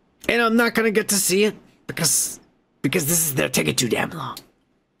 And I'm not gonna get to see it because they're taking too damn long.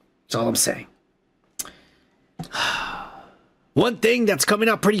 That's all I'm saying. One thing that's coming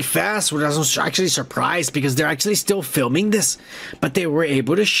out pretty fast, which I was actually surprised because they're actually still filming this, but they were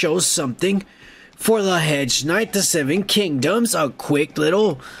able to show something for the Hedge Knight, the Seven Kingdoms, a quick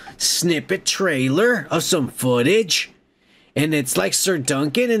little snippet trailer of some footage. And it's like Sir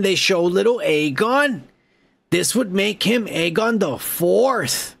Duncan, and they show little Aegon. This would make him Aegon the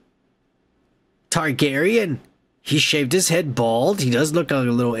 4th. Targaryen. He shaved his head bald. He does look like a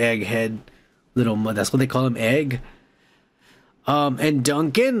little egghead. That's what they call him, egg. And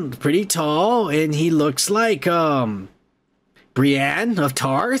Duncan, pretty tall, and he looks like Brienne of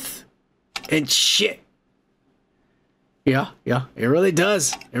Tarth. And shit. Yeah, it really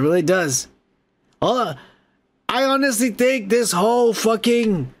does. It really does. I honestly think this whole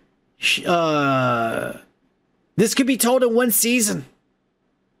fucking this could be told in 1 season.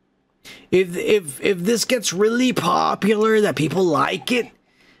 If this gets really popular, that people like it,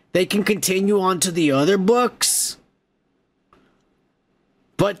 they can continue on to the other books.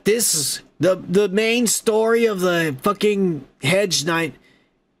 But this, the main story of the fucking Hedge Knight,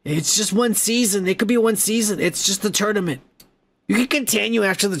 it's just 1 season. It could be 1 season. It's just the tournament. You can continue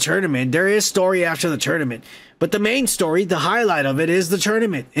after the tournament. There is story after the tournament. But the main story, the highlight of it, is the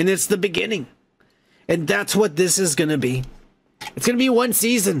tournament. And it's the beginning. And that's what this is going to be. It's going to be 1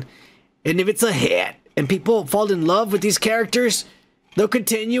 season. And if it's a hit and people fall in love with these characters, they'll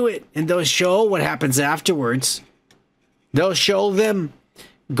continue it. And they'll show what happens afterwards. They'll show them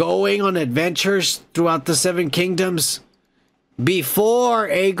going on adventures throughout the 7 kingdoms before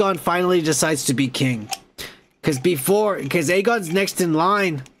Aegon finally decides to be king. Because Aegon's next in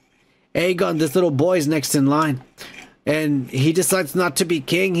line. Aegon, this little boy's next in line. And he decides not to be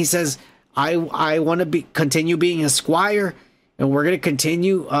king. He says, I want to continue being a squire. And we're going to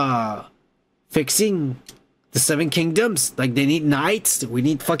continue fixing the 7 kingdoms. Like, they need knights. We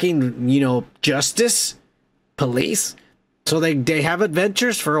need fucking, justice. Police. So they have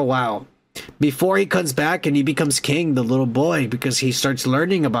adventures for a while. Before he comes back and he becomes king, the little boy, because he starts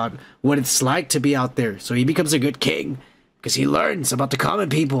learning about what it's like to be out there. So he becomes a good king because he learns about the common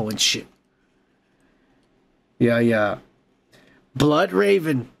people and shit. Yeah. Blood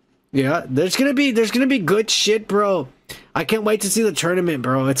Raven. Yeah, there's gonna be good shit, bro. I can't wait to see the tournament,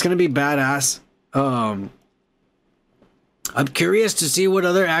 bro. It's gonna be badass. I'm curious to see what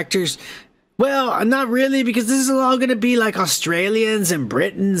other actors. Well, not really, because this is all going to be like Australians and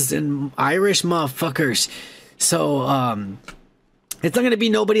Britons and Irish motherfuckers. So, it's not going to be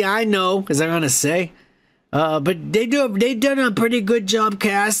nobody I know, as I'm going to say. But they've done a pretty good job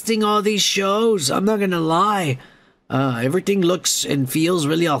casting all these shows. I'm not going to lie. Everything looks and feels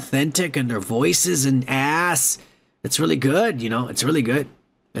really authentic, and their voices and ass. It's really good, It's really good.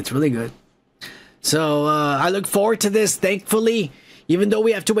 It's really good. So I look forward to this, thankfully, even though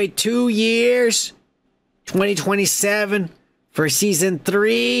we have to wait 2 years, 2027, for season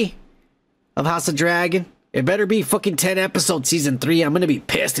 3 of House of Dragon. It better be fucking 10 episodes, season 3. I'm gonna be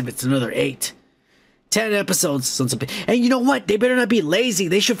pissed if it's another 8. 10 episodes. And you know what? They better not be lazy.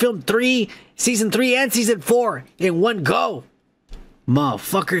 They should film season 3 and season 4 in one go.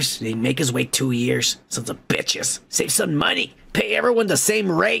 Motherfuckers, they make us wait 2 years. Sons of bitches. Save some money. Pay everyone the same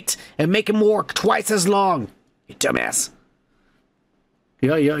rate and make them work twice as long. You dumbass.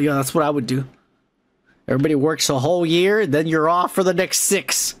 Yeah, that's what I would do. Everybody works a whole year, then you're off for the next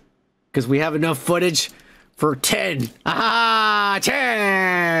 6. Because we have enough footage for 10. Ah,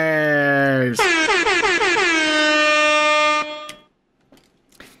 cheers!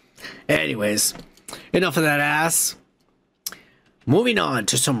 Anyways, enough of that ass. Moving on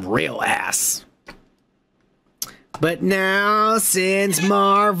to some real ass. But now, since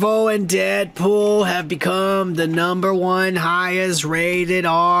Marvel and Deadpool have become the #1 highest rated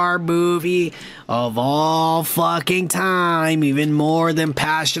R movie of all fucking time, even more than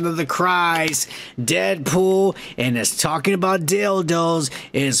Passion of the Christ, Deadpool, and is talking about dildos,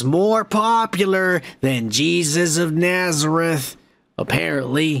 is more popular than Jesus of Nazareth,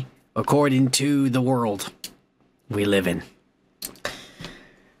 apparently, according to the world we live in.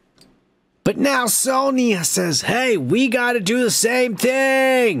 But now Sony says, hey, we got to do the same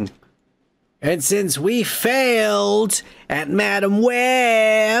thing. And since we failed at Madam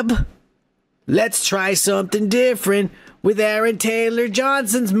Web, let's try something different with Aaron Taylor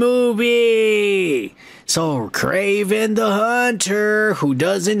Johnson's movie. So Kraven the Hunter, who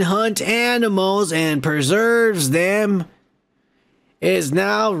doesn't hunt animals and preserves them, is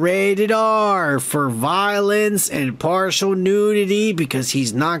now rated R for violence and partial nudity because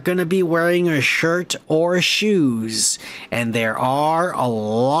he's not going to be wearing a shirt or shoes. And there are a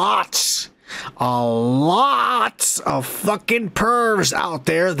lot of fucking pervs out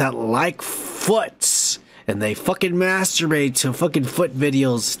there that like foots. And they fucking masturbate to fucking foot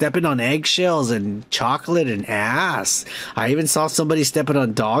videos, stepping on eggshells and chocolate and ass. I even saw somebody stepping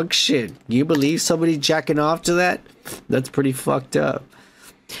on dog shit. Can you believe somebody jacking off to that? That's pretty fucked up.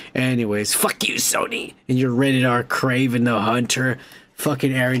 Anyways, fuck you, Sony. And your rated R Kraven the Hunter.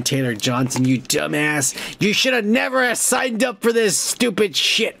 Fucking Aaron Taylor Johnson, you dumbass. You should have never signed up for this stupid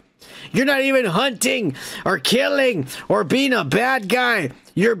shit. You're not even hunting or killing or being a bad guy.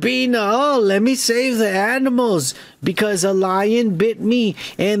 You're being let me save the animals because a lion bit me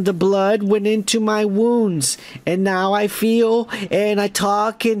and the blood went into my wounds. And now I feel and I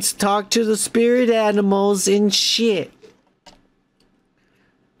talk to the spirit animals and shit.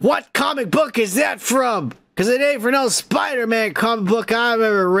 What comic book is that from? Because it ain't for no Spider-Man comic book I've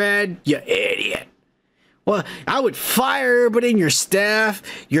ever read, you idiot. Well, I would fire everybody in your staff,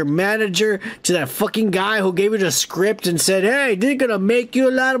 your manager, to that fucking guy who gave you the script and said, hey, this is gonna make you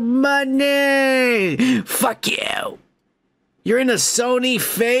a lot of money. Fuck you. You're in a Sony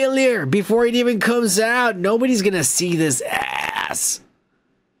failure before it even comes out. Nobody's gonna see this ass.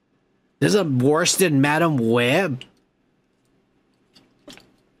 This is worse than Madam Web.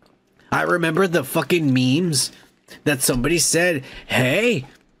 I remember the fucking memes that somebody said, hey,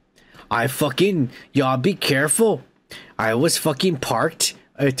 y'all be careful. I was fucking parked.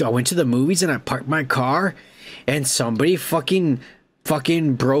 I went to the movies and I parked my car and somebody fucking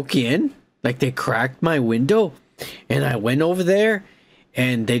broke in. Like they cracked my window and I went over there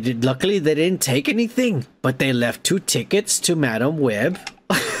and luckily they didn't take anything, but they left 2 tickets to Madam Web.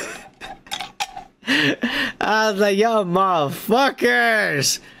 I was like, yo,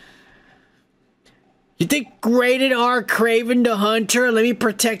 motherfuckers. You think rated R Kraven the Hunter, let me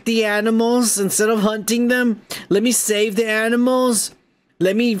protect the animals instead of hunting them? Let me save the animals?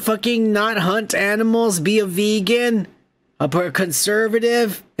 Let me fucking not hunt animals, be a vegan? A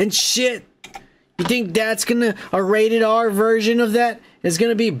conservative and shit? You think that's a rated R version of that is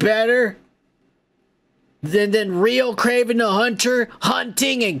gonna be better than real Kraven the Hunter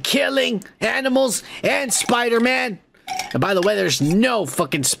hunting and killing animals and Spider-Man? And by the way, there's no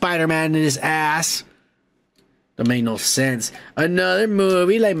fucking Spider-Man in his ass. That made no sense. Another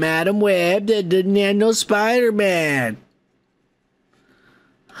movie like Madam Web that didn't have no Spider-Man.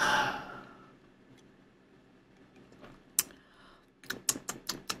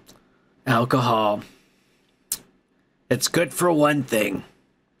 Alcohol. It's good for one thing.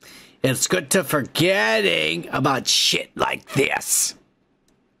 It's good to forgetting about shit like this.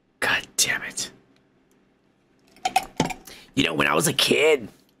 God damn it. You know, when I was a kid,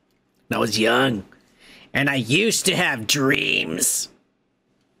 when I was young, and I used to have dreams.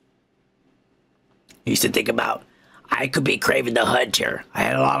 I used to think about, I could be Kraven the Hunter. I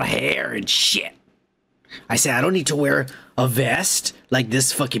had a lot of hair and shit. I said, I don't need to wear a vest like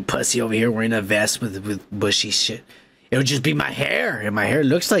this fucking pussy over here wearing a vest with bushy shit. It'll just be my hair, and my hair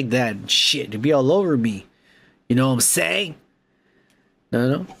looks like that. Shit, it'll be all over me. You know what I'm saying?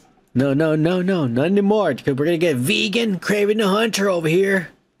 No, not anymore. Because we're gonna get vegan Kraven the Hunter over here.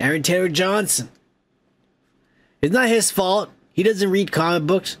 Aaron Taylor Johnson. It's not his fault. He doesn't read comic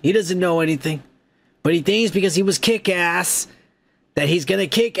books. He doesn't know anything. But he thinks because he was kick-ass that he's gonna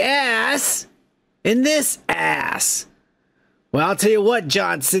kick ass in this ass. Well, I'll tell you what,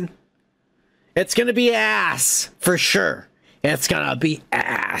 Johnson. It's gonna be ass for sure. It's gonna be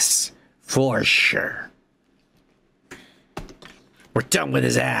ass for sure. We're done with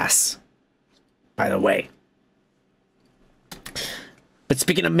his ass, by the way. But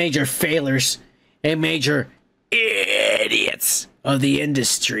speaking of major failures and major idiots of the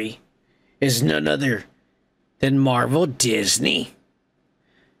industry is none other than Marvel Disney.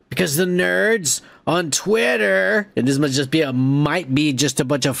 Because the nerds on Twitter, and this might be just a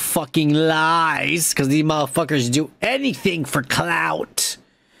bunch of fucking lies, because these motherfuckers do anything for clout.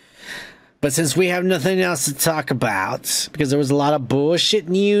 But since we have nothing else to talk about, because there was a lot of bullshit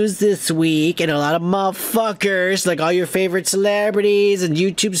news this week, and a lot of motherfuckers, like all your favorite celebrities and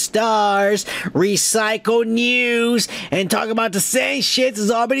YouTube stars, recycle news and talk about the same shit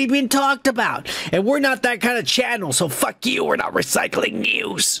that's already been talked about. And we're not that kind of channel, so fuck you, we're not recycling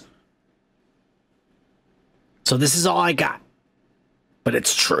news. So this is all I got. But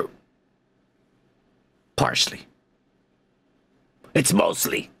it's true. Partially. It's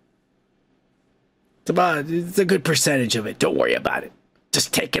mostly. It's a good percentage of it. Don't worry about it.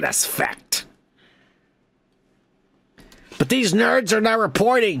 Just take it as fact. But these nerds are now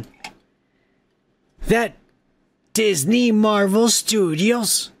reporting that Disney Marvel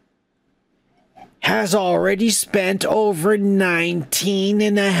Studios has already spent over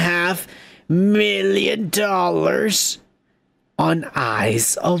 $19.5 million on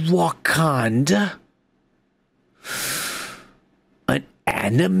Eyes of Wakanda. An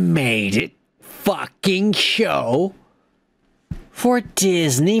animated fucking show for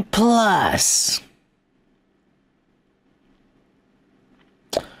Disney Plus.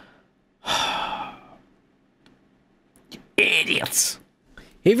 Idiots.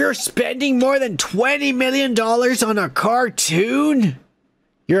 If you're spending more than $20 million on a cartoon,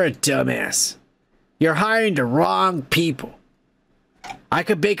 you're a dumbass. You're hiring the wrong people. I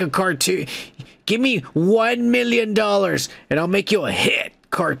could make a cartoon. Give me $1 million and I'll make you a hit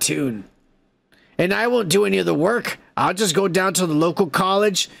cartoon. And I won't do any of the work. I'll just go down to the local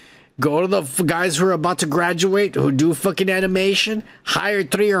college, go to the guys who are about to graduate, who do fucking animation, hire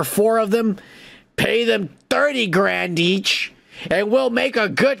 3 or 4 of them, pay them 30 grand each, and we'll make a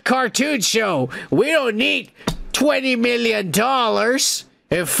good cartoon show. We don't need $20 million.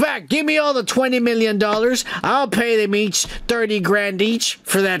 In fact, give me all the $20 million. I'll pay them each 30 grand each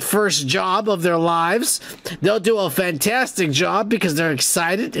for that first job of their lives. They'll do a fantastic job because they're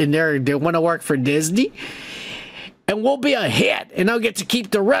excited and they want to work for Disney. And we'll be a hit. And I'll get to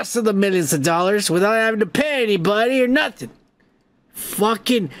keep the rest of the millions of dollars without having to pay anybody or nothing.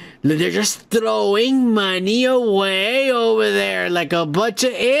 Fucking, they're just throwing money away over there like a bunch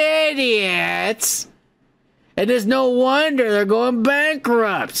of idiots. And there's no wonder they're going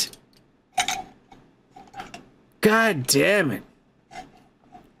bankrupt. God damn it.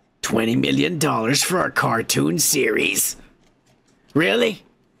 $20 million for a cartoon series. Really?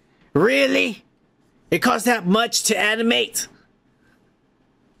 Really? It costs that much to animate?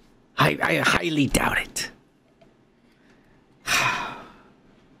 I highly doubt it.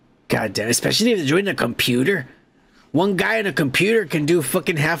 God damn, especially if they're doing a computer. One guy in a computer can do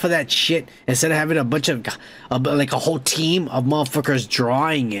fucking half of that shit instead of having a bunch of, like a whole team of motherfuckers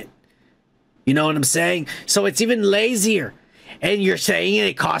drawing it. You know what I'm saying? So it's even lazier. And you're saying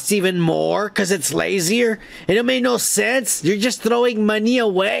it costs even more because it's lazier? And it made no sense. You're just throwing money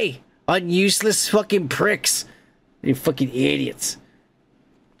away on useless fucking pricks. You fucking idiots.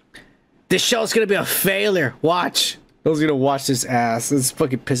 This show's gonna be a failure. Watch. I was gonna watch this ass. It's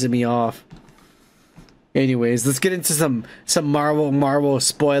fucking pissing me off. Anyways, let's get into some Marvel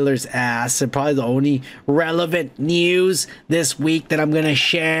spoilers ass. And probably the only relevant news this week that I'm gonna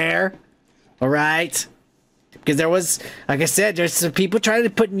share. Alright? Because there was, like I said, there's some people trying to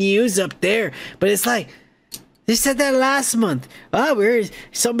put news up there. But it's like, they said that last month. Oh,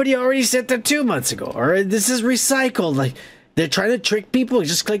 somebody already said that 2 months ago. Or this is recycled. Like, they're trying to trick people.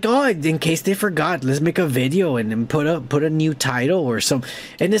 Just click, oh, in case they forgot, let's make a video and then put a new title or some.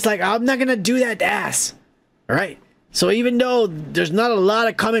 And it's like, I'm not gonna do that ass. Alright? So even though there's not a lot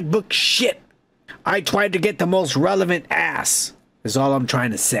of comic book shit, I tried to get the most relevant ass. Is all I'm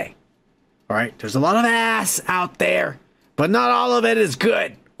trying to say. All right, there's a lot of ass out there, but not all of it is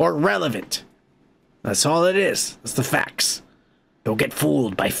good or relevant. That's all it is. That's the facts. Don't get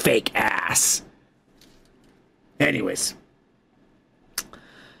fooled by fake ass. Anyways.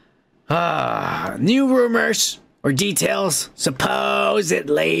 New rumors or details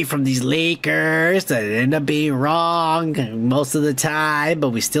supposedly from these leakers that end up being wrong most of the time,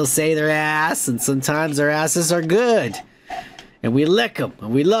 but we still say their ass, and sometimes their asses are good. And we lick them,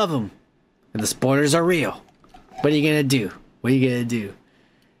 and we love them. And the spoilers are real. What are you gonna do? What are you gonna do?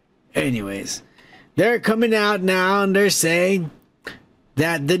 Anyways, they're coming out now and they're saying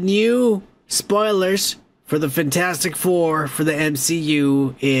that the new spoilers for the Fantastic Four for the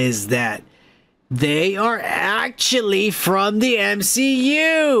MCU is that they are actually from the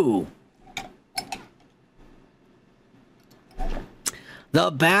MCU.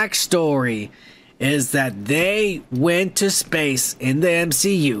 The backstory is that they went to space in the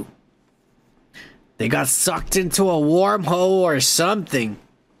MCU. They got sucked into a wormhole or something.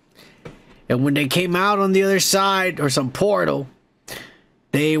 And when they came out on the other side, or some portal,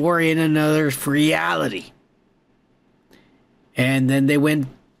 they were in another reality. And then they went,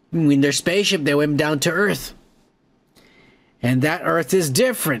 in their spaceship, they went down to Earth. And that Earth is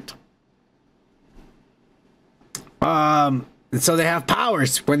different. And so they have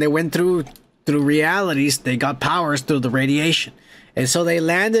powers. When they went through realities, they got powers through the radiation. And so they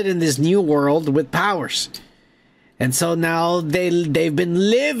landed in this new world with powers. And so now they've been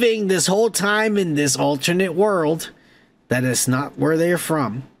living this whole time in this alternate world that is not where they're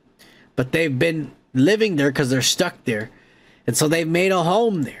from. But they've been living there because they're stuck there. And so they've made a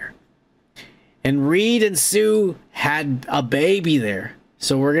home there. And Reed and Sue had a baby there.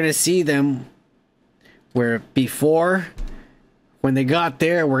 So we're going to see them where before, when they got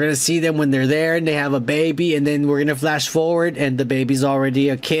there, we're going to see them when they're there and they have a baby. And then we're going to flash forward and the baby's already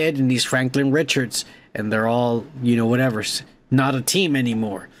a kid and he's Franklin Richards. And they're all, you know, whatever, not a team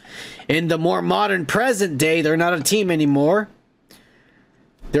anymore. In the more modern present day, they're not a team anymore.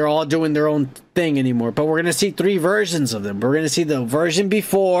 They're all doing their own thing anymore. But we're going to see 3 versions of them. We're going to see the version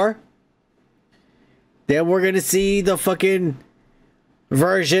before. Then we're going to see the fucking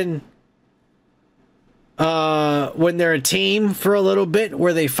version when they're a team for a little bit,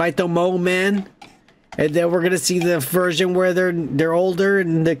 where they fight the Mole Man. And then we're going to see the version where they're older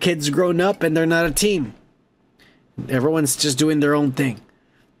and the kid's grown up and they're not a team. Everyone's just doing their own thing.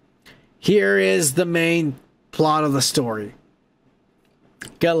 Here is the main plot of the story.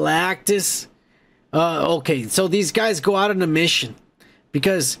 Galactus. Okay, so these guys go out on a mission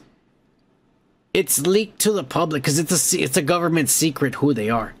because it's leaked to the public, because it's a government secret who they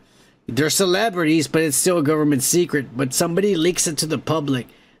are. They're celebrities, but it's still a government secret. But somebody leaks it to the public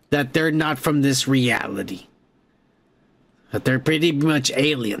that they're not from this reality. That they're pretty much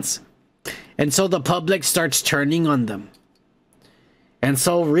aliens. And so the public starts turning on them. And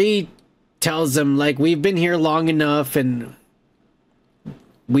so Reed tells them, like, we've been here long enough and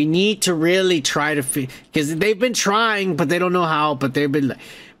we need to really try to... Because they've been trying, but they don't know how. But they've been...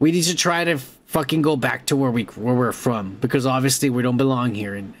 We need to try to fucking go back to where we're from. Because obviously we don't belong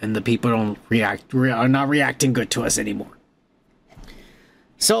here. And the people don't react... are not reacting good to us anymore.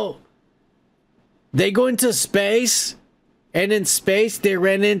 So, they go into space, and in space, they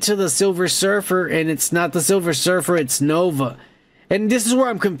ran into the Silver Surfer, and it's not the Silver Surfer, it's Nova. And this is where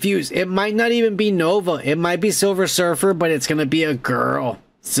I'm confused. It might not even be Nova. It might be Silver Surfer, but it's going to be a girl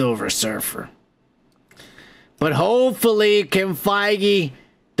Silver Surfer. But hopefully, Kim Feige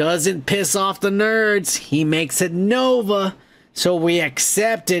doesn't piss off the nerds. He makes it Nova, so we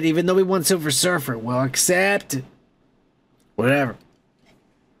accept it, even though we want Silver Surfer. We'll accept it. Whatever.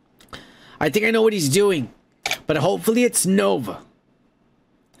 I think I know what he's doing, but hopefully it's Nova.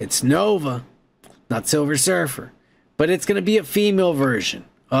 It's Nova, not Silver Surfer. But it's going to be a female version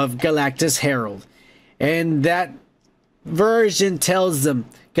of Galactus Herald. And that version tells them,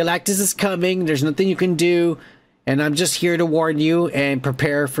 Galactus is coming, there's nothing you can do, and I'm just here to warn you and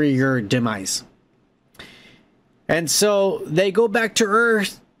prepare for your demise. And so they go back to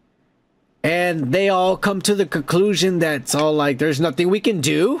Earth, and they all come to the conclusion that it's all like, there's nothing we can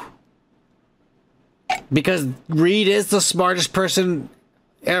do. Because Reed is the smartest person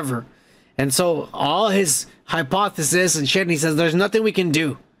ever. And so all his hypothesis and shit, and he says, there's nothing we can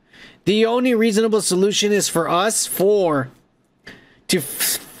do. The only reasonable solution is for us to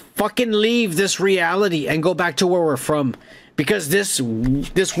fucking leave this reality and go back to where we're from. Because this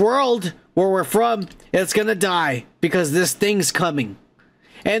world where we're from, it's gonna die. Because this thing's coming.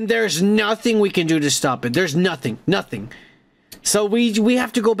 And there's nothing we can do to stop it. There's nothing. Nothing. So we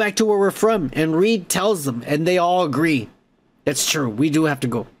have to go back to where we're from. And Reed tells them, and they all agree. It's true. We do have to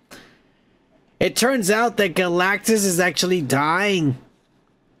go. It turns out that Galactus is actually dying.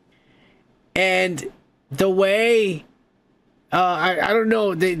 And the way... I don't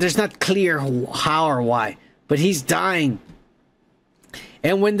know, there's not clear how or why, but he's dying.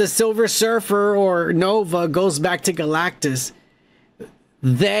 And when the Silver Surfer or Nova goes back to Galactus,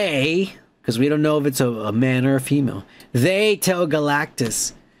 they, because we don't know if it's a man or a female, they tell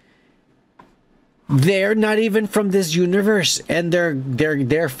Galactus they're not even from this universe, and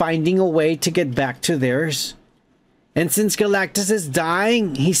they're finding a way to get back to theirs. And since Galactus is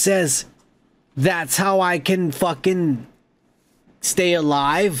dying, he says, that's how I can fucking stay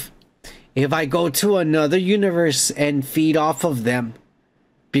alive, if I go to another universe and feed off of them,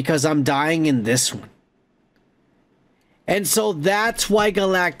 because I'm dying in this one. And so that's why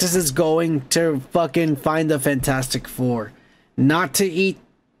Galactus is going to fucking find the Fantastic Four. Not to eat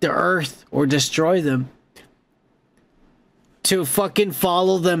the Earth or destroy them. To fucking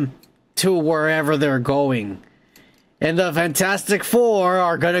follow them to wherever they're going. And the Fantastic Four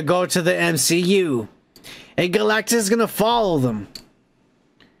are going to go to the MCU. And Galactus is going to follow them.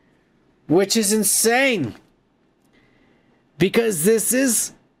 Which is insane. Because this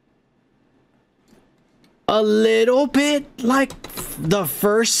is a little bit like the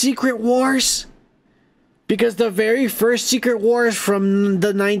first Secret Wars. Because the very first Secret Wars from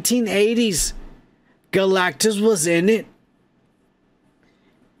the 1980s, Galactus was in it.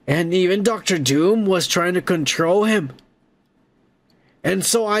 And even Dr. Doom was trying to control him. And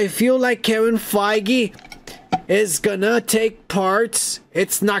so I feel like Kevin Feige is gonna take parts.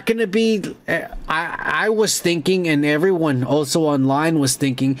 It's not gonna be... I was thinking, and everyone also online was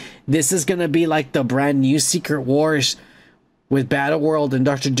thinking, this is gonna be like the brand new Secret Wars with Battleworld and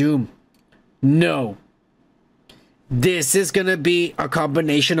Dr. Doom. No. This is gonna be a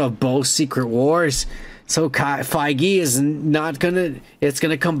combination of both Secret Wars. So Feige is not gonna... It's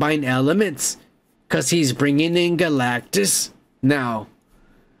gonna combine elements. Because he's bringing in Galactus now.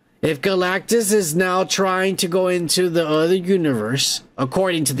 If Galactus is now trying to go into the other universe,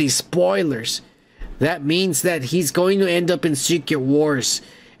 according to these spoilers, that means that he's going to end up in Secret Wars.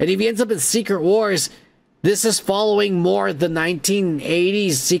 And if he ends up in Secret Wars, this is following more the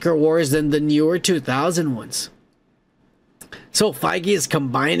 1980s Secret Wars than the newer 2000 ones. So Feige is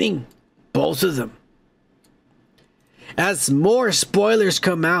combining both of them. As more spoilers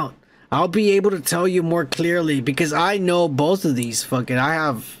come out, I'll be able to tell you more clearly, because I know both of these fucking... I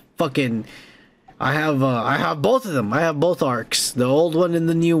have both of them. I have both arcs, the old one and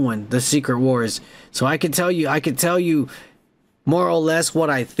the new one, the Secret Wars. So I can tell you more or less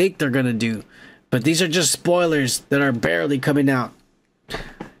what I think they're gonna do. But these are just spoilers that are barely coming out.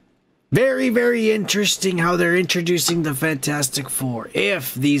 Very, very interesting how they're introducing the Fantastic Four.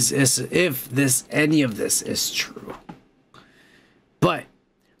 If any of this is true. But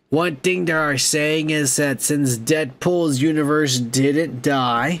one thing they are saying is that since Deadpool's universe didn't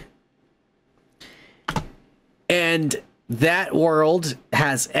die, and that world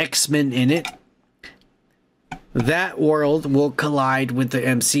has X-Men in it, that world will collide with the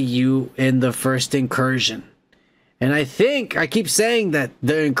MCU in the first incursion. And I keep saying that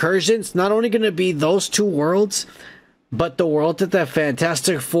the incursion's not only going to be those two worlds, but the world that the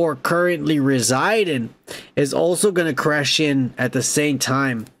Fantastic Four currently reside in is also going to crash in at the same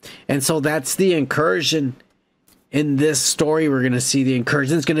time. And so that's the incursion in this story. We're going to see the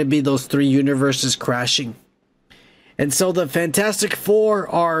incursion is going to be those three universes crashing. And so the Fantastic Four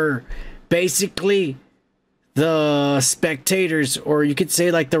are basically the spectators, or you could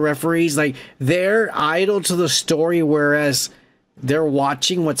say like the referees. Like, they're idle to the story, whereas they're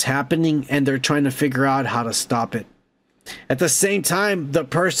watching what's happening and they're trying to figure out how to stop it. At the same time, the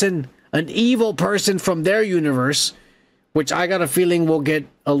person, an evil person from their universe, which I got a feeling we'll get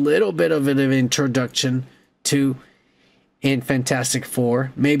a little bit of an introduction to in Fantastic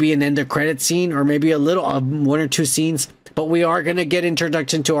Four. Maybe an end of credit scene, or maybe a little, one or two scenes. But we are going to get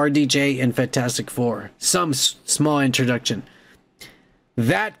introduction to RDJ in Fantastic Four. Some small introduction.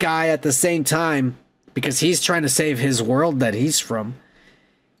 That guy at the same time, because he's trying to save his world that he's from,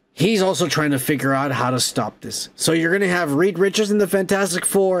 he's also trying to figure out how to stop this. So you're going to have Reed Richards in the Fantastic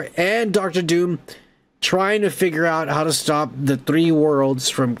Four and Dr. Doom trying to figure out how to stop the three worlds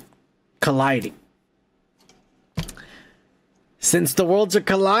from colliding. Since the worlds are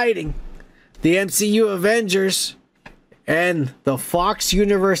colliding, the MCU Avengers and the Fox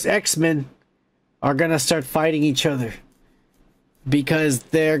Universe X-Men are going to start fighting each other. Because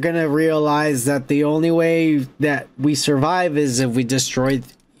they're going to realize that the only way that we survive is if we destroy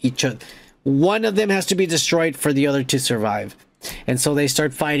each other. One of them has to be destroyed for the other to survive. And so they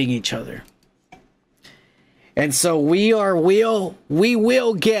start fighting each other. And so we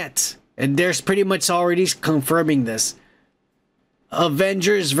will get and there's pretty much already confirming this.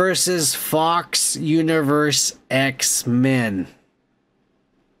 Avengers versus Fox Universe X-Men.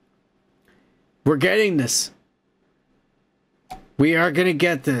 We're getting this. We are gonna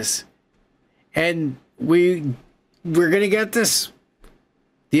get this. And we're gonna get this.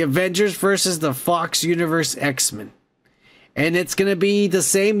 The Avengers versus the Fox Universe X-Men. And it's gonna be the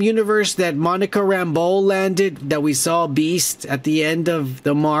same universe that Monica Rambeau landed, that we saw Beast at the end of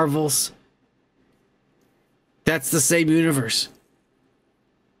the Marvels. That's the same universe.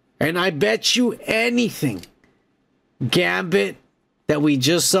 And I bet you anything, Gambit that we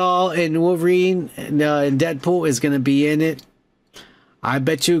just saw in Wolverine and Deadpool is gonna be in it. I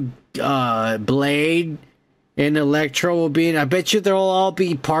bet you Blade and Electro will be in. I bet you they'll all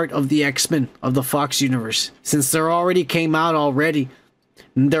be part of the X-Men of the Fox universe. Since they're already came out already,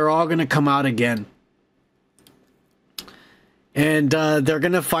 they're all gonna come out again. And they're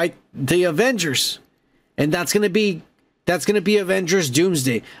gonna fight the Avengers. And that's gonna be Avengers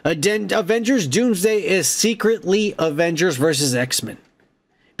Doomsday. Avengers Doomsday is secretly Avengers versus X-Men.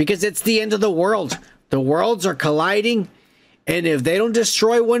 Because it's the end of the world. The worlds are colliding. And if they don't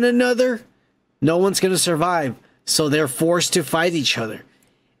destroy one another, no one's going to survive. So they're forced to fight each other.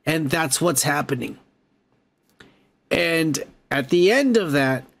 And that's what's happening. And at the end of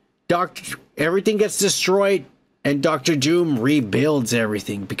that, everything gets destroyed. And Dr. Doom rebuilds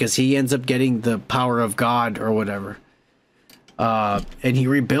everything. Because he ends up getting the power of God or whatever. And he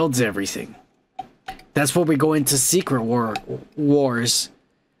rebuilds everything. That's where we go into Secret Wars.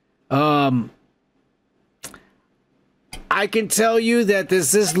 I can tell you that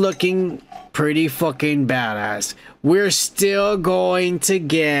this is looking pretty fucking badass. We're still going to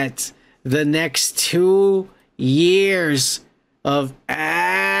get the next 2 years of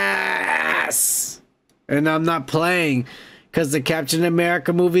ass. And I'm not playing, because the Captain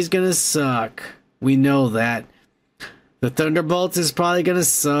America movie's gonna suck. We know that. The Thunderbolts is probably gonna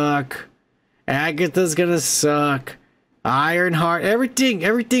suck. Agatha's gonna suck. Ironheart, everything,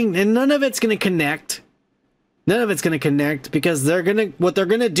 and none of it's gonna connect. None of it's gonna connect, because what they're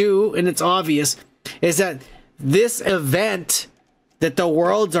gonna do, and it's obvious, is that this event that the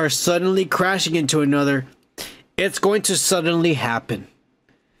worlds are suddenly crashing into another, it's going to suddenly happen.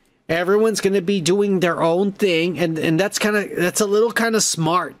 Everyone's gonna be doing their own thing, and that's a little kind of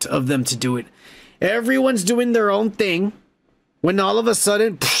smart of them to do it. Everyone's doing their own thing, when all of a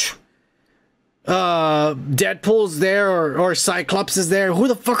sudden, Deadpool's there or Cyclops is there. Who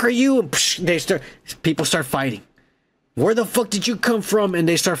the fuck are you? And people start fighting. Where the fuck did you come from? And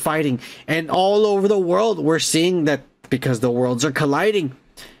they start fighting. And all over the world, we're seeing that because the worlds are colliding,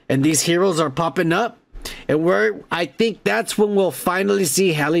 and these heroes are popping up. And I think that's when we'll finally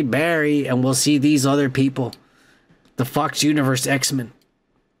see Halle Berry, and we'll see these other people, the Fox Universe X-Men,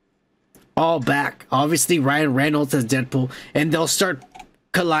 all back. Obviously, Ryan Reynolds as Deadpool, and they'll start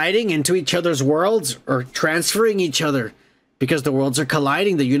colliding into each other's worlds, or transferring each other, because the worlds are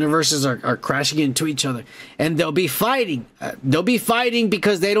colliding. The universes are crashing into each other, and they'll be fighting. They'll be fighting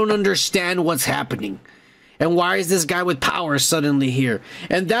because they don't understand what's happening. And why is this guy with power suddenly here?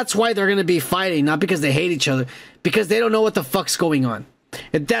 And that's why they're going to be fighting, not because they hate each other, because they don't know what the fuck's going on.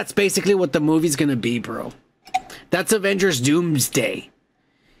 And that's basically what the movie's going to be, bro. That's Avengers Doomsday.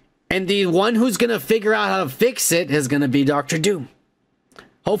 And the one who's going to figure out how to fix it is going to be Dr. Doom.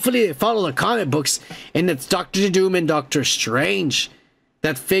 Hopefully they follow the comic books, and it's Dr. Doom and Dr. Strange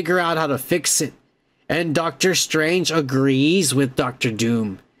that figure out how to fix it. And Dr. Strange agrees with Dr.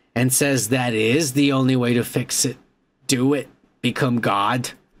 Doom and says that is the only way to fix it. Do it. Become God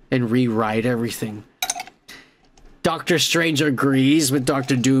and rewrite everything. Dr. Strange agrees with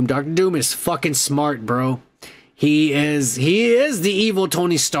Dr. Doom. Dr. Doom is fucking smart, bro. He is the evil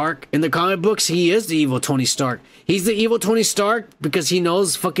Tony Stark. In the comic books, he is the evil Tony Stark. He's the evil Tony Stark because he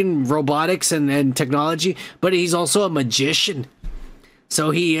knows fucking robotics and technology, but he's also a magician. So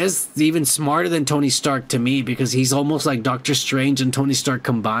he is even smarter than Tony Stark to me, because he's almost like Doctor Strange and Tony Stark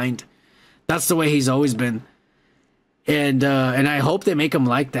combined. That's the way he's always been. And I hope they make him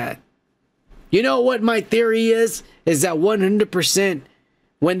like that. You know what my theory is? Is that 100%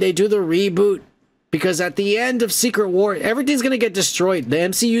 when they do the reboot, because at the end of Secret War, everything's going to get destroyed. The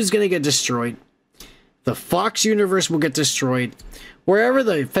MCU is going to get destroyed. The Fox universe will get destroyed. Wherever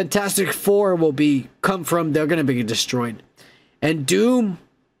the Fantastic Four will come from, they're going to be destroyed. And Doom,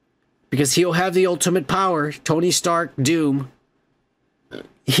 because he'll have the ultimate power, Tony Stark, Doom,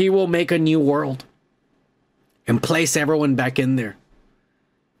 he will make a new world and place everyone back in there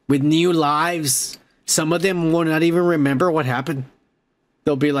with new lives. Some of them will not even remember what happened.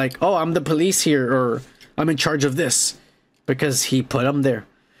 They'll be like, oh, I'm the police here, or I'm in charge of this, because he put them there.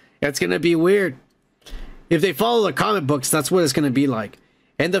 It's going to be weird. If they follow the comic books, that's what it's going to be like.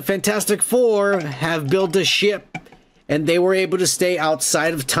 And the Fantastic Four have built a ship, and they were able to stay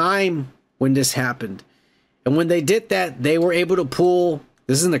outside of time when this happened. And when they did that, they were able to pull,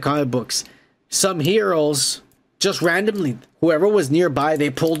 this is in the comic books, some heroes just randomly. Whoever was nearby, they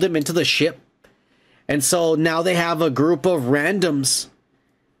pulled them into the ship. And so now they have a group of randoms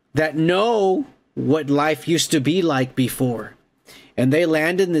that know what life used to be like before. And they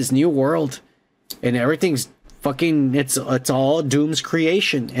land in this new world. And everything's fucking, it's all Doom's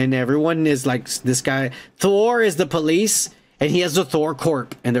creation. And everyone is like, this guy, Thor is the police. And he has the Thor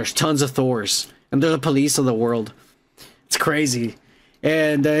Corp. And there's tons of Thors. And they're the police of the world. It's crazy.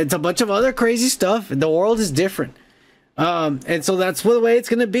 And it's a bunch of other crazy stuff. The world is different. And so that's the way it's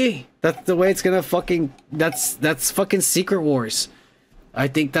going to be. That's the way it's going to fucking... That's fucking Secret Wars. I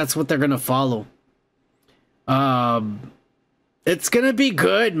think that's what they're going to follow. It's going to be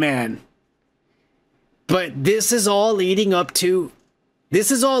good, man. But this is all leading up to...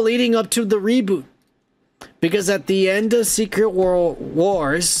 This is all leading up to the reboot. Because at the end of Secret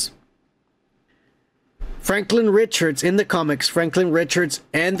Wars... Franklin Richards, in the comics, Franklin Richards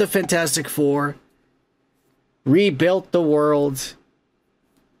and the Fantastic Four rebuilt the world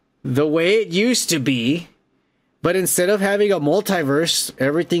the way it used to be, but instead of having a multiverse,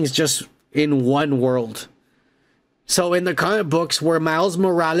 everything's just in one world. So in the comic books, where Miles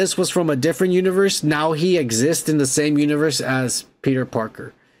Morales was from a different universe, now he exists in the same universe as Peter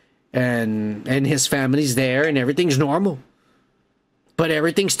Parker. And his family's there, and everything's normal. But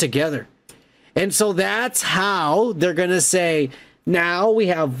everything's together. And so that's how they're going to say, now we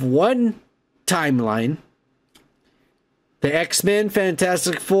have one timeline. The X-Men,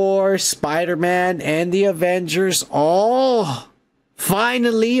 Fantastic Four, Spider-Man, and the Avengers all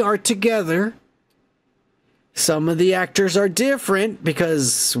finally are together. Some of the actors are different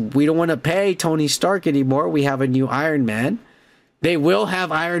because we don't want to pay Tony Stark anymore. We have a new Iron Man. They will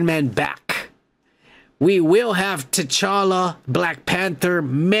have Iron Man back. We will have T'Challa, Black Panther,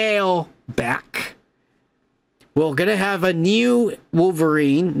 male back. We're gonna have a new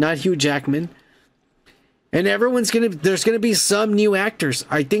Wolverine, not Hugh Jackman, and there's gonna be some new actors.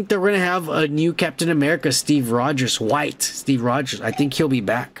 I think they're gonna have a new Captain America, Steve Rogers. I think he'll be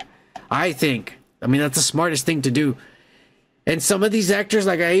back. I mean, that's the smartest thing to do. And some of these actors,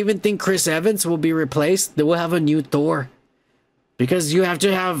 like I even think Chris Evans will be replaced. They will have a new Thor, because you have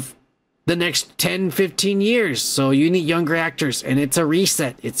to have the next 10, 15 years. So you need younger actors, and it's a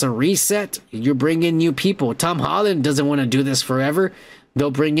reset. It's a reset. You bring in new people. Tom Holland doesn't want to do this forever.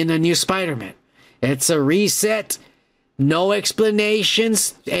 They'll bring in a new Spider-Man. It's a reset. No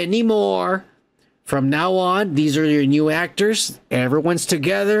explanations anymore. From now on, these are your new actors. Everyone's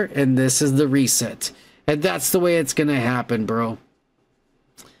together, and this is the reset. And that's the way it's going to happen, bro.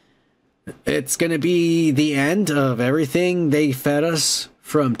 It's going to be the end of everything they fed us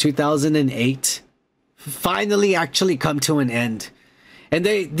from 2008 finally actually come to an end. And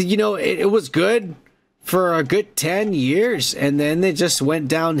they, you know, it was good for a good 10 years, and then they just went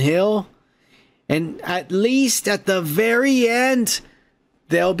downhill. And at least at the very end,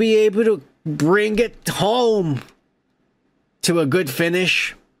 they'll be able to bring it home to a good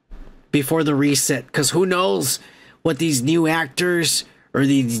finish before the reset. Because who knows what these new actors or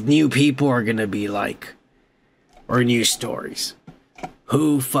these new people are going to be like, or new stories.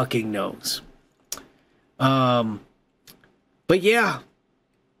 Who fucking knows? But yeah,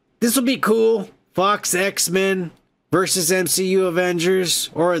 this will be cool. Fox X-Men versus MCU Avengers,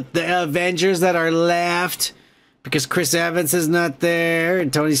 or the Avengers that are left, because Chris Evans is not there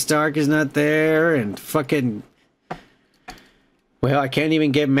and Tony Stark is not there, and fucking, well, I can't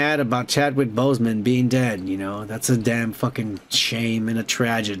even get mad about Chadwick Boseman being dead. You know, that's a damn fucking shame and a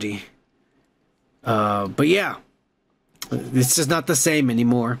tragedy. But yeah. It's just not the same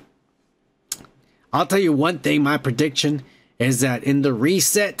anymore. I'll tell you one thing, my prediction is that in the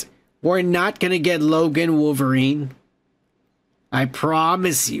reset, we're not going to get Logan Wolverine. I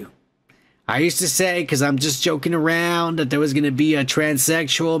promise you. I used to say, because I'm just joking around, that there was going to be a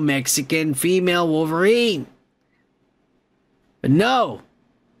transsexual Mexican female Wolverine. But no.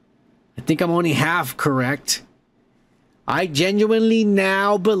 I think I'm only half correct. I genuinely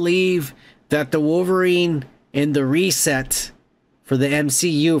now believe that the Wolverine in the reset for the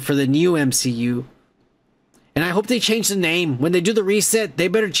MCU, for the new MCU. And I hope they change the name. When they do the reset, they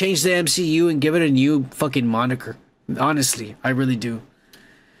better change the MCU and give it a new fucking moniker. Honestly, I really do.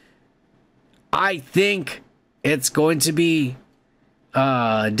 I think it's going to be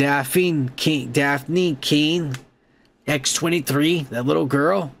Daphne Keane, X-23, that little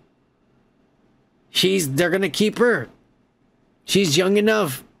girl. They're gonna keep her. She's young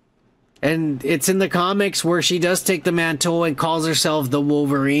enough. And it's in the comics where she does take the mantle and calls herself the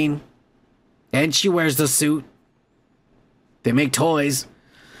Wolverine. And she wears the suit. They make toys.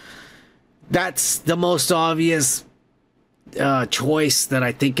 That's the most obvious choice that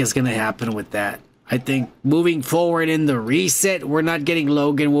I think is going to happen with that. I think moving forward in the reset, we're not getting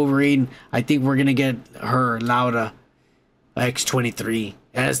Logan Wolverine. I think we're going to get her, Laura X-23,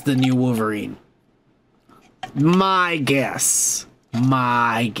 as the new Wolverine. My guess.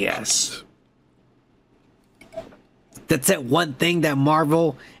 My guess. That's that one thing that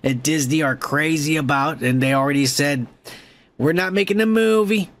Marvel and Disney are crazy about, and they already said, we're not making a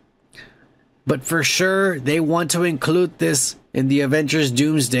movie. But for sure, they want to include this in the Avengers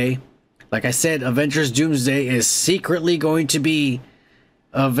Doomsday. Like I said, Avengers Doomsday is secretly going to be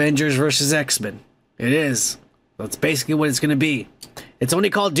Avengers versus X-Men. It is. That's basically what it's going to be. It's only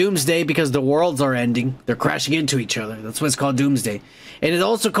called Doomsday because the worlds are ending. They're crashing into each other. That's what it's called, Doomsday. And it's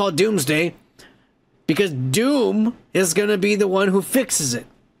also called Doomsday because Doom is going to be the one who fixes it.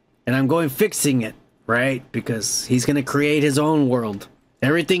 And I'm going fixing it, right? Because he's going to create his own world.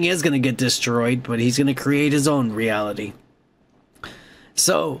 Everything is going to get destroyed, but he's going to create his own reality.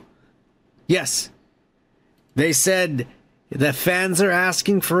 So, yes, they said the fans are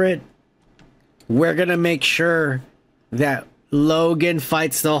asking for it. We're going to make sure that Logan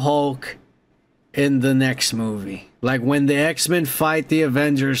fights the Hulk in the next movie. Like when the X-Men fight the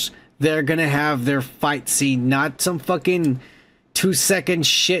Avengers, they're going to have their fight scene, not some fucking 2-second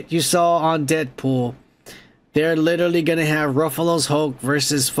shit you saw on Deadpool. They're literally going to have Ruffalo's Hulk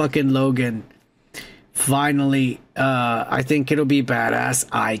versus fucking Logan. Finally, I think it'll be badass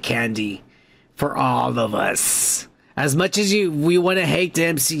eye candy for all of us. As much as we want to hate the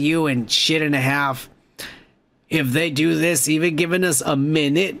MCU and shit and a half, if they do this, even giving us a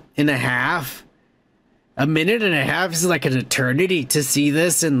minute and a half is like an eternity to see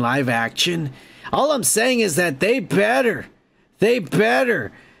this in live action. All I'm saying is that they better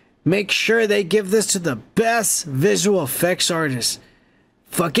make sure they give this to the best visual effects artists.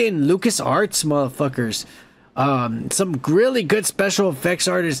 Fucking LucasArts motherfuckers. Some really good special effects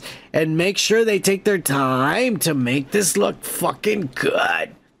artists. And make sure they take their time to make this look fucking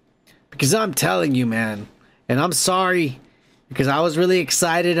good. Because I'm telling you, man. And I'm sorry. Because I was really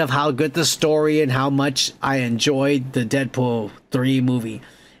excited of how good the story and how much I enjoyed the Deadpool 3 movie.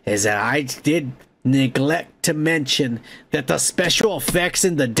 Is that I did neglect to mention that the special effects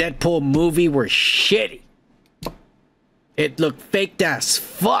in the Deadpool movie were shitty. It looked faked as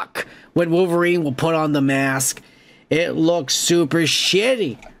fuck when Wolverine will put on the mask. It looks super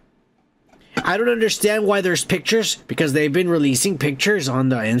shitty. I don't understand why there's pictures, because they've been releasing pictures on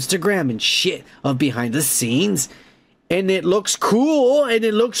the Instagram and shit of behind the scenes, and it looks cool and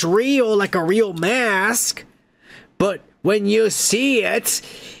it looks real, like a real mask. But when you see it,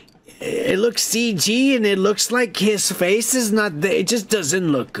 it looks CG and it looks like his face is not there. It just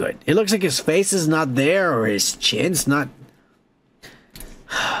doesn't look good. It looks like his face is not there, or his chin's not.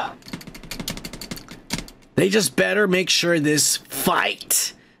 They just better make sure this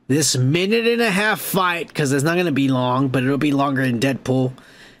fight, this minute-and-a-half fight, because it's not going to be long, but it'll be longer than Deadpool,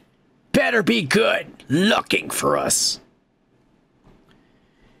 better be good looking for us.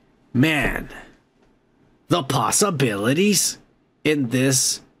 Man, the possibilities in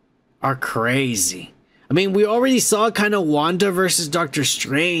this are crazy. I mean, we already saw kind of Wanda versus Doctor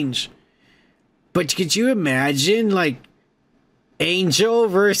Strange, but could you imagine, like, Angel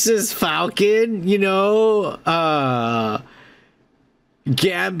versus Falcon, you know,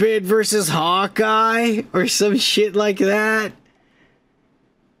 Gambit versus Hawkeye, or some shit like that?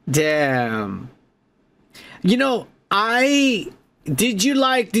 Damn. You know, did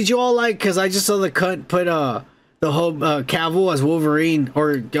you all like, because I just saw the cunt put, the whole, Cavill as Wolverine,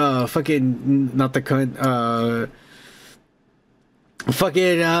 or, fucking, not the cunt,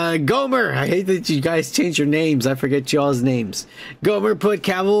 fucking Gomer. I hate that you guys change your names. I forget y'all's names. Gomer put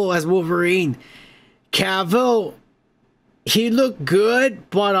Cavill as Wolverine. Cavill, he looked good,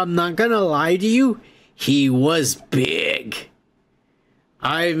 but I'm not gonna lie to you, he was big.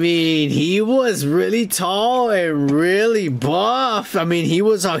 I mean, he was really tall and really buff. I mean, he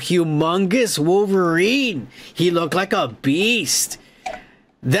was a humongous Wolverine. He looked like a beast.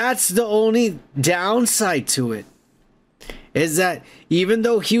 That's the only downside to it. Is that even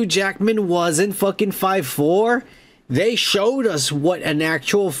though Hugh Jackman wasn't fucking 5'4", they showed us what an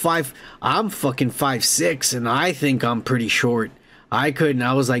actual I'm fucking 5'6", and I think I'm pretty short. I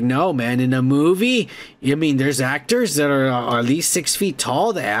was like, no, man, in a movie, I mean, there's actors that are at least 6 feet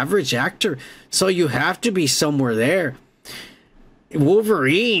tall, the average actor. So you have to be somewhere there.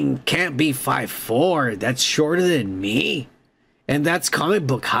 Wolverine can't be 5'4". That's shorter than me. And that's comic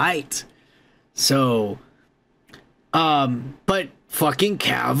book height. So, but fucking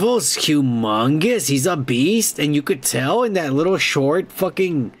Cavill's humongous. He's a beast, and you could tell in that little short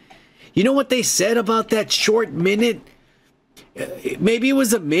fucking... You know what they said about that short minute? Maybe it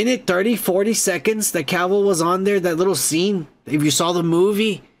was a minute, 30, 40 seconds that Cavill was on there, that little scene, if you saw the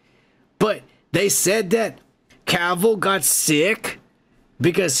movie. But they said that Cavill got sick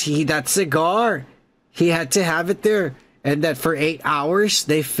because that cigar, he had to have it there, and that for 8 hours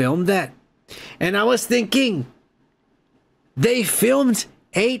they filmed that. And I was thinking, they filmed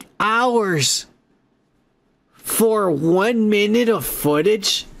 8 hours for 1 minute of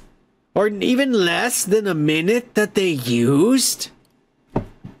footage, or even less than a minute that they used.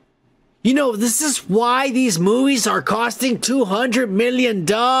 You know, this is why these movies are costing $200 million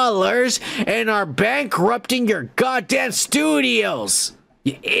and are bankrupting your goddamn studios.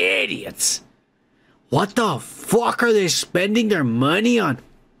 You idiots. What the fuck are they spending their money on?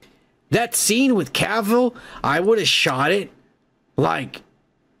 That scene with Cavill, I would have shot it like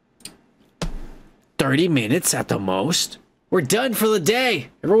 30 minutes at the most. We're done for the day.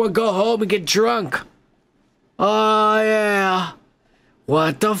 Everyone go home and get drunk. Oh, yeah.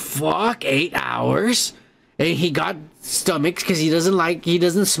 What the fuck? 8 hours? And he got stomachs because he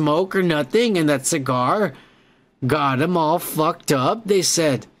doesn't smoke or nothing. And that cigar got him all fucked up. They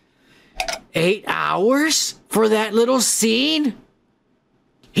said 8 hours for that little scene?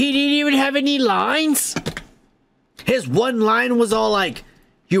 He didn't even have any lines. His one line was all like,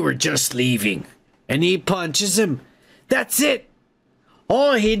 "You were just leaving." And he punches him. That's it.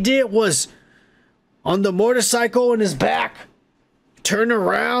 All he did was, on the motorcycle on his back, turn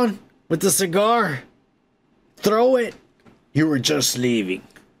around with the cigar, throw it. "You were just leaving."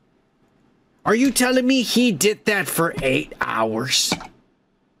 Are you telling me he did that for 8 hours?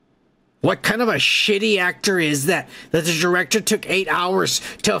 What kind of a shitty actor is that? That the director took 8 hours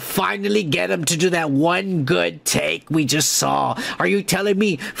to finally get him to do that one good take we just saw. Are you telling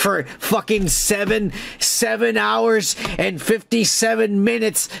me for fucking 7 hours and 57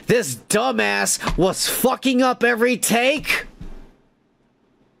 minutes this dumbass was fucking up every take?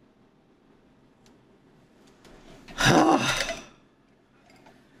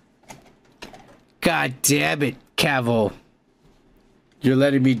 God damn it, Cavill. You're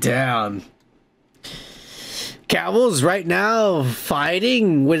letting me down. Cavill's right now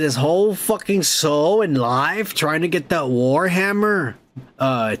fighting with his whole fucking soul and life, trying to get that Warhammer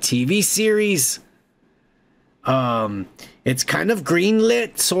TV series. It's kind of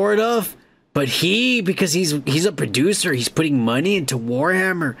greenlit, sort of, but because he's a producer, he's putting money into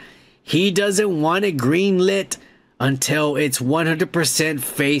Warhammer. He doesn't want it greenlit until it's 100%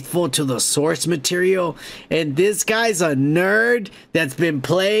 faithful to the source material. And this guy's a nerd that's been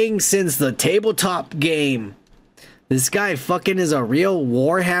playing since the tabletop game. This guy fucking is a real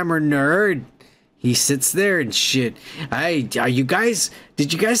Warhammer nerd. He sits there and shit. Did you guys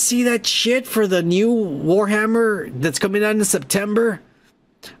see that shit for the new Warhammer that's coming out in September?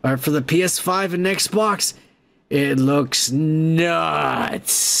 Or for the PS5 and Xbox? It looks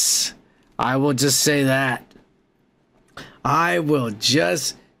nuts. I will just say that. I will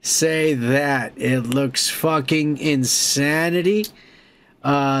just say that. It looks fucking insanity.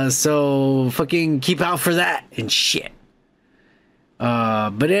 So fucking keep out for that and shit.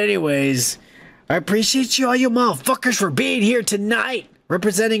 But anyways, I appreciate you all you motherfuckers for being here tonight.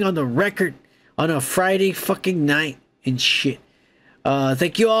 Representing on the record on a Friday fucking night and shit.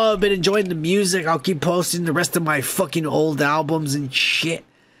 Thank you all. I've been enjoying the music. I'll keep posting the rest of my fucking old albums and shit.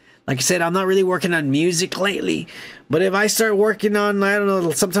 Like I said, I'm not really working on music lately. But if I start working on, I don't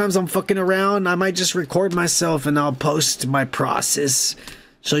know, sometimes I'm fucking around. I might just record myself and I'll post my process.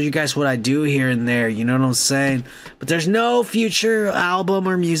 Show you guys what I do here and there. You know what I'm saying? But there's no future album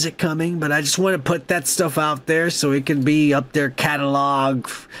or music coming. But I just want to put that stuff out there so it can be up there catalog,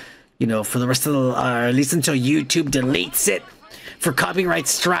 you know, for the rest of the, at least until YouTube deletes it for copyright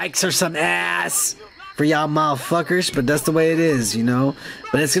strikes or some ass. For y'all motherfuckers, but that's the way it is, you know.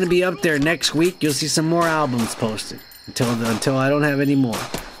 But it's gonna be up there next week. You'll see some more albums posted until I don't have any more.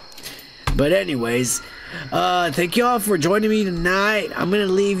 But anyways, thank you all for joining me tonight. I'm gonna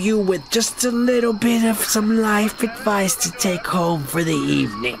leave you with just a little bit of some life advice to take home for the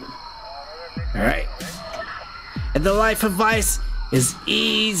evening. All right, and the life advice is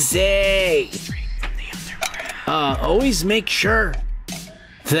easy. Always make sure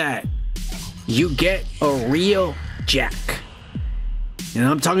that you get a real jack. You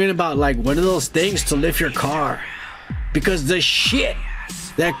know, I'm talking about like one of those things to lift your car. Because the shit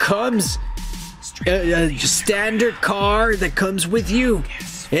that comes, a standard car that comes with you,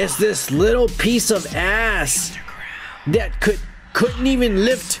 is this little piece of ass that couldn't even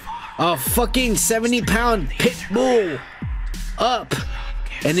lift a fucking 70-pound pit bull up.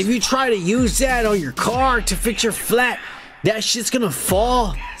 And if you try to use that on your car to fix your flat, that shit's gonna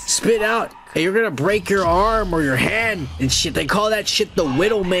fall, spit out, and you're gonna break your arm or your hand and shit. They call that shit the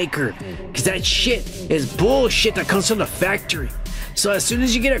Widowmaker, because that shit is bullshit that comes from the factory. So as soon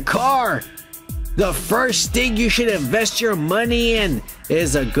as you get a car, the first thing you should invest your money in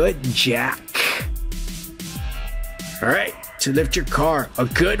is a good jack. Alright? To lift your car, a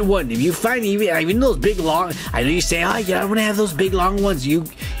good one. If you find even those big long, I know you say, oh yeah, I want to have those big long ones.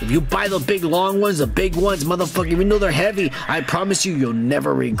 If you buy the big long ones, the big ones, motherfucker, even though they're heavy, I promise you'll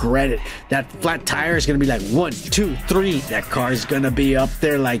never regret it. That flat tire is gonna be like 1, 2, 3. That car is gonna be up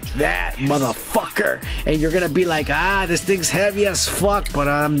there like that, motherfucker, and you're gonna be like, this thing's heavy as fuck, but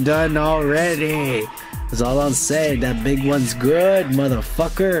I'm done already. That's all I'm saying. That big one's good,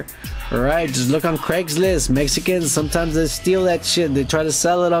 motherfucker. Alright, just look on Craigslist. Mexicans, sometimes they steal that shit. They try to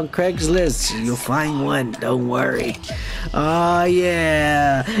sell it on Craigslist. You'll find one, don't worry. Oh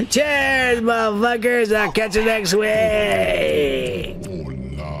yeah. Cheers, motherfuckers. I'll catch you next week.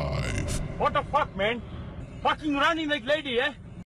 Live. What the fuck, man? Fucking running like lady, eh?